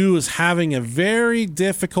who is having a very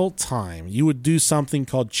difficult time, you would do something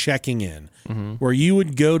called checking in, where you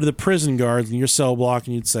would go to the prison guards in your cell block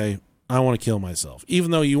and you'd say, "I want to kill myself,"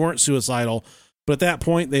 even though you weren't suicidal. But at that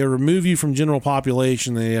point, they would remove you from general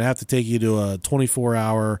population. They'd have to take you to a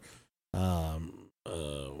 24-hour, what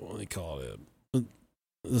do they call it?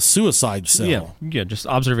 The suicide cell. Yeah, just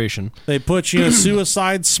observation. They put you in a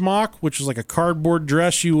suicide smock, which was like a cardboard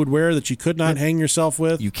dress you would wear that you could not hang yourself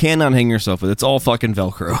with. You cannot hang yourself with. It's all fucking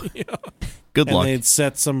Velcro. Yeah. Good luck. And they'd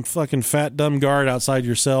set some fucking fat, dumb guard outside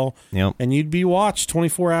your cell. Yep. And you'd be watched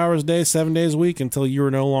 24 hours a day, 7 days a week until you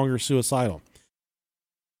were no longer suicidal.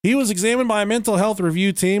 He was examined by a mental health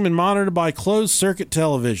review team and monitored by closed-circuit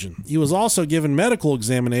television. He was also given medical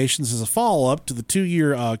examinations as a follow-up to the 2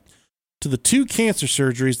 cancer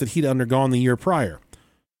surgeries that he'd undergone the year prior.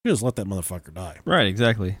 You just let that motherfucker die. Right,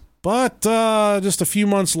 exactly. But just a few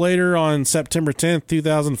months later, on September 10th,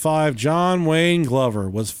 2005, John Wayne Glover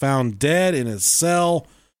was found dead in his cell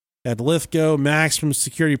at Lithgow Maximum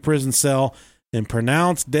Security Prison Cell and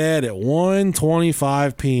pronounced dead at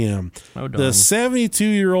 1:25 p.m. Oh, darn. The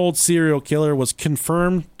 72-year-old serial killer was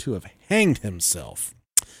confirmed to have hanged himself.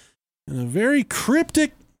 In a very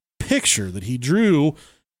cryptic picture that he drew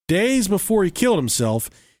days before he killed himself,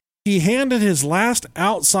 he handed his last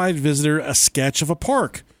outside visitor a sketch of a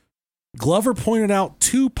park. Glover pointed out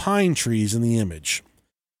 2 pine trees in the image.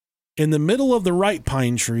 In the middle of the right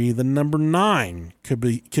pine tree, the number 9 could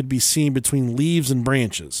be seen between leaves and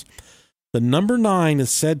branches. The number 9 is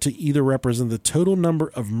said to either represent the total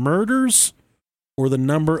number of murders or the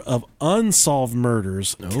number of unsolved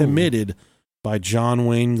murders committed by John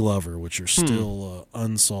Wayne Glover, which are still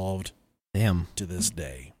unsolved to this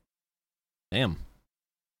day. Damn.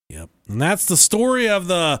 Yep. And that's the story of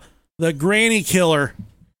the granny killer,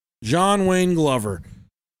 John Wayne Glover.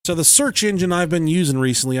 So the search engine I've been using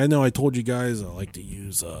recently, I know I told you guys I like to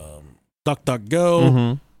use DuckDuckGo.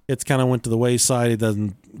 Mm-hmm. It's kind of went to the wayside. It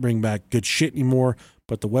doesn't bring back good shit anymore.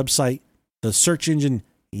 But the website, the search engine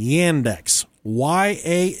Yandex,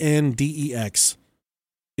 Yandex,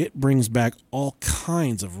 it brings back all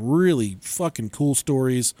kinds of really fucking cool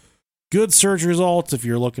stories. Good search results if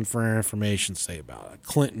you're looking for information, say about a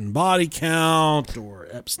Clinton body count or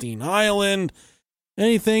Epstein Island.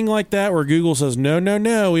 Anything like that where Google says, no,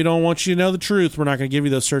 we don't want you to know the truth. We're not going to give you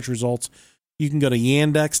those search results. You can go to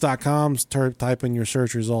yandex.com, type in your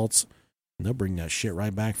search results, and they'll bring that shit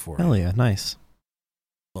right back for you. Hell yeah, nice.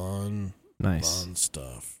 Fun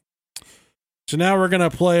stuff. So now we're going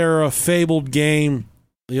to play our fabled game,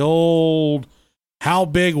 the old How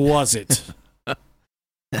Big Was It?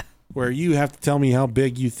 Where you have to tell me how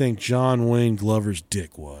big you think John Wayne Glover's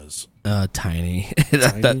dick was. Tiny.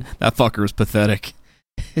 that fucker was pathetic.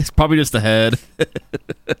 It's probably just the head.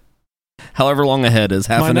 However long a head is,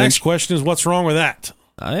 half My an next inch. question is, what's wrong with that?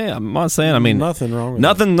 I'm not saying. I mean, nothing wrong with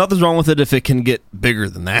nothing's wrong with it if it can get bigger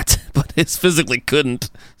than that, but it physically couldn't.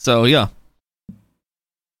 So yeah.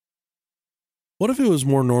 What if it was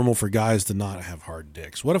more normal for guys to not have hard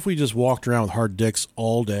dicks? What if we just walked around with hard dicks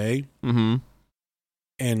all day, and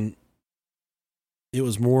it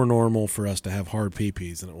was more normal for us to have hard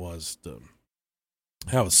pee-pees than it was to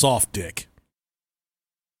have a soft dick?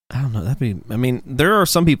 I don't know. I mean, there are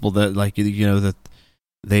some people that, like, you know, that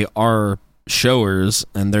they are showers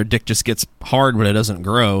and their dick just gets hard but it doesn't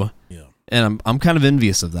grow. Yeah. And I'm kind of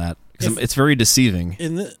envious of that because it's very deceiving.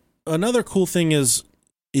 And another cool thing is,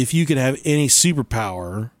 if you could have any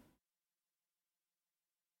superpower,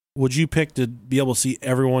 would you pick to be able to see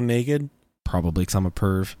everyone naked? Probably, because I'm a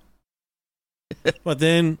perv. But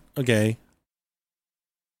then, okay,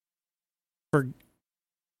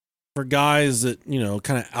 for guys that, you know,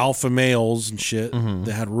 kind of alpha males and shit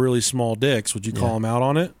that had really small dicks, would you call them out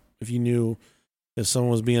on it if you knew if someone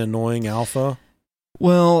was being annoying alpha?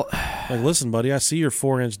 Well, like, listen, buddy, I see your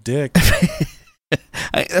 4-inch dick.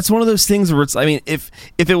 That's one of those things where it's, I mean, if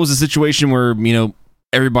it was a situation where, you know,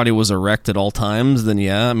 everybody was erect at all times, then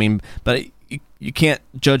yeah, I mean, but you can't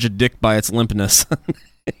judge a dick by its limpness.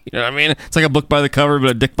 You know what I mean? It's like a book by the cover, but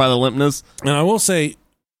a dick by the limpness. And I will say,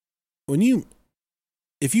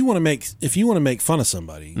 if you want to make fun of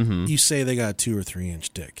somebody, you say they got a 2 or 3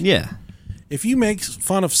 inch dick. Yeah. If you make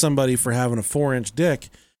fun of somebody for having a 4-inch dick,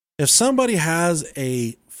 if somebody has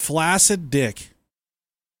a flaccid dick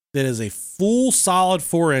that is a full solid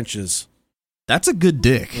 4 inches, that's a good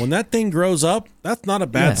dick. When that thing grows up, that's not a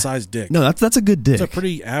bad sized dick. No, that's a good dick. It's a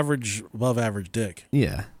pretty average, above average dick.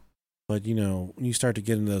 Yeah. But, you know, when you start to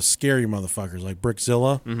get into those scary motherfuckers like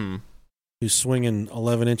Brickzilla, who's swinging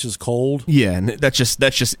 11 inches cold. Yeah, and that's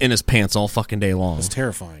just in his pants all fucking day long. It's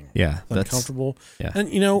terrifying. Yeah. It's uncomfortable. Yeah. And,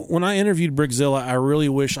 you know, when I interviewed Brickzilla, I really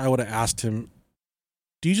wish I would have asked him,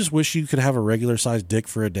 do you just wish you could have a regular sized dick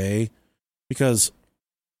for a day? Because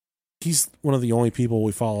he's one of the only people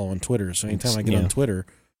we follow on Twitter. So anytime I get on Twitter,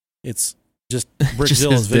 it's just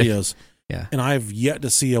Brickzilla's videos. Yeah. And I've yet to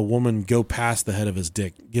see a woman go past the head of his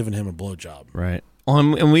dick giving him a blowjob. Right.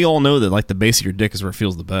 And we all know that, like, the base of your dick is where it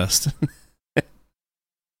feels the best.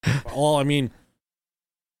 Well, I mean,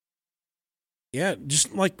 yeah,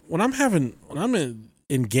 just like when I'm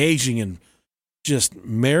engaging in just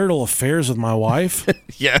marital affairs with my wife.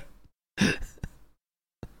 Yeah.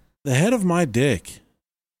 The head of my dick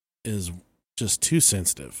is just too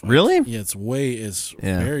sensitive. Really? Yeah, it's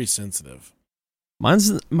very sensitive.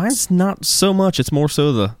 Mine's not so much. It's more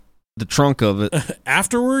so the trunk of it.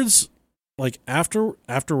 Afterwards, like after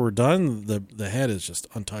we're done, the head is just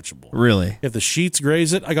untouchable. Really? If the sheets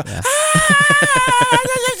graze it, I go.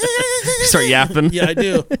 Start yapping. Yeah, I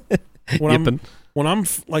do. Yipping. When I'm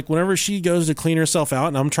like, whenever she goes to clean herself out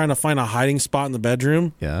and I'm trying to find a hiding spot in the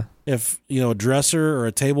bedroom, Yeah. if, a dresser or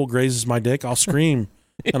a table grazes my dick, I'll scream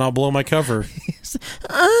and I'll blow my cover.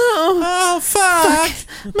 Oh, fuck.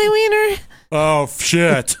 My wiener. Oh,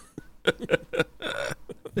 shit.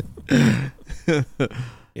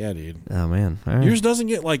 Yeah, dude. Oh, man. All right. Yours doesn't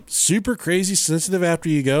get like super crazy sensitive after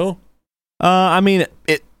you go? I mean,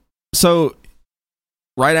 so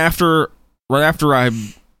right after I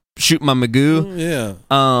shoot my Magoo, yeah.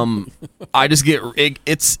 I just get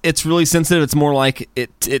it's really sensitive. It's more like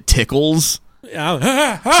it tickles.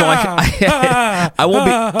 Yeah. So like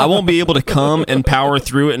I won't be able to come and power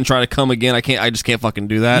through it and try to come again. I just can't fucking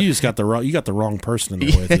do that. You just got the wrong person in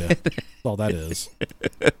there with you. That's all that is.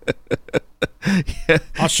 Yeah.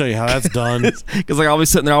 I'll show you how that's done. Because like I'll be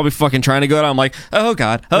sitting there, I'll be fucking trying to go out. I'm like, oh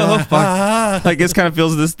god, oh fuck. Like this kind of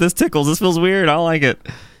feels this tickles. This feels weird. I don't like it.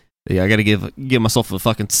 Yeah, I got to give myself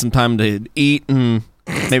some time to eat and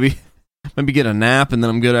maybe get a nap and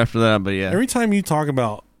then I'm good after that. But yeah, every time you talk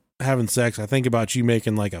about having sex, I think about you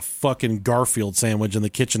making like a fucking Garfield sandwich in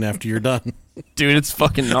the kitchen after you're done. Dude, it's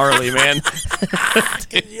fucking gnarly, man.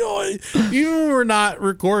 You were not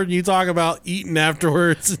recording. You talk about eating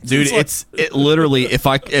afterwards, dude. It literally. If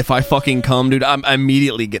I fucking come, dude, I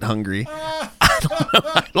immediately get hungry.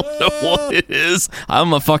 I don't know what it is.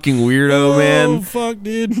 I'm a fucking weirdo, man. Oh fuck,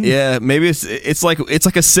 dude. Yeah, maybe it's like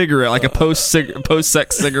a cigarette, like a post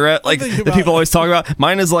sex cigarette, like that people always talk about.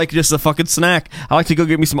 Mine is like just a fucking snack. I like to go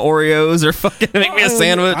get me some Oreos or fucking make me a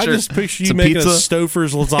sandwich. I just picture you some making pizza. a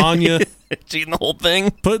Stouffer's lasagna. Eating the whole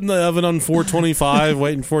thing, putting the oven on 425,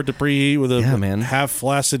 waiting for it to preheat with a half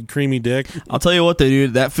flaccid creamy dick. I'll tell you what, though,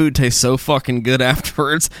 dude, that food tastes so fucking good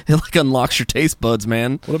afterwards. It like unlocks your taste buds,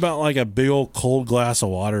 man. What about like a big old cold glass of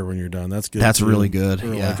water when you're done? That's good. That's too. really good.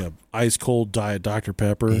 Or yeah. like a ice cold Diet Dr.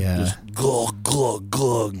 Pepper. Yeah. Just glug glug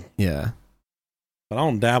glug. Yeah. But I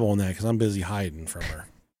don't dabble in that because I'm busy hiding from her.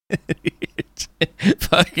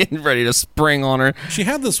 Fucking ready to spring on her. She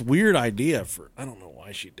had this weird idea I don't know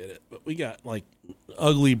why she did it, but we got like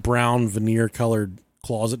ugly brown veneer colored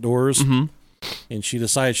closet doors, and she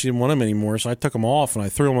decided she didn't want them anymore, so I took them off and I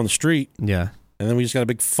threw them on the street. Yeah. And then we just got a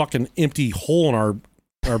big fucking empty hole in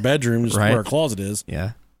our bedroom, just where our closet is.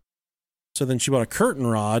 Yeah. So then she bought a curtain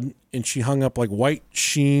rod and she hung up like white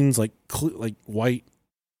sheens, like white.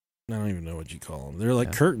 I don't even know what you call them. They're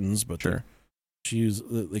like curtains, but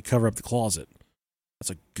they cover up the closet. That's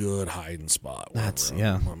a good hiding spot. That's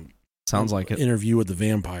sounds like it. Interview with the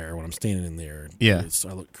vampire when I'm standing in there. Yeah,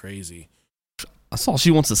 I look crazy. I saw she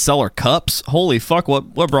wants to sell her cups. Holy fuck!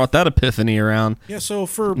 What brought that epiphany around? Yeah, so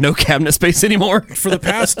for no cabinet space anymore. For the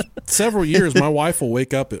past several years, my wife will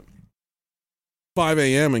wake up at 5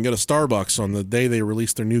 a.m. and go to Starbucks on the day they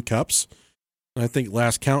release their new cups. And I think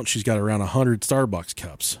last count, she's got around 100 Starbucks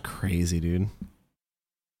cups. Crazy, dude.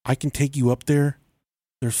 I can take you up there.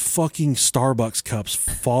 There's fucking Starbucks cups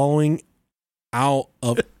falling out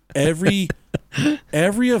of every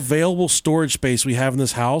available storage space we have in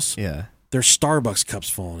this house. Yeah. There's Starbucks cups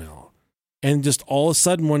falling out. And just all of a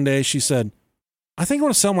sudden one day she said, I think I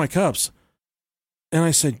want to sell my cups. And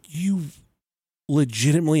I said, you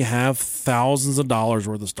legitimately have thousands of dollars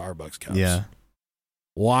worth of Starbucks cups. Yeah.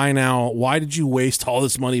 Why now? Why did you waste all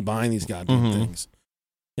this money buying these goddamn things?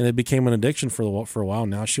 And it became an addiction for a while.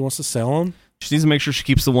 Now she wants to sell them. She needs to make sure she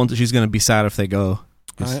keeps the ones that she's going to be sad if they go.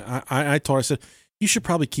 I told her, I said, you should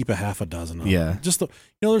probably keep a half a dozen of them. Yeah. Just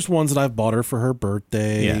there's ones that I've bought her for her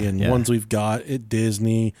birthday and ones we've got at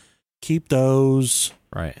Disney. Keep those.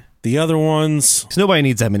 Right. The other ones. Because nobody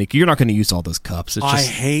needs that many. You're not going to use all those cups. It's just, I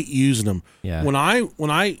hate using them. Yeah. When I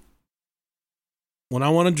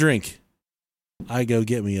want to drink, I go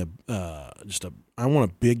get me I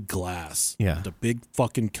want a big glass. Yeah. A big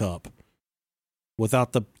fucking cup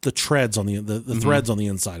without the treads on the threads on the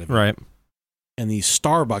inside of it. Right. And these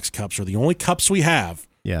Starbucks cups are the only cups we have.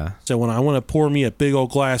 Yeah. So when I want to pour me a big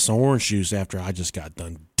old glass of orange juice after I just got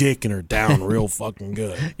done dicking her down real fucking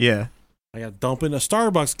good. Yeah. I got to dump in a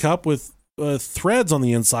Starbucks cup with threads on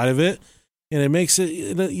the inside of it, and it makes it,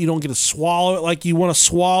 you don't get to swallow it like you want to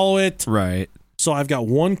swallow it. Right. So I've got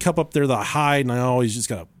one cup up there that I hide, and I always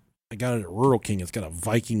just I got it at Rural King. It's got a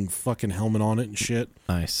Viking fucking helmet on it and shit.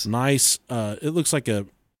 Nice. It looks like a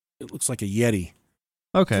Yeti.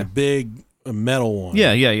 Okay. It's a big metal one.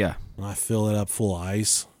 Yeah. And I fill it up full of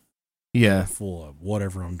ice. Yeah. Full of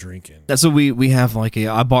whatever I'm drinking. That's what we have.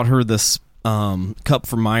 I bought her this cup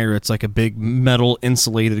from Meijer. It's like a big metal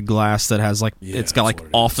insulated glass that has it's got like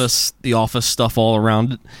the office stuff all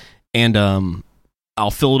around it. And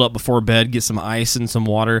I'll fill it up before bed, get some ice and some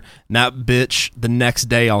water. And that bitch, the next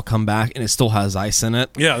day I'll come back and it still has ice in it.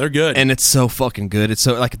 Yeah, they're good. And it's so fucking good. It's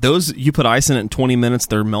so like those, you put ice in it in 20 minutes,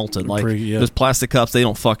 they're melted. Like those plastic cups, they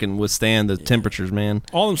don't fucking withstand the temperatures, man.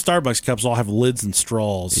 All them Starbucks cups all have lids and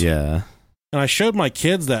straws. Yeah. And I showed my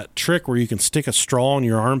kids that trick where you can stick a straw in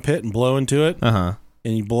your armpit and blow into it. Uh-huh.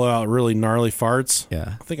 And you blow out really gnarly farts.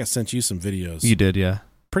 Yeah. I think I sent you some videos. You did, yeah.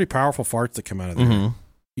 Pretty powerful farts that come out of there. Mm-hmm.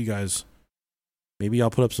 You guys, maybe I'll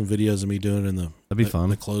put up some videos of me doing it in That'd be fun.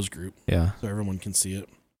 The closed group. Yeah. So everyone can see it.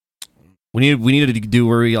 We needed to do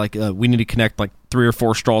where we need to connect like 3 or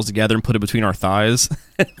 4 straws together and put it between our thighs.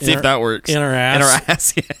 See if that works. In our ass. In our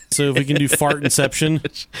ass, yeah. So if we can do fart inception.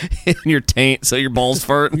 In your taint, so your balls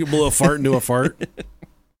fart. You blow a fart into a fart.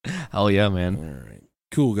 Oh yeah, man. All right.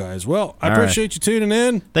 Cool, guys. Well, I appreciate you tuning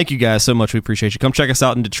in. Thank you guys so much. We appreciate you. Come check us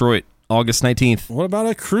out in Detroit, August 19th. What about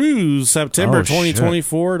a cruise, September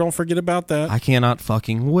 2024? Don't forget about that. I cannot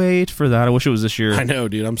fucking wait for that. I wish it was this year. I know,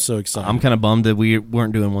 dude. I'm so excited. I'm kind of bummed that we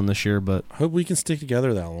weren't doing one this year, but I hope we can stick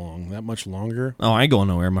together that much longer. Oh, I ain't going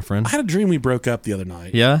nowhere, my friend. I had a dream we broke up the other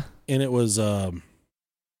night. Yeah? And it was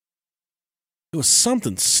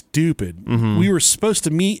something stupid. Mm-hmm. We were supposed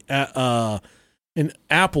to meet at an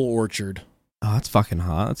apple orchard. Oh, that's fucking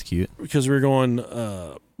hot. That's cute. Because we were going,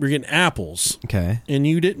 we're getting apples. Okay. And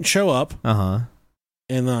you didn't show up. Uh-huh.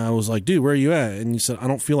 And I was like, dude, where are you at? And you said, I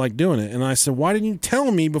don't feel like doing it. And I said, why didn't you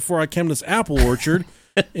tell me before I came to this apple orchard?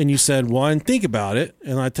 And you said, well, I didn't think about it.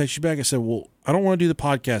 And I texted you back. I said, well, I don't want to do the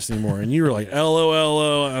podcast anymore. And you were like,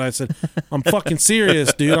 LOLO. And I said, I'm fucking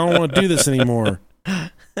serious, dude. I don't want to do this anymore.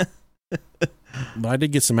 But I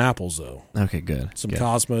did get some apples, though. Okay, good. Some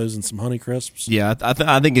Cosmos and some Honey Crisps. Yeah,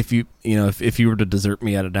 I think if you if you were to desert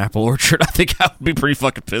me at an apple orchard, I think I would be pretty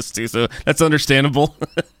fucking pissed too. So that's understandable.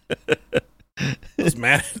 I was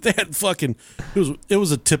mad. They had fucking. It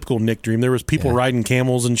was a typical Nick dream. There was people riding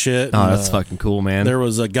camels and shit. Oh, and, that's fucking cool, man. There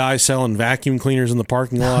was a guy selling vacuum cleaners in the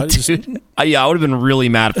parking lot. Dude, I would have been really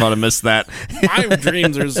mad if I'd have missed that. My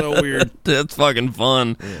dreams are so weird. That's fucking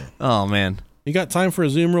fun. Yeah. Oh man. You got time for a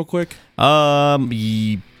Zoom real quick?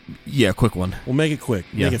 Yeah, quick one. We'll make it quick.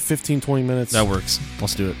 Yeah. Make it 15, 20 minutes. That works.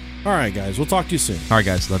 Let's do it. All right, guys. We'll talk to you soon. All right,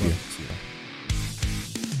 guys. Love you.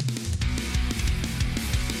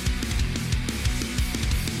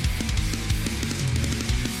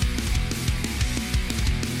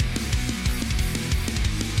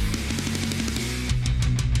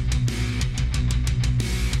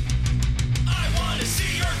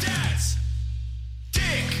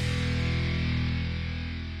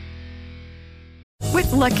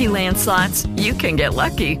 With Lucky Land Slots, you can get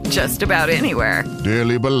lucky just about anywhere.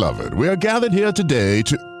 Dearly beloved, we are gathered here today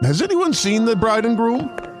to... Has anyone seen the bride and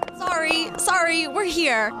groom? Sorry, we're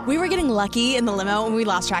here. We were getting lucky in the limo and we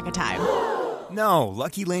lost track of time. No,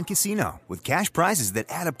 Lucky Land Casino, with cash prizes that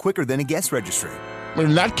add up quicker than a guest registry.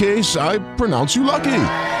 In that case, I pronounce you lucky.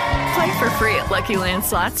 Play for free at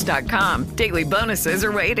LuckyLandSlots.com. Daily bonuses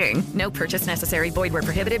are waiting. No purchase necessary. Void where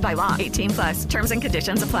prohibited by law. 18+. Terms and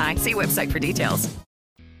conditions apply. See website for details.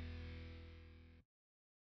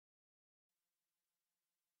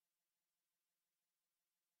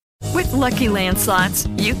 With Lucky Land Slots,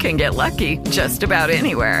 you can get lucky just about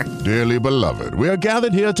anywhere. Dearly beloved, we are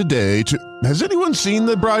gathered here today to... Has anyone seen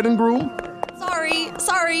the bride and groom?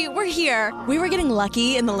 Sorry, we're here. We were getting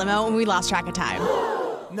lucky in the limo and we lost track of time.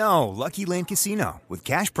 No, Lucky Land Casino, with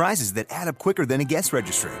cash prizes that add up quicker than a guest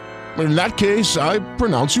registry. In that case, I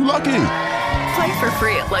pronounce you lucky. Play for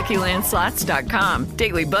free at LuckyLandSlots.com.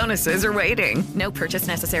 Daily bonuses are waiting. No purchase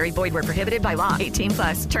necessary. Void where prohibited by law.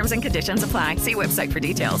 18+. Terms and conditions apply. See website for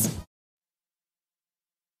details.